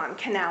that was on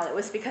Canal. It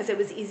was because it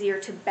was easier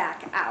to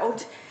back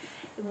out.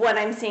 What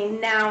I'm seeing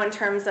now in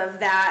terms of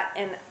that,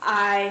 and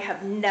I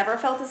have never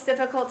felt it's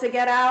difficult to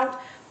get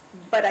out,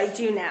 but I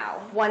do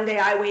now. One day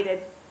I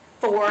waited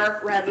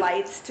 4 red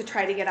lights to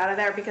try to get out of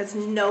there because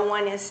no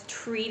one is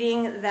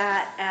treating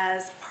that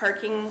as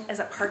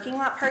a parking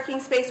lot parking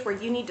space where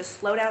you need to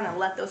slow down and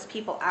let those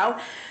people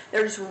out.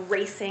 They're just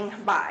racing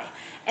by.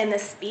 And the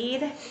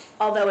speed,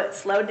 although it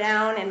slowed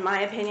down, in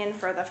my opinion,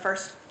 for the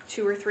first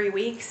 2 or 3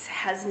 weeks,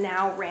 has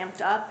now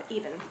ramped up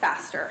even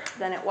faster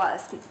than it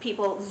was.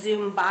 People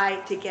zoom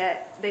by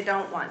they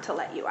don't want to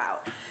let you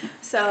out.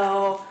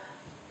 So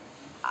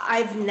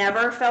I've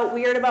never felt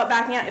weird about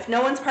backing out. If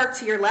no one's parked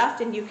to your left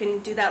and you can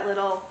do that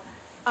little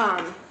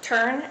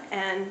turn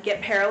and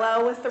get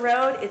parallel with the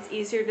road, it's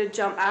easier to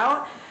jump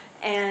out.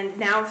 And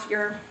now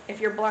if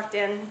you're blocked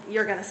in,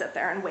 you're going to sit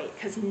there and wait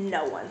because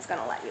no one's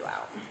going to let you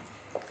out.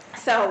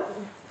 So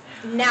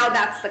now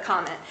that's the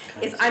comment,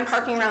 is I'm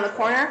parking around the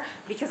corner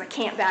because I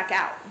can't back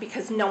out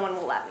because no one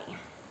will let me.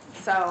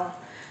 So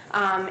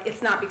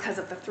it's not because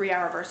of the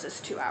 3-hour versus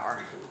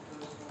 2-hour.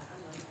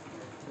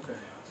 Okay.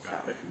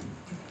 Got it.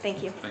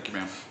 Thank you. Thank you,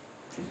 ma'am.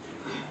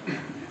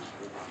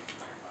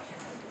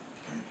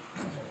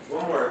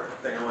 One more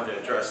thing I wanted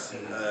to address.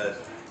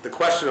 The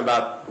question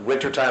about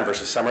wintertime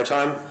versus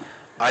summertime.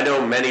 I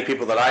know many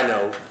people that I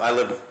know. I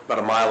live about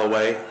a mile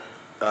away.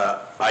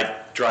 I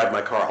drive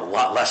my car a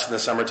lot less in the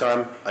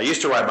summertime. I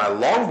used to ride my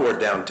longboard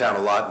downtown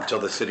a lot until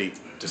the city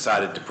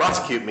decided to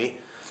prosecute me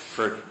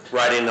for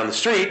riding on the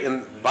street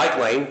in bike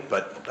lane.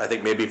 But I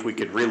think maybe if we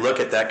could relook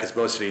at that, because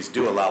most cities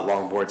do allow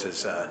longboards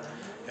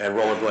and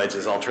rollerblades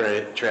as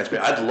alternative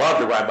transport. I'd love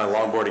to ride my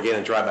longboard again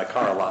and drive my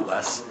car a lot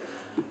less.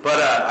 But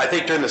I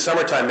think during the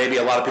summertime, maybe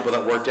a lot of people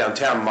that work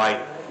downtown might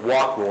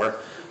walk more.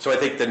 So I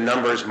think the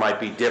numbers might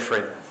be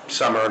different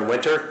summer and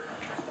winter.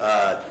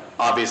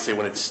 Obviously,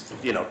 when it's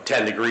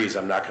 10 degrees,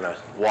 I'm not going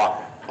to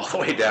walk all the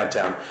way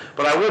downtown.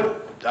 But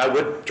I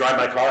would drive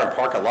my car and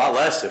park a lot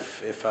less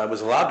if I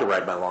was allowed to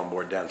ride my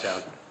longboard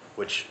downtown,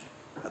 which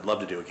I'd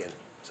love to do again.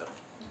 So.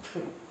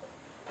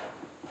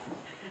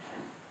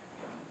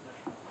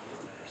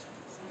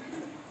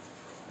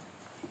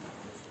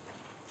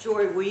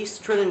 Joy Weiss,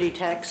 Trinity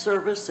Tax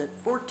Service at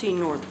 14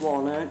 North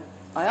Walnut.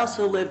 I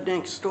also live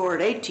next door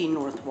at 18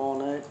 North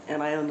Walnut,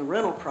 and I own the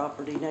rental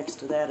property next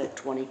to that at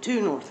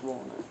 22 North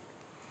Walnut.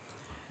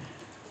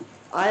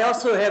 I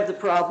also have the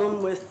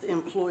problem with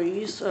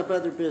employees of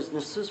other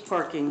businesses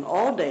parking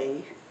all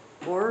day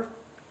or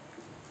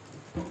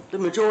the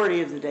majority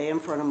of the day in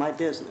front of my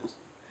business.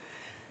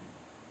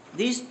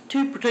 These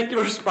 2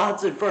 particular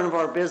spots in front of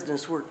our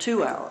business were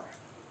 2-hour.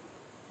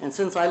 And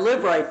since I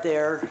live right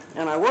there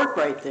and I work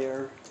right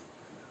there,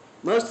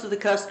 most of the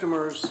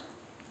customers,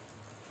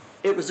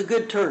 it was a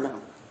good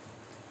turnout.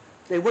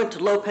 They went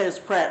to Lopez,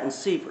 Pratt, and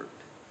Siebert.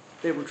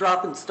 They were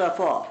dropping stuff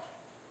off.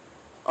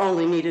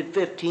 Only needed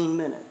 15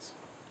 minutes.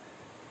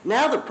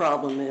 Now the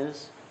problem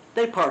is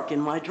they park in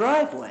my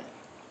driveway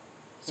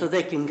so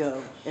they can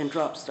go and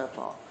drop stuff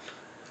off.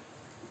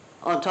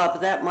 On top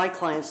of that, my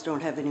clients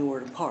don't have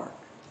anywhere to park.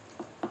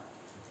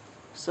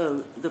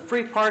 So the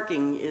free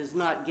parking is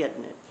not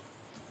getting it.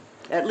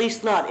 At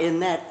least not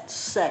in that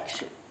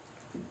section.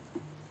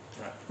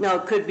 Now,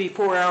 it could be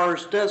 4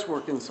 hours does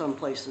work in some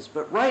places,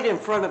 but right in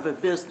front of a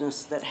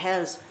business that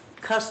has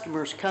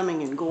customers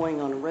coming and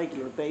going on a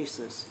regular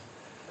basis,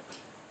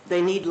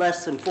 they need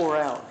less than 4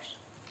 hours.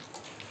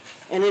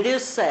 And it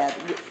is sad.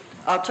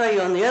 I'll tell you,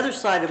 on the other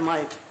side of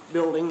my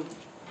building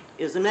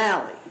is an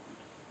alley.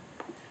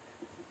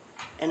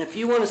 And if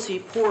you want to see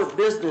poor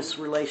business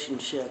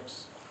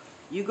relationships,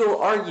 you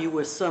go argue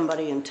with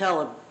somebody and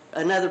tell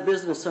another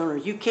business owner,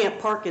 you can't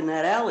park in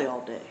that alley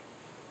all day.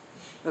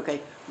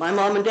 Okay, my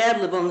mom and dad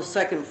live on the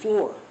second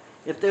floor.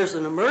 If there's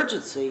an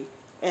emergency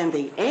and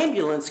the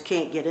ambulance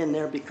can't get in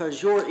there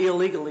because you're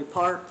illegally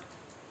parked,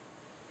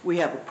 we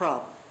have a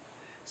problem.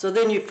 So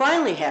then you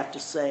finally have to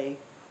say,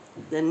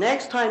 the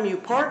next time you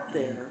park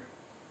there,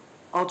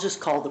 I'll just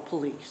call the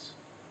police.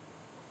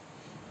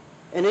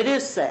 And it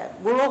is sad.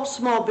 We're all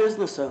small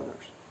business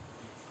owners.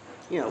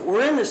 You know,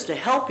 we're in this to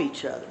help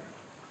each other.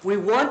 We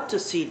want to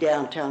see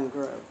downtown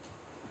grow.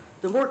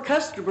 The more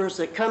customers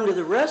that come to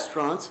the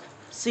restaurants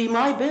see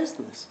my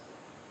business.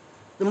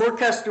 The more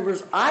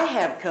customers I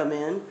have come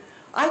in,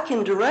 I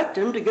can direct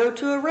them to go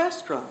to a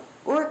restaurant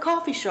or a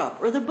coffee shop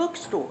or the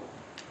bookstore.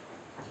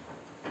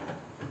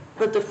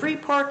 But the free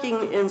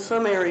parking in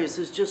some areas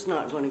is just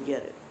not going to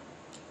get it.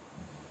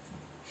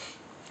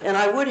 And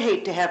I would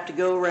hate to have to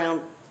go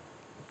around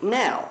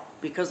now,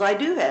 because I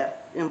do have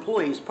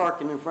employees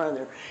parking in front of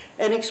there,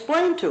 and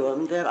explain to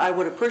them that I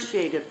would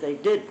appreciate if they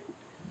did.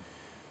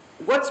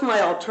 What's my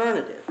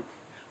alternative?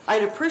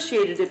 I'd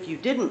appreciate it if you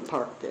didn't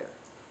park there.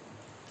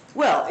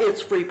 Well,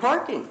 it's free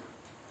parking.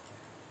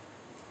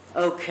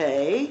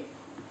 Okay,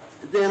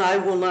 then I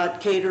will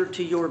not cater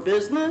to your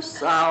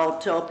business. I'll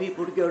tell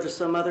people to go to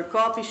some other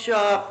coffee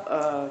shop.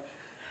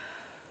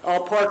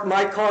 I'll park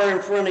my car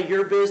in front of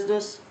your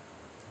business.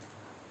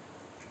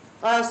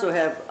 I also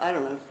have, I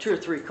don't know, 2 or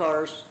 3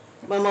 cars.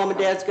 My mom and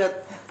dad's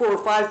got 4 or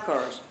 5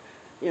 cars.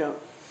 You know,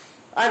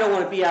 I don't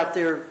want to be out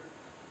there.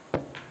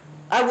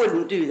 I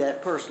wouldn't do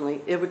that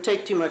personally. It would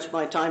take too much of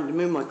my time to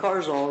move my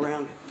cars all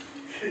around.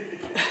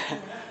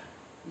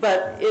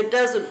 But it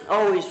doesn't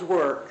always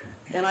work.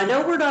 And I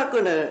know we're not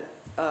going to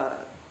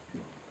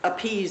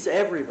appease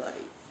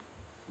everybody.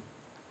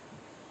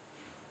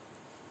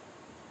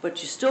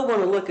 But you still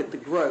want to look at the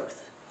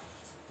growth.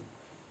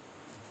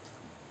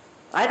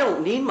 I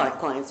don't need my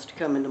clients to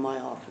come into my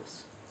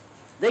office.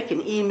 They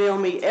can email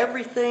me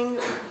everything.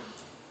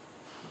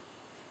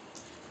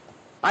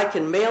 I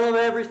can mail them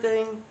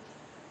everything.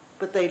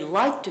 But they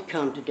like to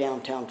come to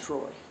downtown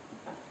Troy.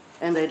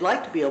 And they'd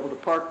like to be able to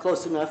park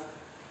close enough,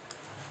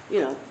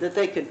 you know, that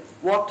they could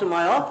walk to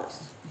my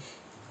office,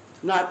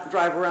 not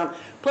drive around.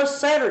 Plus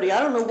Saturday, I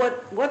don't know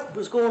what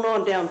was going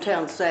on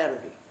downtown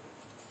Saturday.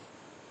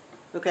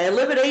 Okay, I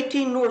live at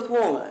 18 North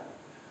Walnut.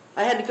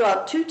 I had to go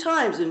out 2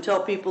 times and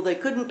tell people they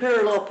couldn't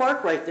parallel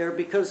park right there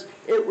because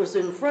it was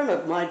in front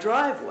of my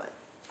driveway.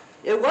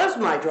 It was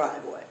my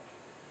driveway.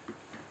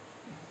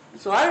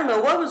 So I don't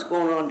know what was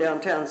going on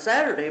downtown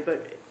Saturday,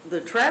 but the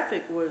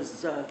traffic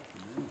was,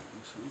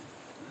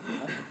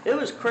 it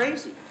was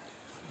crazy.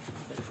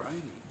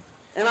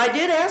 And I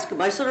did ask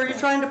them, I said, are you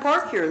trying to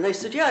park here? And they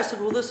said, yeah. I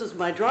said, well, this is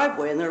my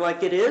driveway. And they're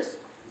like, it is?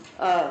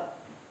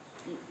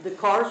 The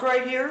car's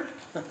right here?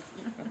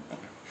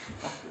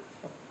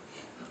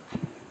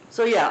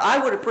 So yeah, I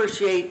would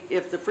appreciate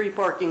if the free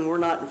parking were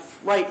not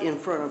right in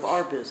front of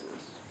our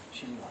business.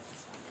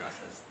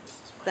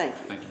 Thank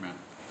you. Thank you, ma'am.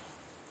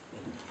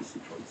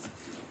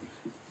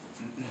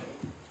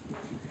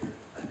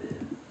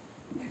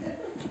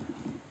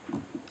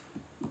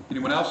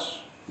 Anyone else?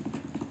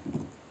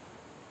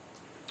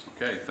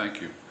 Okay,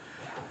 thank you.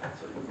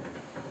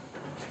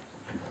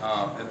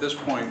 At this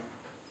point,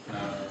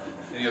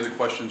 any other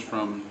questions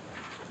from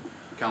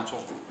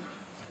council,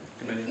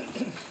 committee?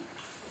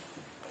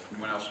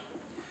 Anyone else?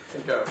 I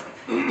think,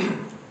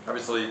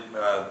 obviously,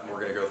 we're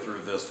going to go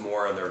through this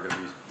more, and there are going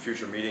to be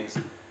future meetings.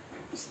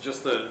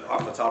 Just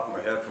off the top of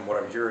my head, from what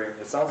I'm hearing,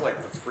 it sounds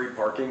like the free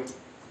parking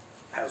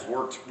has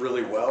worked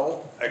really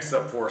well,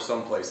 except for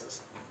some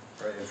places,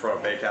 right? In front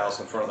of Bakehouse,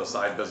 in front of the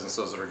side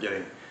businesses that are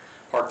getting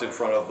parked in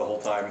front of the whole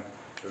time.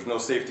 There's no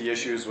safety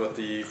issues with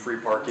the free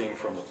parking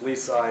from the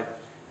police side.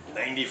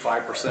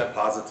 95%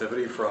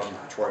 positivity from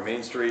Troy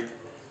Main Street.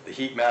 The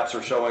heat maps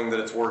are showing that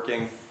it's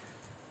working.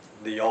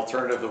 The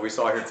alternative that we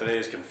saw here today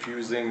is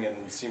confusing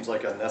and seems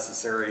like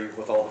unnecessary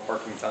with all the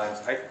parking times.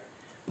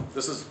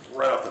 This is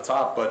right off the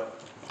top,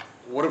 but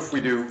what if we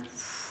do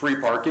free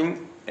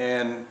parking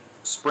and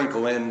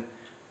sprinkle in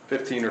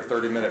 15 or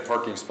 30-minute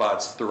parking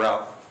spots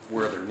throughout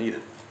where they're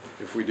needed?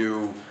 If we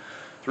do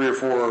 3 or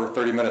 4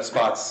 30-minute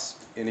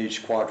spots in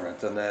each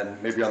quadrant, and then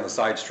maybe on the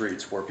side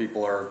streets where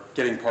people are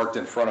getting parked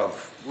in front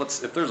of,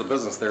 if there's a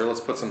business there, let's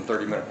put some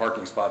 30-minute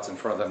parking spots in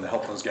front of them to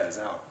help those guys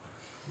out.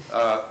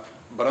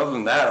 But other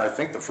than that, I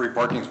think the free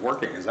parking's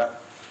working. Is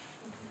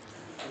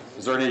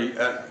there any,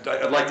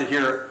 I'd like to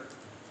hear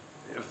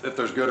if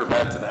there's good or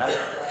bad to that.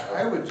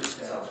 I would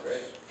just add,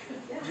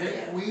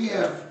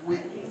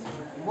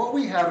 what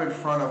we have in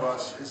front of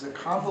us is a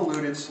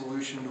convoluted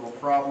solution to a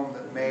problem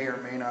that may or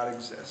may not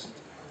exist.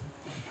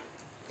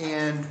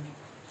 And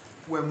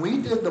when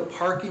we did the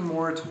parking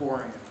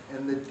moratorium,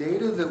 and the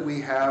data that we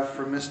have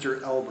from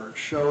Mr. Elbert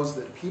shows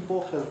that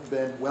people have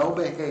been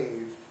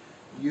well-behaved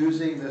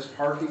using this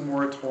parking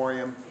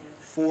moratorium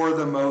for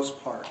the most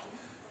part.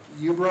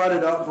 You brought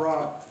it up,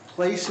 Brock,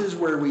 places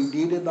where we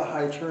needed the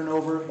high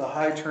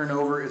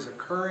turnover is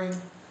occurring.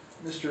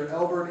 Mr.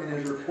 Elbert in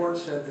his report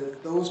said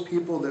that those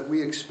people that we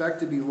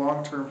expect to be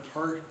long-term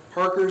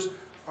parkers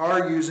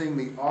are using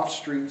the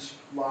off-street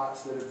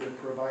lots that have been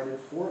provided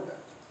for them.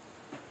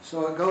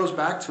 So it goes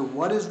back to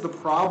what is the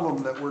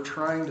problem that we're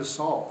trying to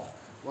solve?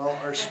 Well,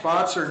 our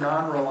spots are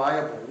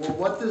non-reliable. Well,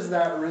 what does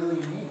that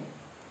really mean?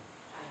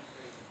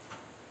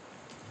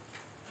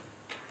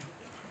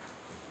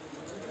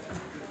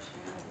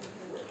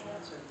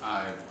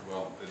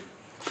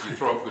 You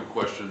throw up good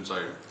questions.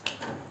 I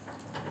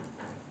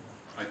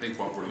think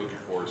what we're looking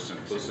for is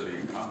simplicity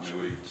and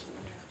continuity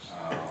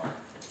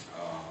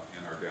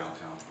in our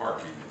downtown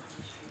parking.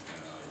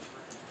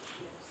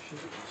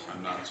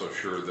 I'm not so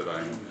sure that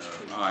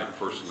I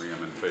personally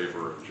am in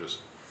favor of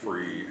just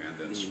free and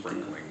then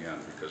sprinkling in,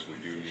 because we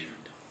do need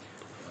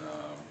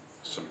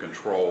some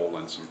control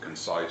and some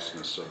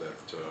conciseness so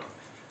that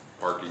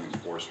parking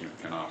enforcement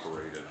can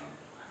operate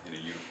in a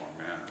uniform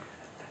manner.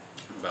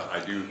 But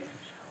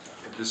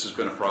this has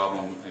been a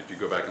problem, if you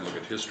go back and look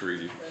at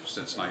history,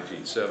 since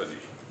 1970.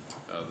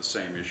 The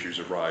same issues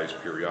arise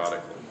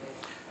periodically.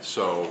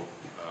 So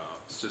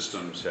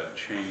systems have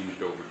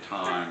changed over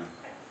time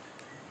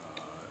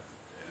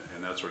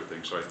and that sort of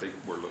thing. So I think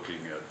we're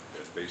looking at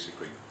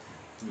basically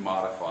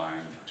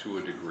modifying to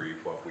a degree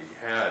what we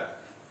had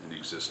in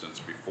existence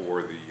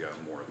before the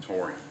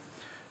moratorium.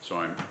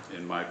 So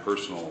in my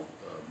personal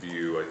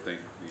view, I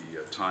think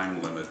the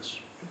time limits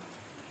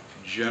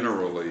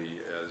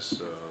generally, as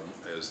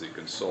the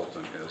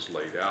consultant has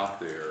laid out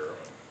there,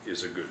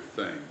 is a good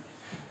thing,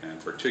 and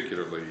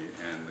particularly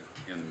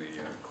in the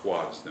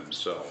quads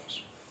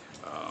themselves.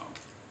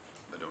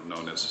 I don't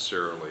know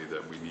necessarily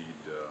that we need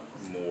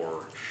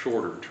more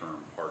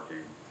shorter-term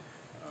parking,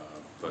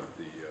 but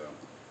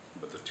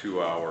the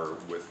 2 hour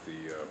with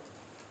the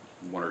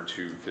 1 or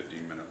 2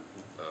 15-minute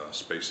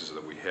spaces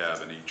that we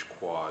have in each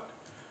quad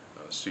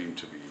seem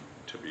to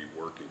be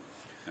working.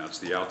 Now it's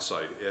the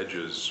outside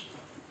edges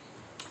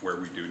where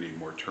we do need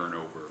more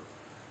turnover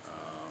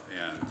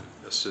and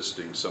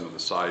assisting some of the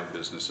side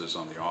businesses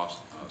on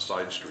the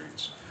side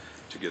streets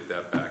to get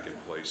that back in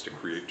place to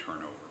create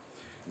turnover.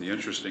 And the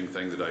interesting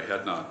thing that I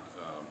had not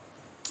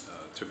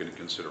took into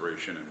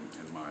consideration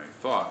in my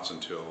thoughts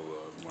until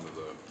one of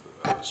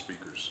the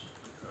speakers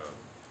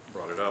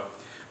brought it up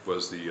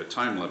was the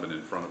time limit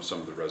in front of some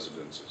of the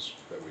residences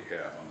that we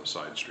have on the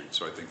side streets.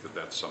 So I think that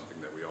that's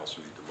something that we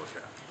also need to look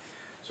at.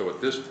 So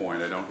at this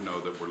point, I don't know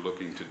that we're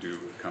looking to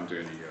come to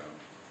any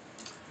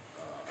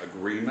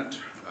agreement,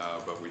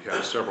 but we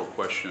have several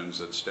questions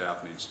that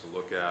staff needs to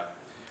look at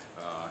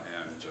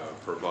and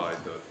provide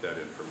that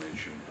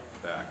information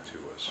back to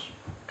us.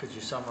 Could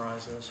you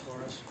summarize those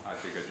for us? I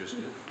think I just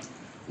did.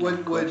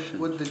 Would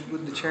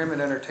the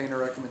chairman entertain a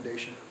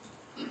recommendation?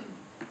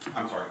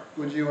 I'm sorry?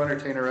 Would you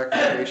entertain a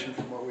recommendation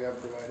from what we have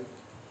provided?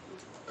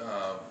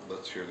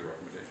 Let's hear the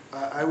recommendation.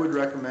 I would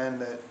recommend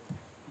that,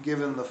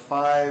 given the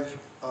 5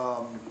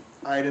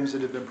 items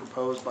that have been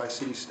proposed by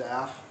city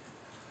staff,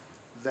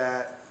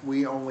 that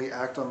we only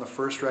act on the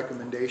first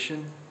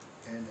recommendation,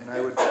 and I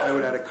would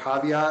add a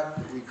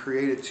caveat. We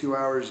create a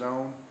 2-hour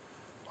zone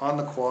on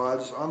the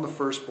quads, on the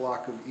first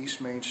block of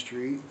East Main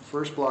Street,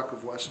 first block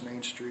of West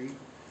Main Street,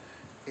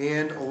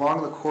 and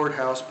along the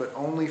courthouse, but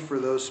only for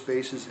those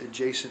spaces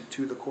adjacent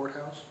to the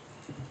courthouse.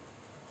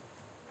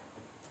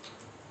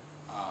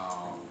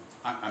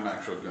 I'm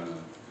actually going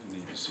to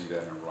need to see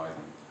that in writing,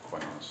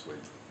 quite honestly.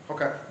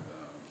 Okay.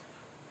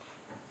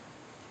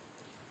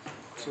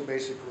 So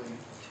basically,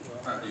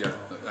 yeah.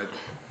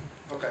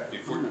 Okay.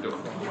 If we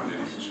don't want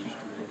any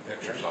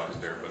exercise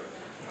there, but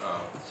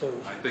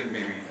I think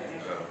maybe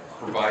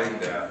providing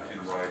that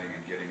in writing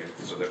and getting it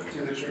so that we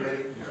can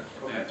distribute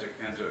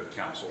and to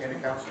council,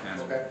 and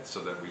okay. so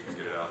that we can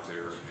get it out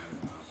there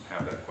and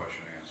have that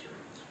question answered.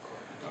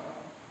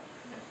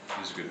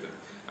 Is a good thing.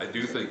 I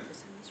do think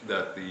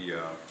that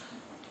the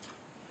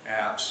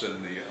apps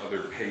and the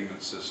other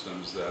payment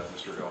systems that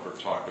Mr. Elbert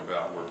talked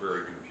about were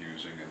very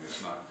confusing, and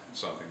it's not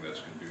something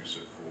that's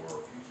conducive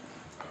for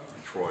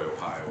Troy,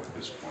 Ohio at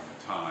this point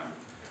in time,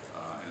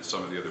 and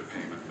some of the other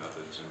payment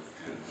methods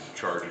and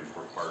charging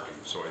for parking.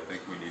 So I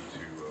think we need to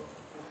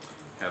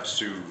have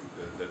Sue,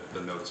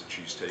 the notes that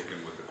she's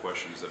taken with the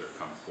questions that have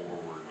come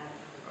forward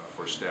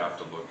for staff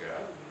to look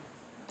at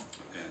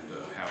and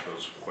have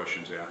those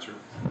questions answered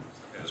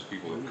as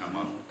people have come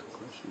up.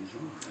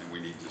 And we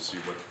need to see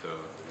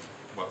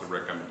what the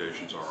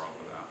recommendations are off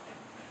of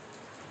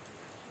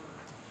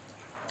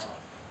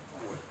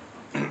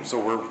that.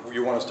 So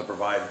you want us to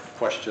provide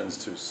questions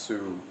to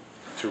Sue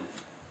to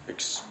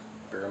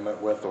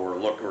experiment with or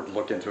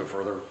look into it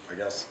further, I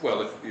guess?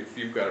 Well, if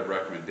you've got a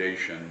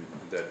recommendation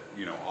that,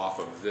 off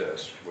of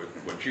this,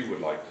 what you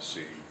would like to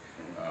see,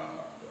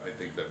 I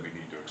think that we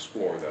need to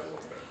explore that a little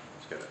bit.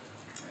 Let's get it.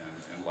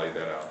 and lay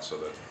that out so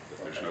that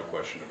there's no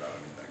question about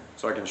anything.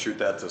 So I can shoot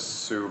that to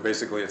Sue.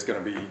 Basically, it's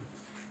going to be,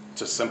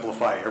 to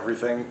simplify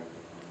everything,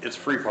 it's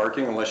free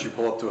parking unless you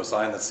pull up to a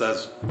sign that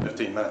says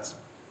 15 minutes.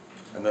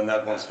 And then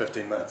that one's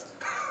 15 minutes.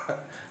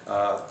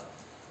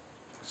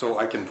 So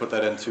I can put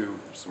that into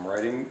some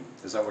writing.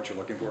 Is that what you're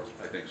looking for?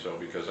 I think so,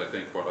 because I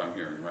think what I'm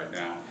hearing right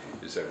now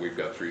is that we've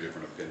got 3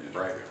 different opinions.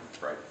 Right.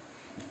 Right.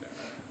 Yeah.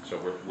 So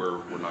we're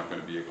not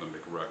going to be able to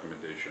make a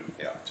recommendation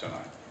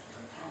tonight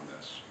on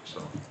this,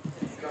 so.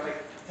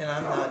 And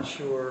I'm not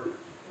sure,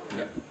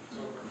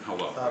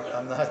 Hold on.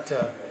 I'm not,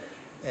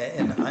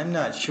 and I'm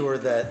not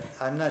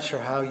sure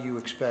how you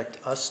expect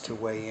us to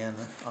weigh in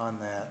on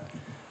that.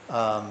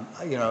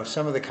 You know,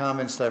 some of the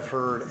comments that I've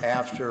heard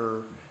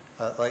after,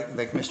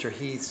 like Mr.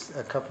 Heath,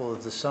 a couple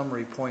of the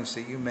summary points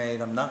that you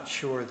made, I'm not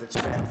sure that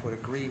staff would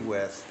agree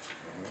with.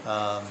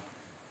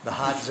 The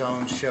hot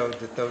zones showed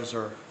that those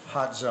are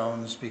hot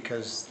zones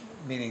because,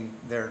 meaning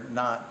they're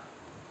not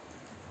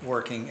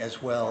working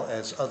as well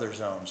as other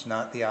zones,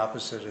 not the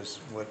opposite as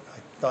what I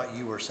thought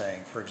you were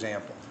saying, for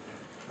example.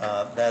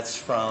 That's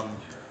from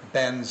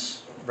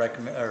Ben's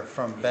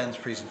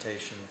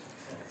presentation,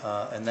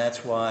 and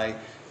that's why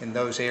in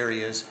those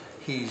areas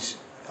he's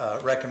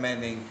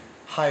recommending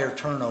higher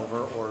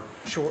turnover or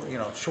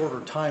shorter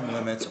time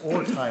limits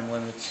or time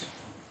limits,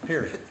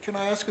 period. Can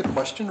I ask a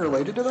question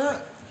related to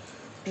that?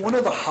 One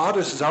of the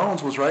hottest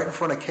zones was right in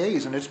front of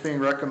K's, and it's being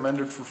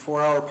recommended for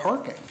 4-hour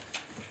parking.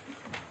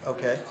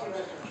 Okay.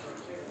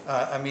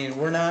 I mean,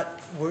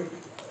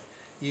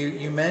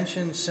 you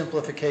mentioned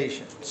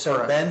simplification. So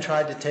Correct. Ben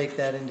tried to take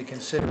that into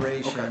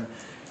consideration.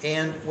 Okay.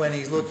 And when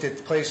he looked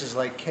at places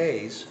like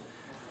K's,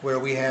 where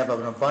we have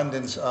an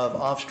abundance of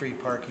off-street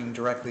parking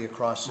directly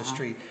across the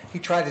street, he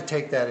tried to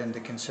take that into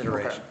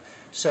consideration. Okay.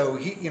 So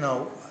he, you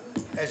know,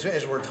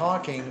 as we're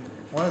talking,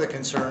 one of the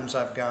concerns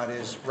I've got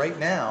is right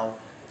now,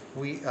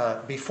 we,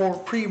 before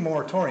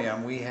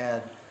pre-moratorium, we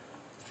had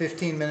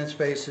 15-minute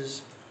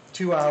spaces,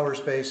 2-hour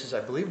spaces. I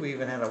believe we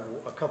even had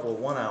a couple of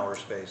 1-hour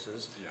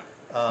spaces. Yeah.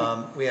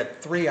 We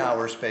had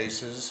 3-hour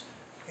spaces,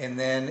 and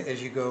then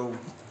as you go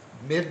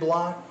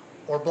mid-block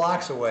or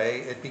blocks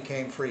away, it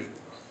became free.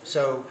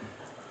 So,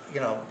 you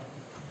know,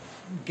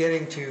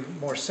 getting to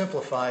more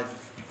simplified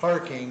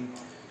parking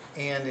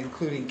and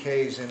including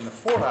K's in the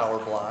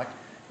 4-hour block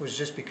was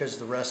just because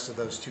the rest of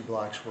those 2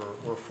 blocks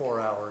were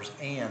 4 hours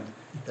and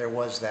there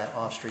was that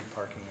off-street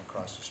parking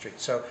across the street.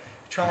 So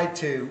tried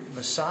to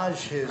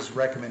massage his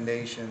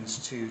recommendations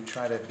to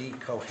try to be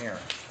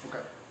coherent.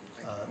 Okay.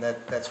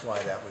 That's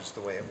why that was the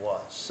way it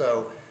was.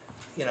 So,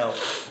 you know,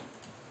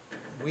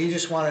 we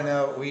just want to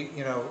know,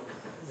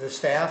 the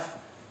staff,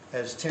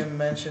 as Tim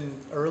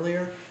mentioned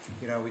earlier,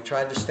 you know, we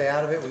tried to stay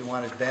out of it. We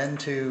wanted Ben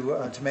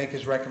to make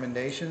his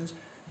recommendations.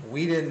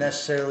 We didn't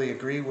necessarily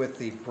agree with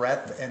the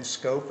breadth and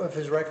scope of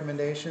his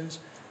recommendations.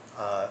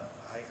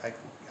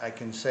 I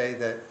can say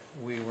that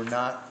we were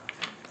not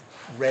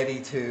ready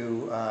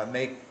to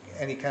make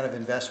any kind of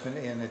investment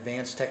in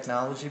advanced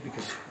technology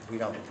because we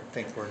don't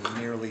think we're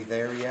nearly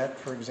there yet,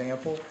 for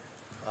example.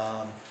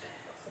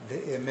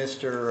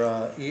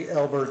 Mr.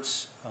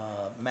 Elbert's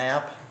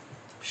map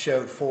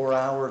showed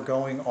 4-hour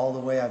going all the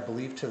way, I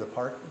believe, to the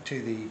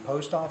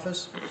post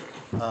office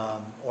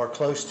or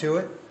close to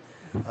it.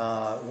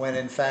 When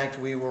in fact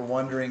we were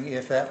wondering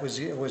if that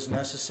was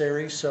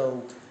necessary.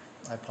 So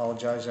I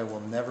apologize, I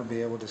will never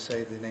be able to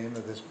say the name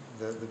of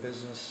the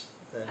business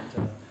that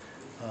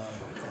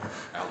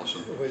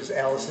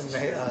Allison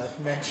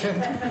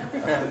mentioned.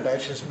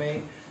 That's just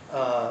me.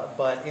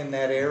 But in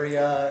that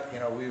area, you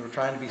know, we were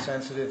trying to be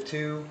sensitive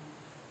to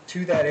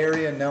that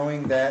area,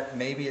 knowing that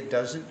maybe it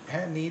doesn't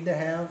need to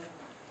have.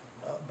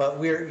 But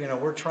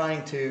we're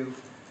trying to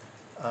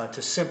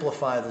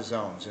simplify the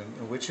zones,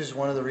 and which is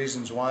one of the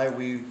reasons why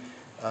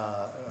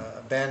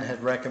Ben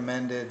had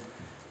recommended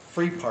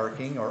free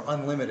parking or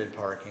unlimited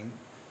parking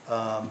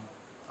on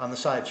the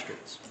side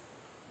streets.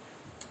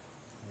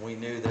 We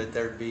knew that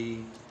there'd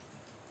be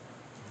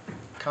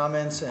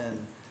comments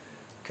and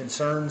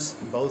concerns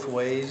both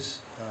ways,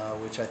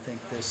 which I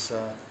think this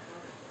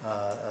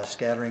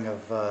scattering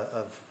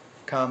of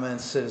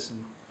comments,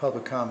 citizen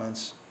public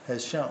comments,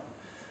 has shown.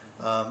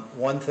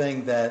 One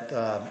thing that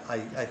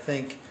I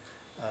think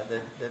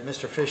that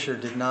Mr. Fisher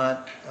did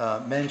not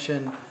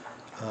mention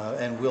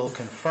and will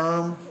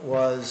confirm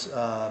was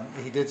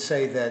he did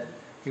say that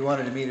he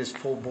wanted to meet his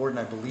full board, and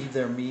I believe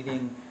their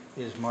meeting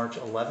is March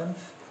 11th.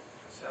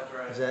 That's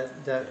right. Is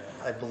that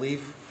I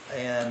believe,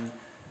 and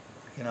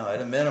you know,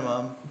 at a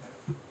minimum,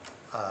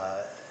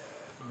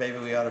 maybe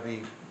we ought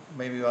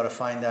to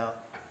find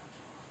out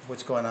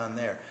what's going on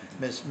there.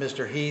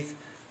 Mr. Heath,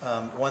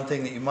 one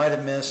thing that you might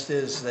have missed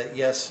is that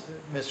yes,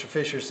 Mr.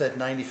 Fisher said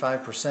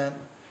 95%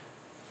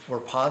 were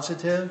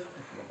positive.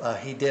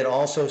 He did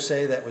also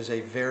say that was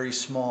a very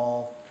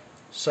small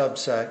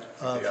subset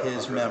of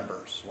his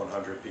members.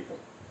 100 people.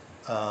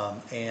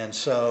 And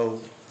so,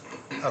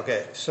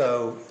 okay,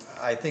 so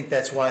I think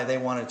that's why they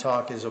want to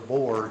talk as a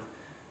board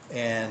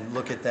and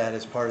look at that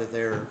as part of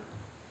their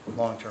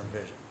long-term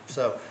vision.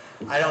 So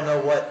I don't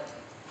know what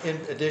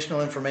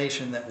additional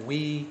information that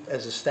we,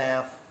 as a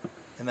staff,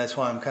 and that's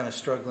why I'm kind of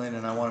struggling,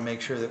 and I want to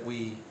make sure that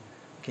we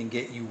can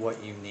get you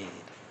what you need.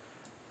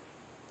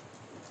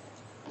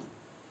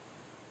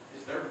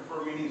 Is their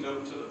meetings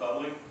open to the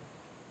public?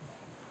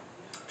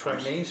 Troy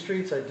Main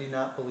Streets, I do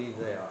not believe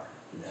they are.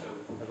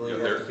 I believe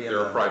you have to be a They're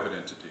a member. private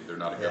entity, they're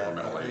not a Yeah,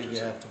 governmental I believe agency.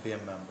 you have to be a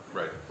member.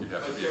 Right, you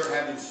have to But be. they're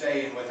having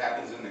say in what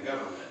happens in the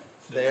government.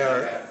 They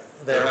are, They're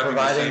they're having the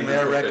providing same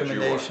their input that you are.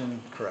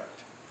 recommendation, correct.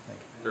 Thank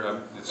you. They're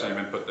having the same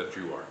input that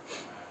you are.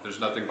 There's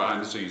nothing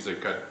behind the scenes, they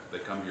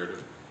come here to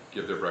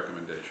give their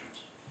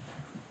recommendations.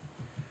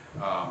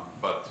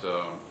 But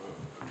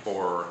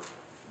for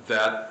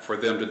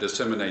them to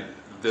disseminate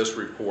this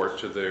report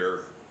to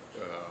their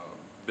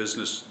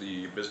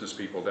the business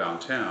people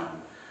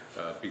downtown,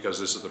 because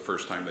this is the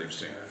first time they've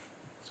seen it.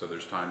 So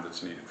there's time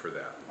that's needed for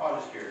that. I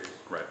was curious.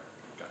 Right,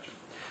 gotcha.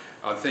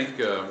 I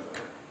think,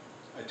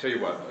 I tell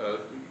you what,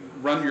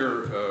 run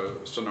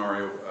your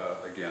scenario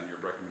again, your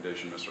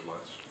recommendation, Mr.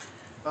 Lutz.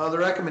 The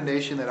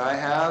recommendation that I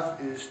have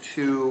is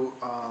to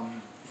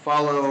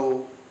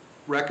follow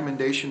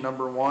recommendation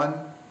number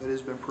 1 that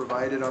has been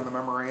provided on the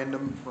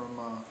memorandum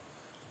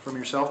from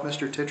yourself,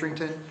 Mr.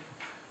 Titterington.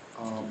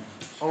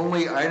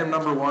 Only item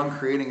number 1,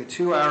 creating a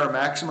 2-hour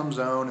maximum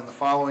zone in the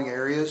following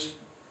areas: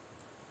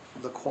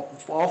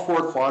 all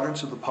 4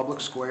 quadrants of the public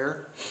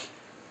square,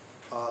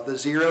 the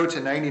 0 to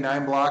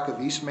 99 block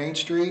of East Main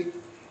Street,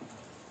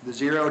 the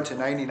 0 to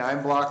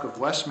 99 block of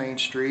West Main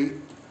Street.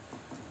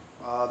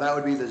 That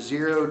would be the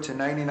 0 to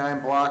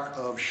 99 block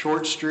of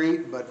Short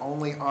Street, but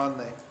only on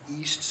the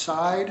east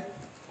side.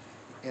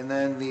 And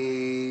then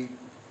the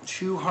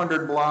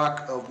 200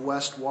 block of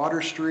West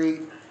Water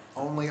Street,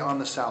 only on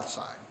the south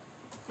side.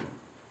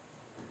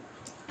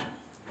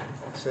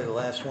 Say the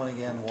last one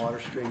again, Water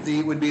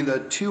Street. Would be the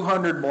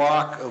 200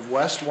 block of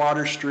West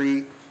Water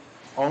Street,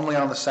 only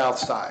on the south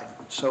side.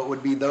 So it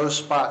would be those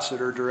spots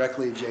that are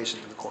directly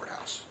adjacent to the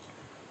courthouse.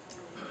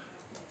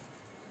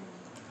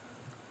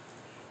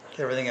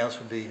 Everything else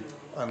would be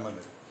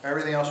unlimited.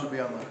 Everything else would be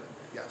unlimited,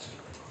 yes.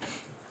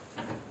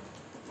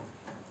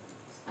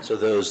 So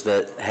those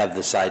that have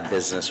the side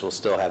business will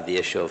still have the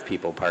issue of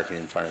people parking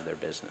in front of their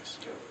business?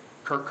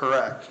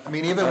 Correct. I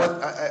mean, even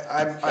with,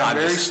 I'm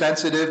very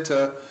sensitive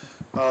to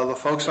the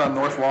folks on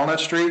North Walnut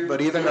Street,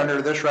 but even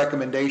under this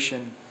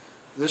recommendation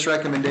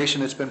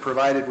that's been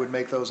provided would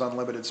make those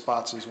unlimited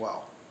spots as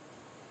well.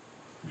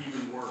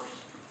 Even worse.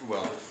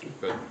 Well,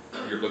 but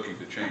you're looking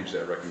to change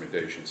that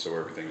recommendation so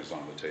everything is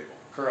on the table.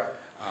 Correct.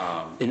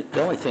 And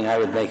the only thing I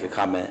would make a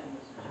comment,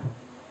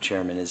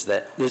 Chairman, is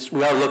that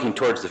we are looking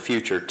towards the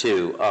future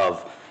too,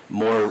 of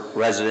more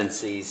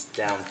residencies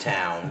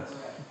downtown,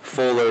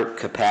 fuller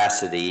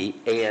capacity,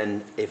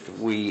 and if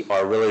we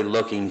are really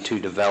looking to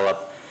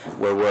develop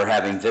where we're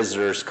having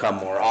visitors come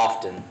more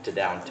often to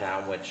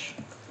downtown, which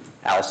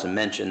Allison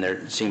mentioned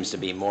there seems to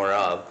be more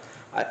of,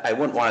 I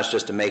wouldn't want us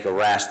just to make a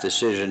rash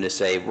decision to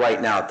say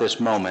right now at this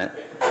moment,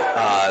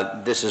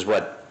 this is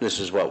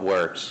what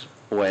works,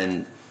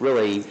 when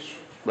really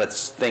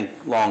let's think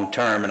long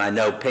term. And I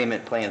know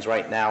payment plans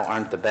right now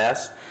aren't the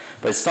best,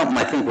 but it's something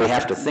I think we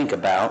have to think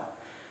about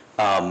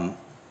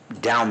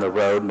down the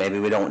road. Maybe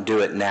we don't do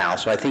it now.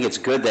 So I think it's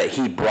good that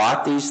he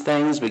brought these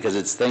things, because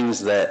it's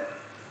things that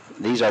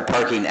these are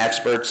parking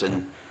experts,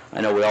 and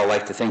I know we all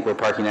like to think we're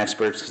parking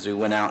experts because we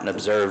went out and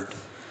observed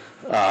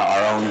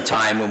our own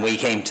time when we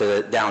came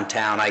to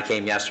downtown. I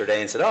came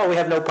yesterday and said, oh, we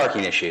have no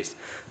parking issues,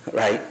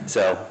 right?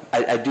 So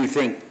I do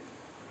think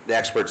the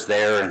experts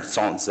there and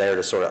consultants there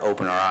to sort of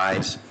open our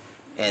eyes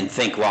and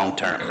think long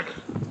term,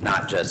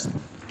 not just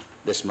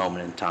this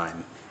moment in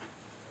time.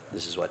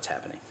 This is what's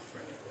happening.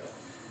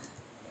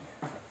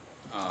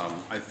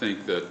 I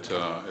think that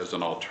as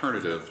an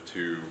alternative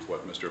to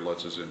what Mr.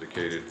 Lutz has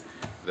indicated,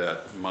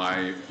 that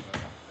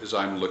as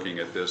I'm looking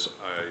at this,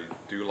 I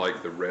do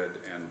like the red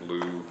and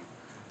blue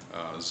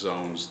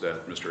zones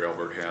that Mr.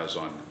 Elbert has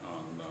on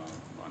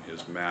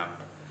his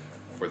map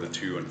for the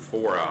 2 and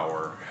 4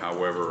 hour.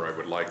 However, I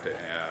would like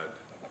to add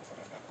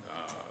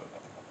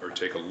or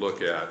take a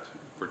look at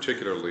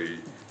particularly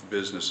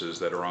businesses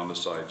that are on the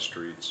side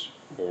streets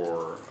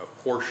or a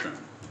portion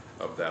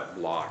of that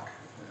block,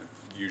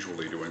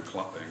 usually to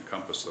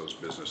encompass those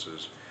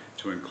businesses,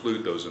 to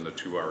include those in the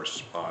 2-hour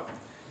spot.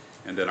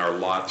 And then our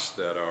lots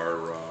that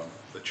are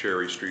the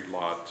Cherry Street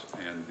lot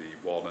and the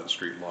Walnut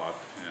Street lot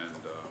and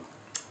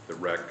the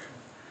Rec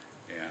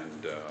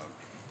and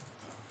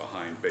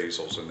behind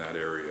Basil's in that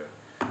area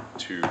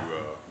to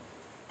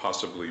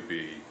possibly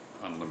be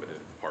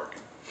unlimited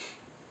parking.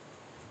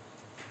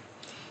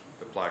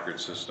 The placard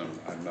system,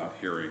 I'm not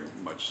hearing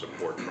much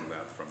support from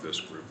that from this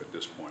group at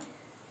this point.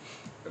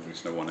 At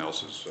least no one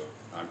else is,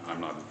 I'm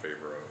not in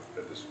favor of it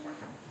at this point.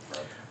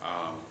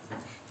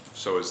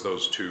 So is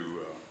those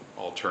 2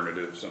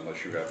 alternatives,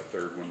 unless you have a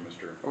third one,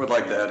 Mr.? I would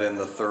like to add in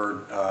the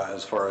third,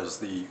 as far as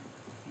the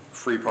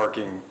free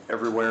parking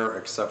everywhere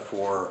except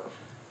for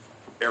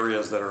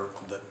areas that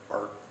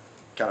are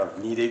kind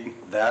of needing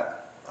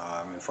that,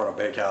 in front of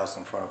Bakehouse,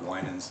 in front of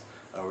Winans.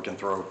 We can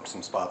throw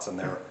some spots in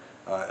there,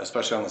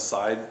 especially on the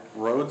side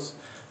roads,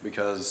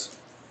 because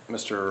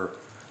Mr.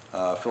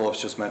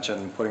 Phillips just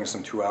mentioned putting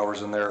some 2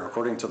 hours in there.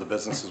 According to the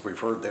businesses we've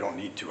heard, they don't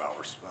need 2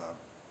 hours.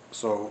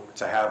 So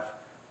to have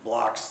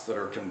blocks that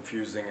are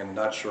confusing and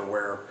not sure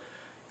where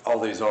all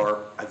these are,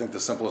 I think the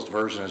simplest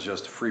version is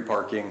just free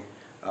parking,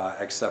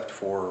 except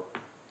for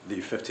the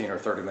 15 or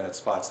 30-minute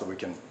spots that we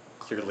can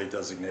clearly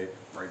designate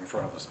right in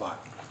front of the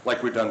spot,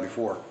 like we've done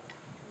before.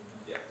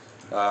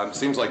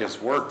 Seems like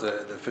it's worked.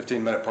 The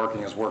 15-minute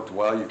parking has worked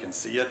well. You can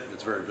see it.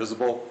 It's very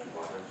visible.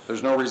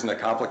 There's no reason to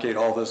complicate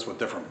all this with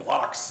different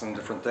blocks and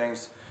different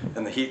things.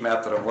 And the heat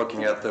map that I'm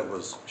looking at that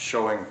was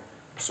showing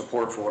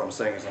support for what I'm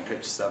saying is on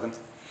page 7.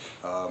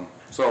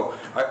 So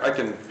I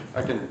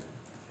can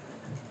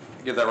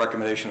give that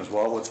recommendation as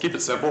well. Let's keep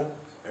it simple.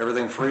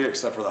 Everything free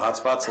except for the hot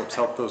spots. Let's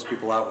help those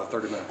people out with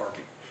 30-minute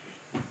parking.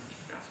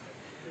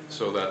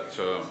 So that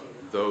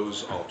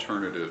those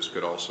alternatives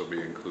could also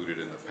be included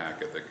in the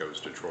packet that goes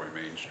to Troy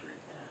Main Street.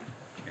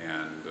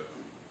 And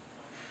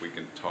we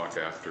can talk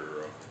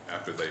after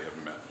they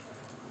have met.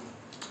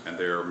 And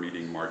they're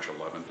meeting March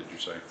 11th, did you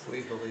say?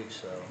 We believe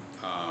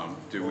so.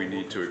 Do we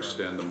need to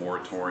extend the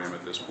moratorium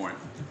at this point?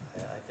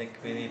 I think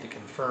we need to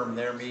confirm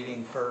their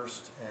meeting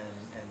first,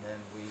 and then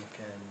we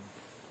can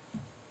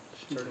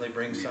certainly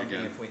bring Meet something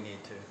again. if we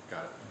need to.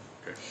 Got it.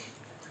 Okay.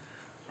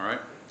 All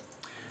right.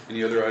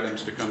 Any other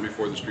items to come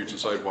before the Streets and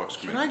Sidewalks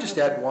Committee? Can I just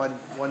add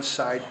one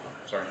side?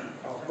 Sorry.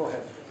 Oh, go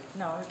ahead.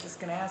 No, I was just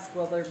going to ask,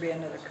 will there be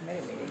another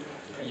committee meeting?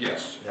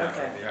 Yes,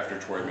 Okay. after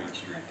Troy Main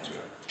Street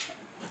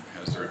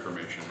has their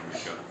information, and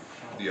we've got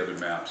the other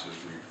maps as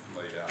we've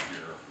laid out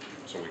here,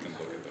 so we can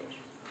look at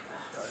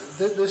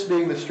those. This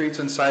being the Streets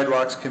and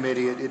Sidewalks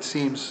Committee, it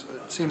seems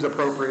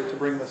appropriate to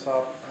bring this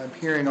up. I'm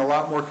hearing a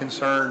lot more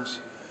concerns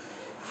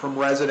from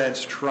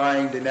residents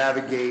trying to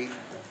navigate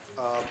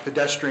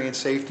pedestrian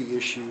safety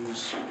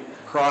issues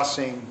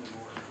crossing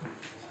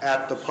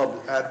at the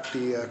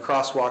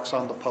crosswalks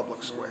on the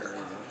public square.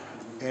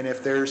 And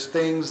if there's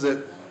things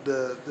that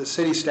the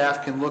city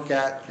staff can look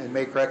at and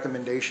make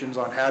recommendations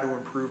on how to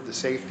improve the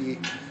safety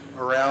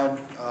around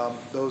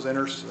those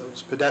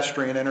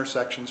pedestrian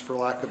intersections, for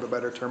lack of a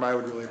better term, I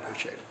would really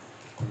appreciate it.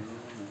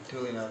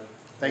 Duly noted.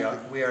 Thank you.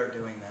 We are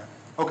doing that.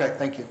 Okay,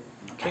 thank you.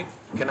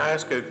 Can I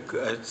ask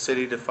a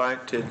city to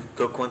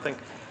go one thing?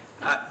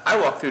 I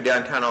walk through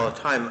downtown all the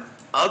time.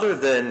 Other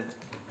than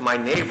my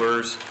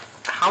neighbors,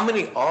 how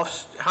many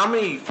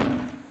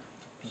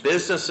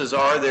businesses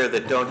are there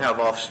that don't have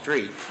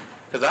off-street?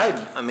 Because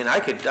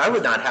I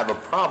would not have a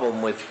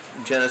problem with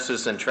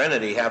Genesis and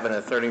Trinity having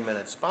a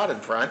 30-minute spot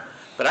in front,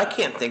 but I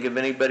can't think of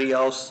anybody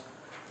else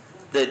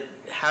that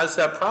has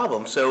that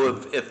problem.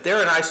 So if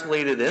they're an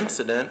isolated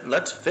incident,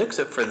 let's fix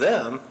it for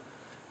them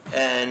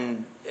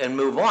and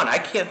move on. I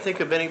can't think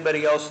of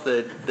anybody else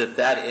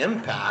that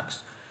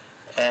impacts.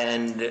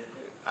 And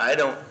I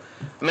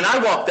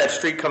walked that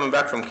street coming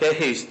back from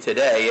Kay's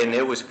today, and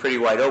it was pretty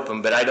wide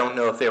open, but I don't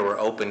know if they were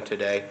open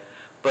today.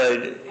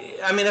 But,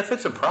 if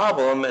it's a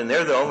problem and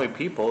they're the only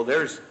people,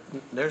 there's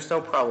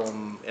no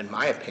problem, in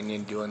my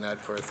opinion, doing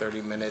that for a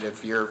 30-minute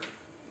if you're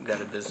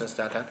got a business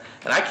downtown.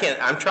 And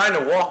I'm trying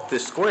to walk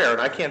this square, and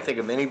I can't think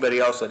of anybody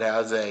else that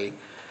has a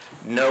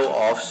no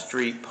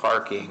off-street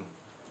parking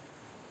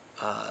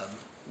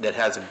that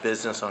has a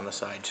business on a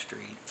side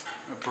street.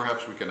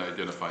 Perhaps we can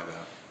identify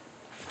that.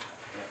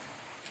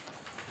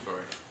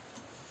 Sorry.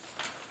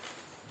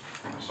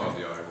 I saw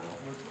the eye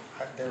roll.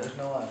 There was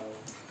no eye roll.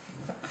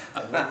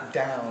 I looked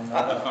down,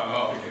 not up.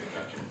 Oh, okay,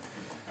 gotcha.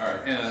 All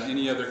right,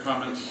 any other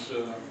comments?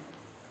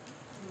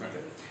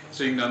 Okay.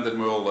 Seeing none, then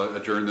we'll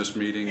adjourn this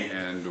meeting,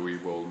 and we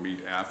will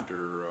meet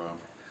after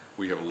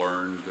we have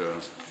learned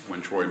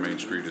when Troy Main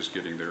Street is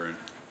getting their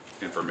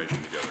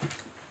information together.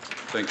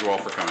 Thank you all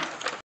for coming.